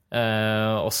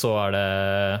 Og så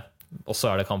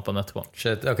det kampen etterpå.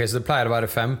 Shit, ok, så det pleier å være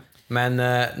 5, men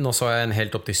nå så jeg en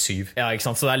helt opp til 7. Ja, ikke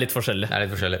sant, så det litt forskjellig. Det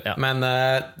litt forskjellig. Ja. Men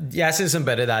jeg synes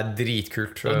det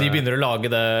dritkult. Og de begynner å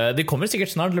lage det. De kommer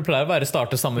sikkert snart. Det pleier å være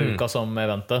starte samme uka som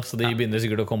eventet, så de begynner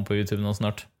sikkert å komme på YouTube nå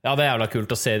snart. Ja, det jævla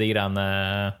kult å se de greiene.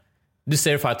 Du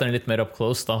ser fighterne litt mer up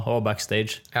close da, og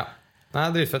backstage. Ja, det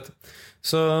dritfett.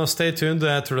 Så stay tuned,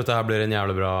 jeg tror dette her blir en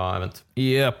jævlig bra event.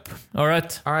 Yep. All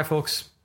right, folks.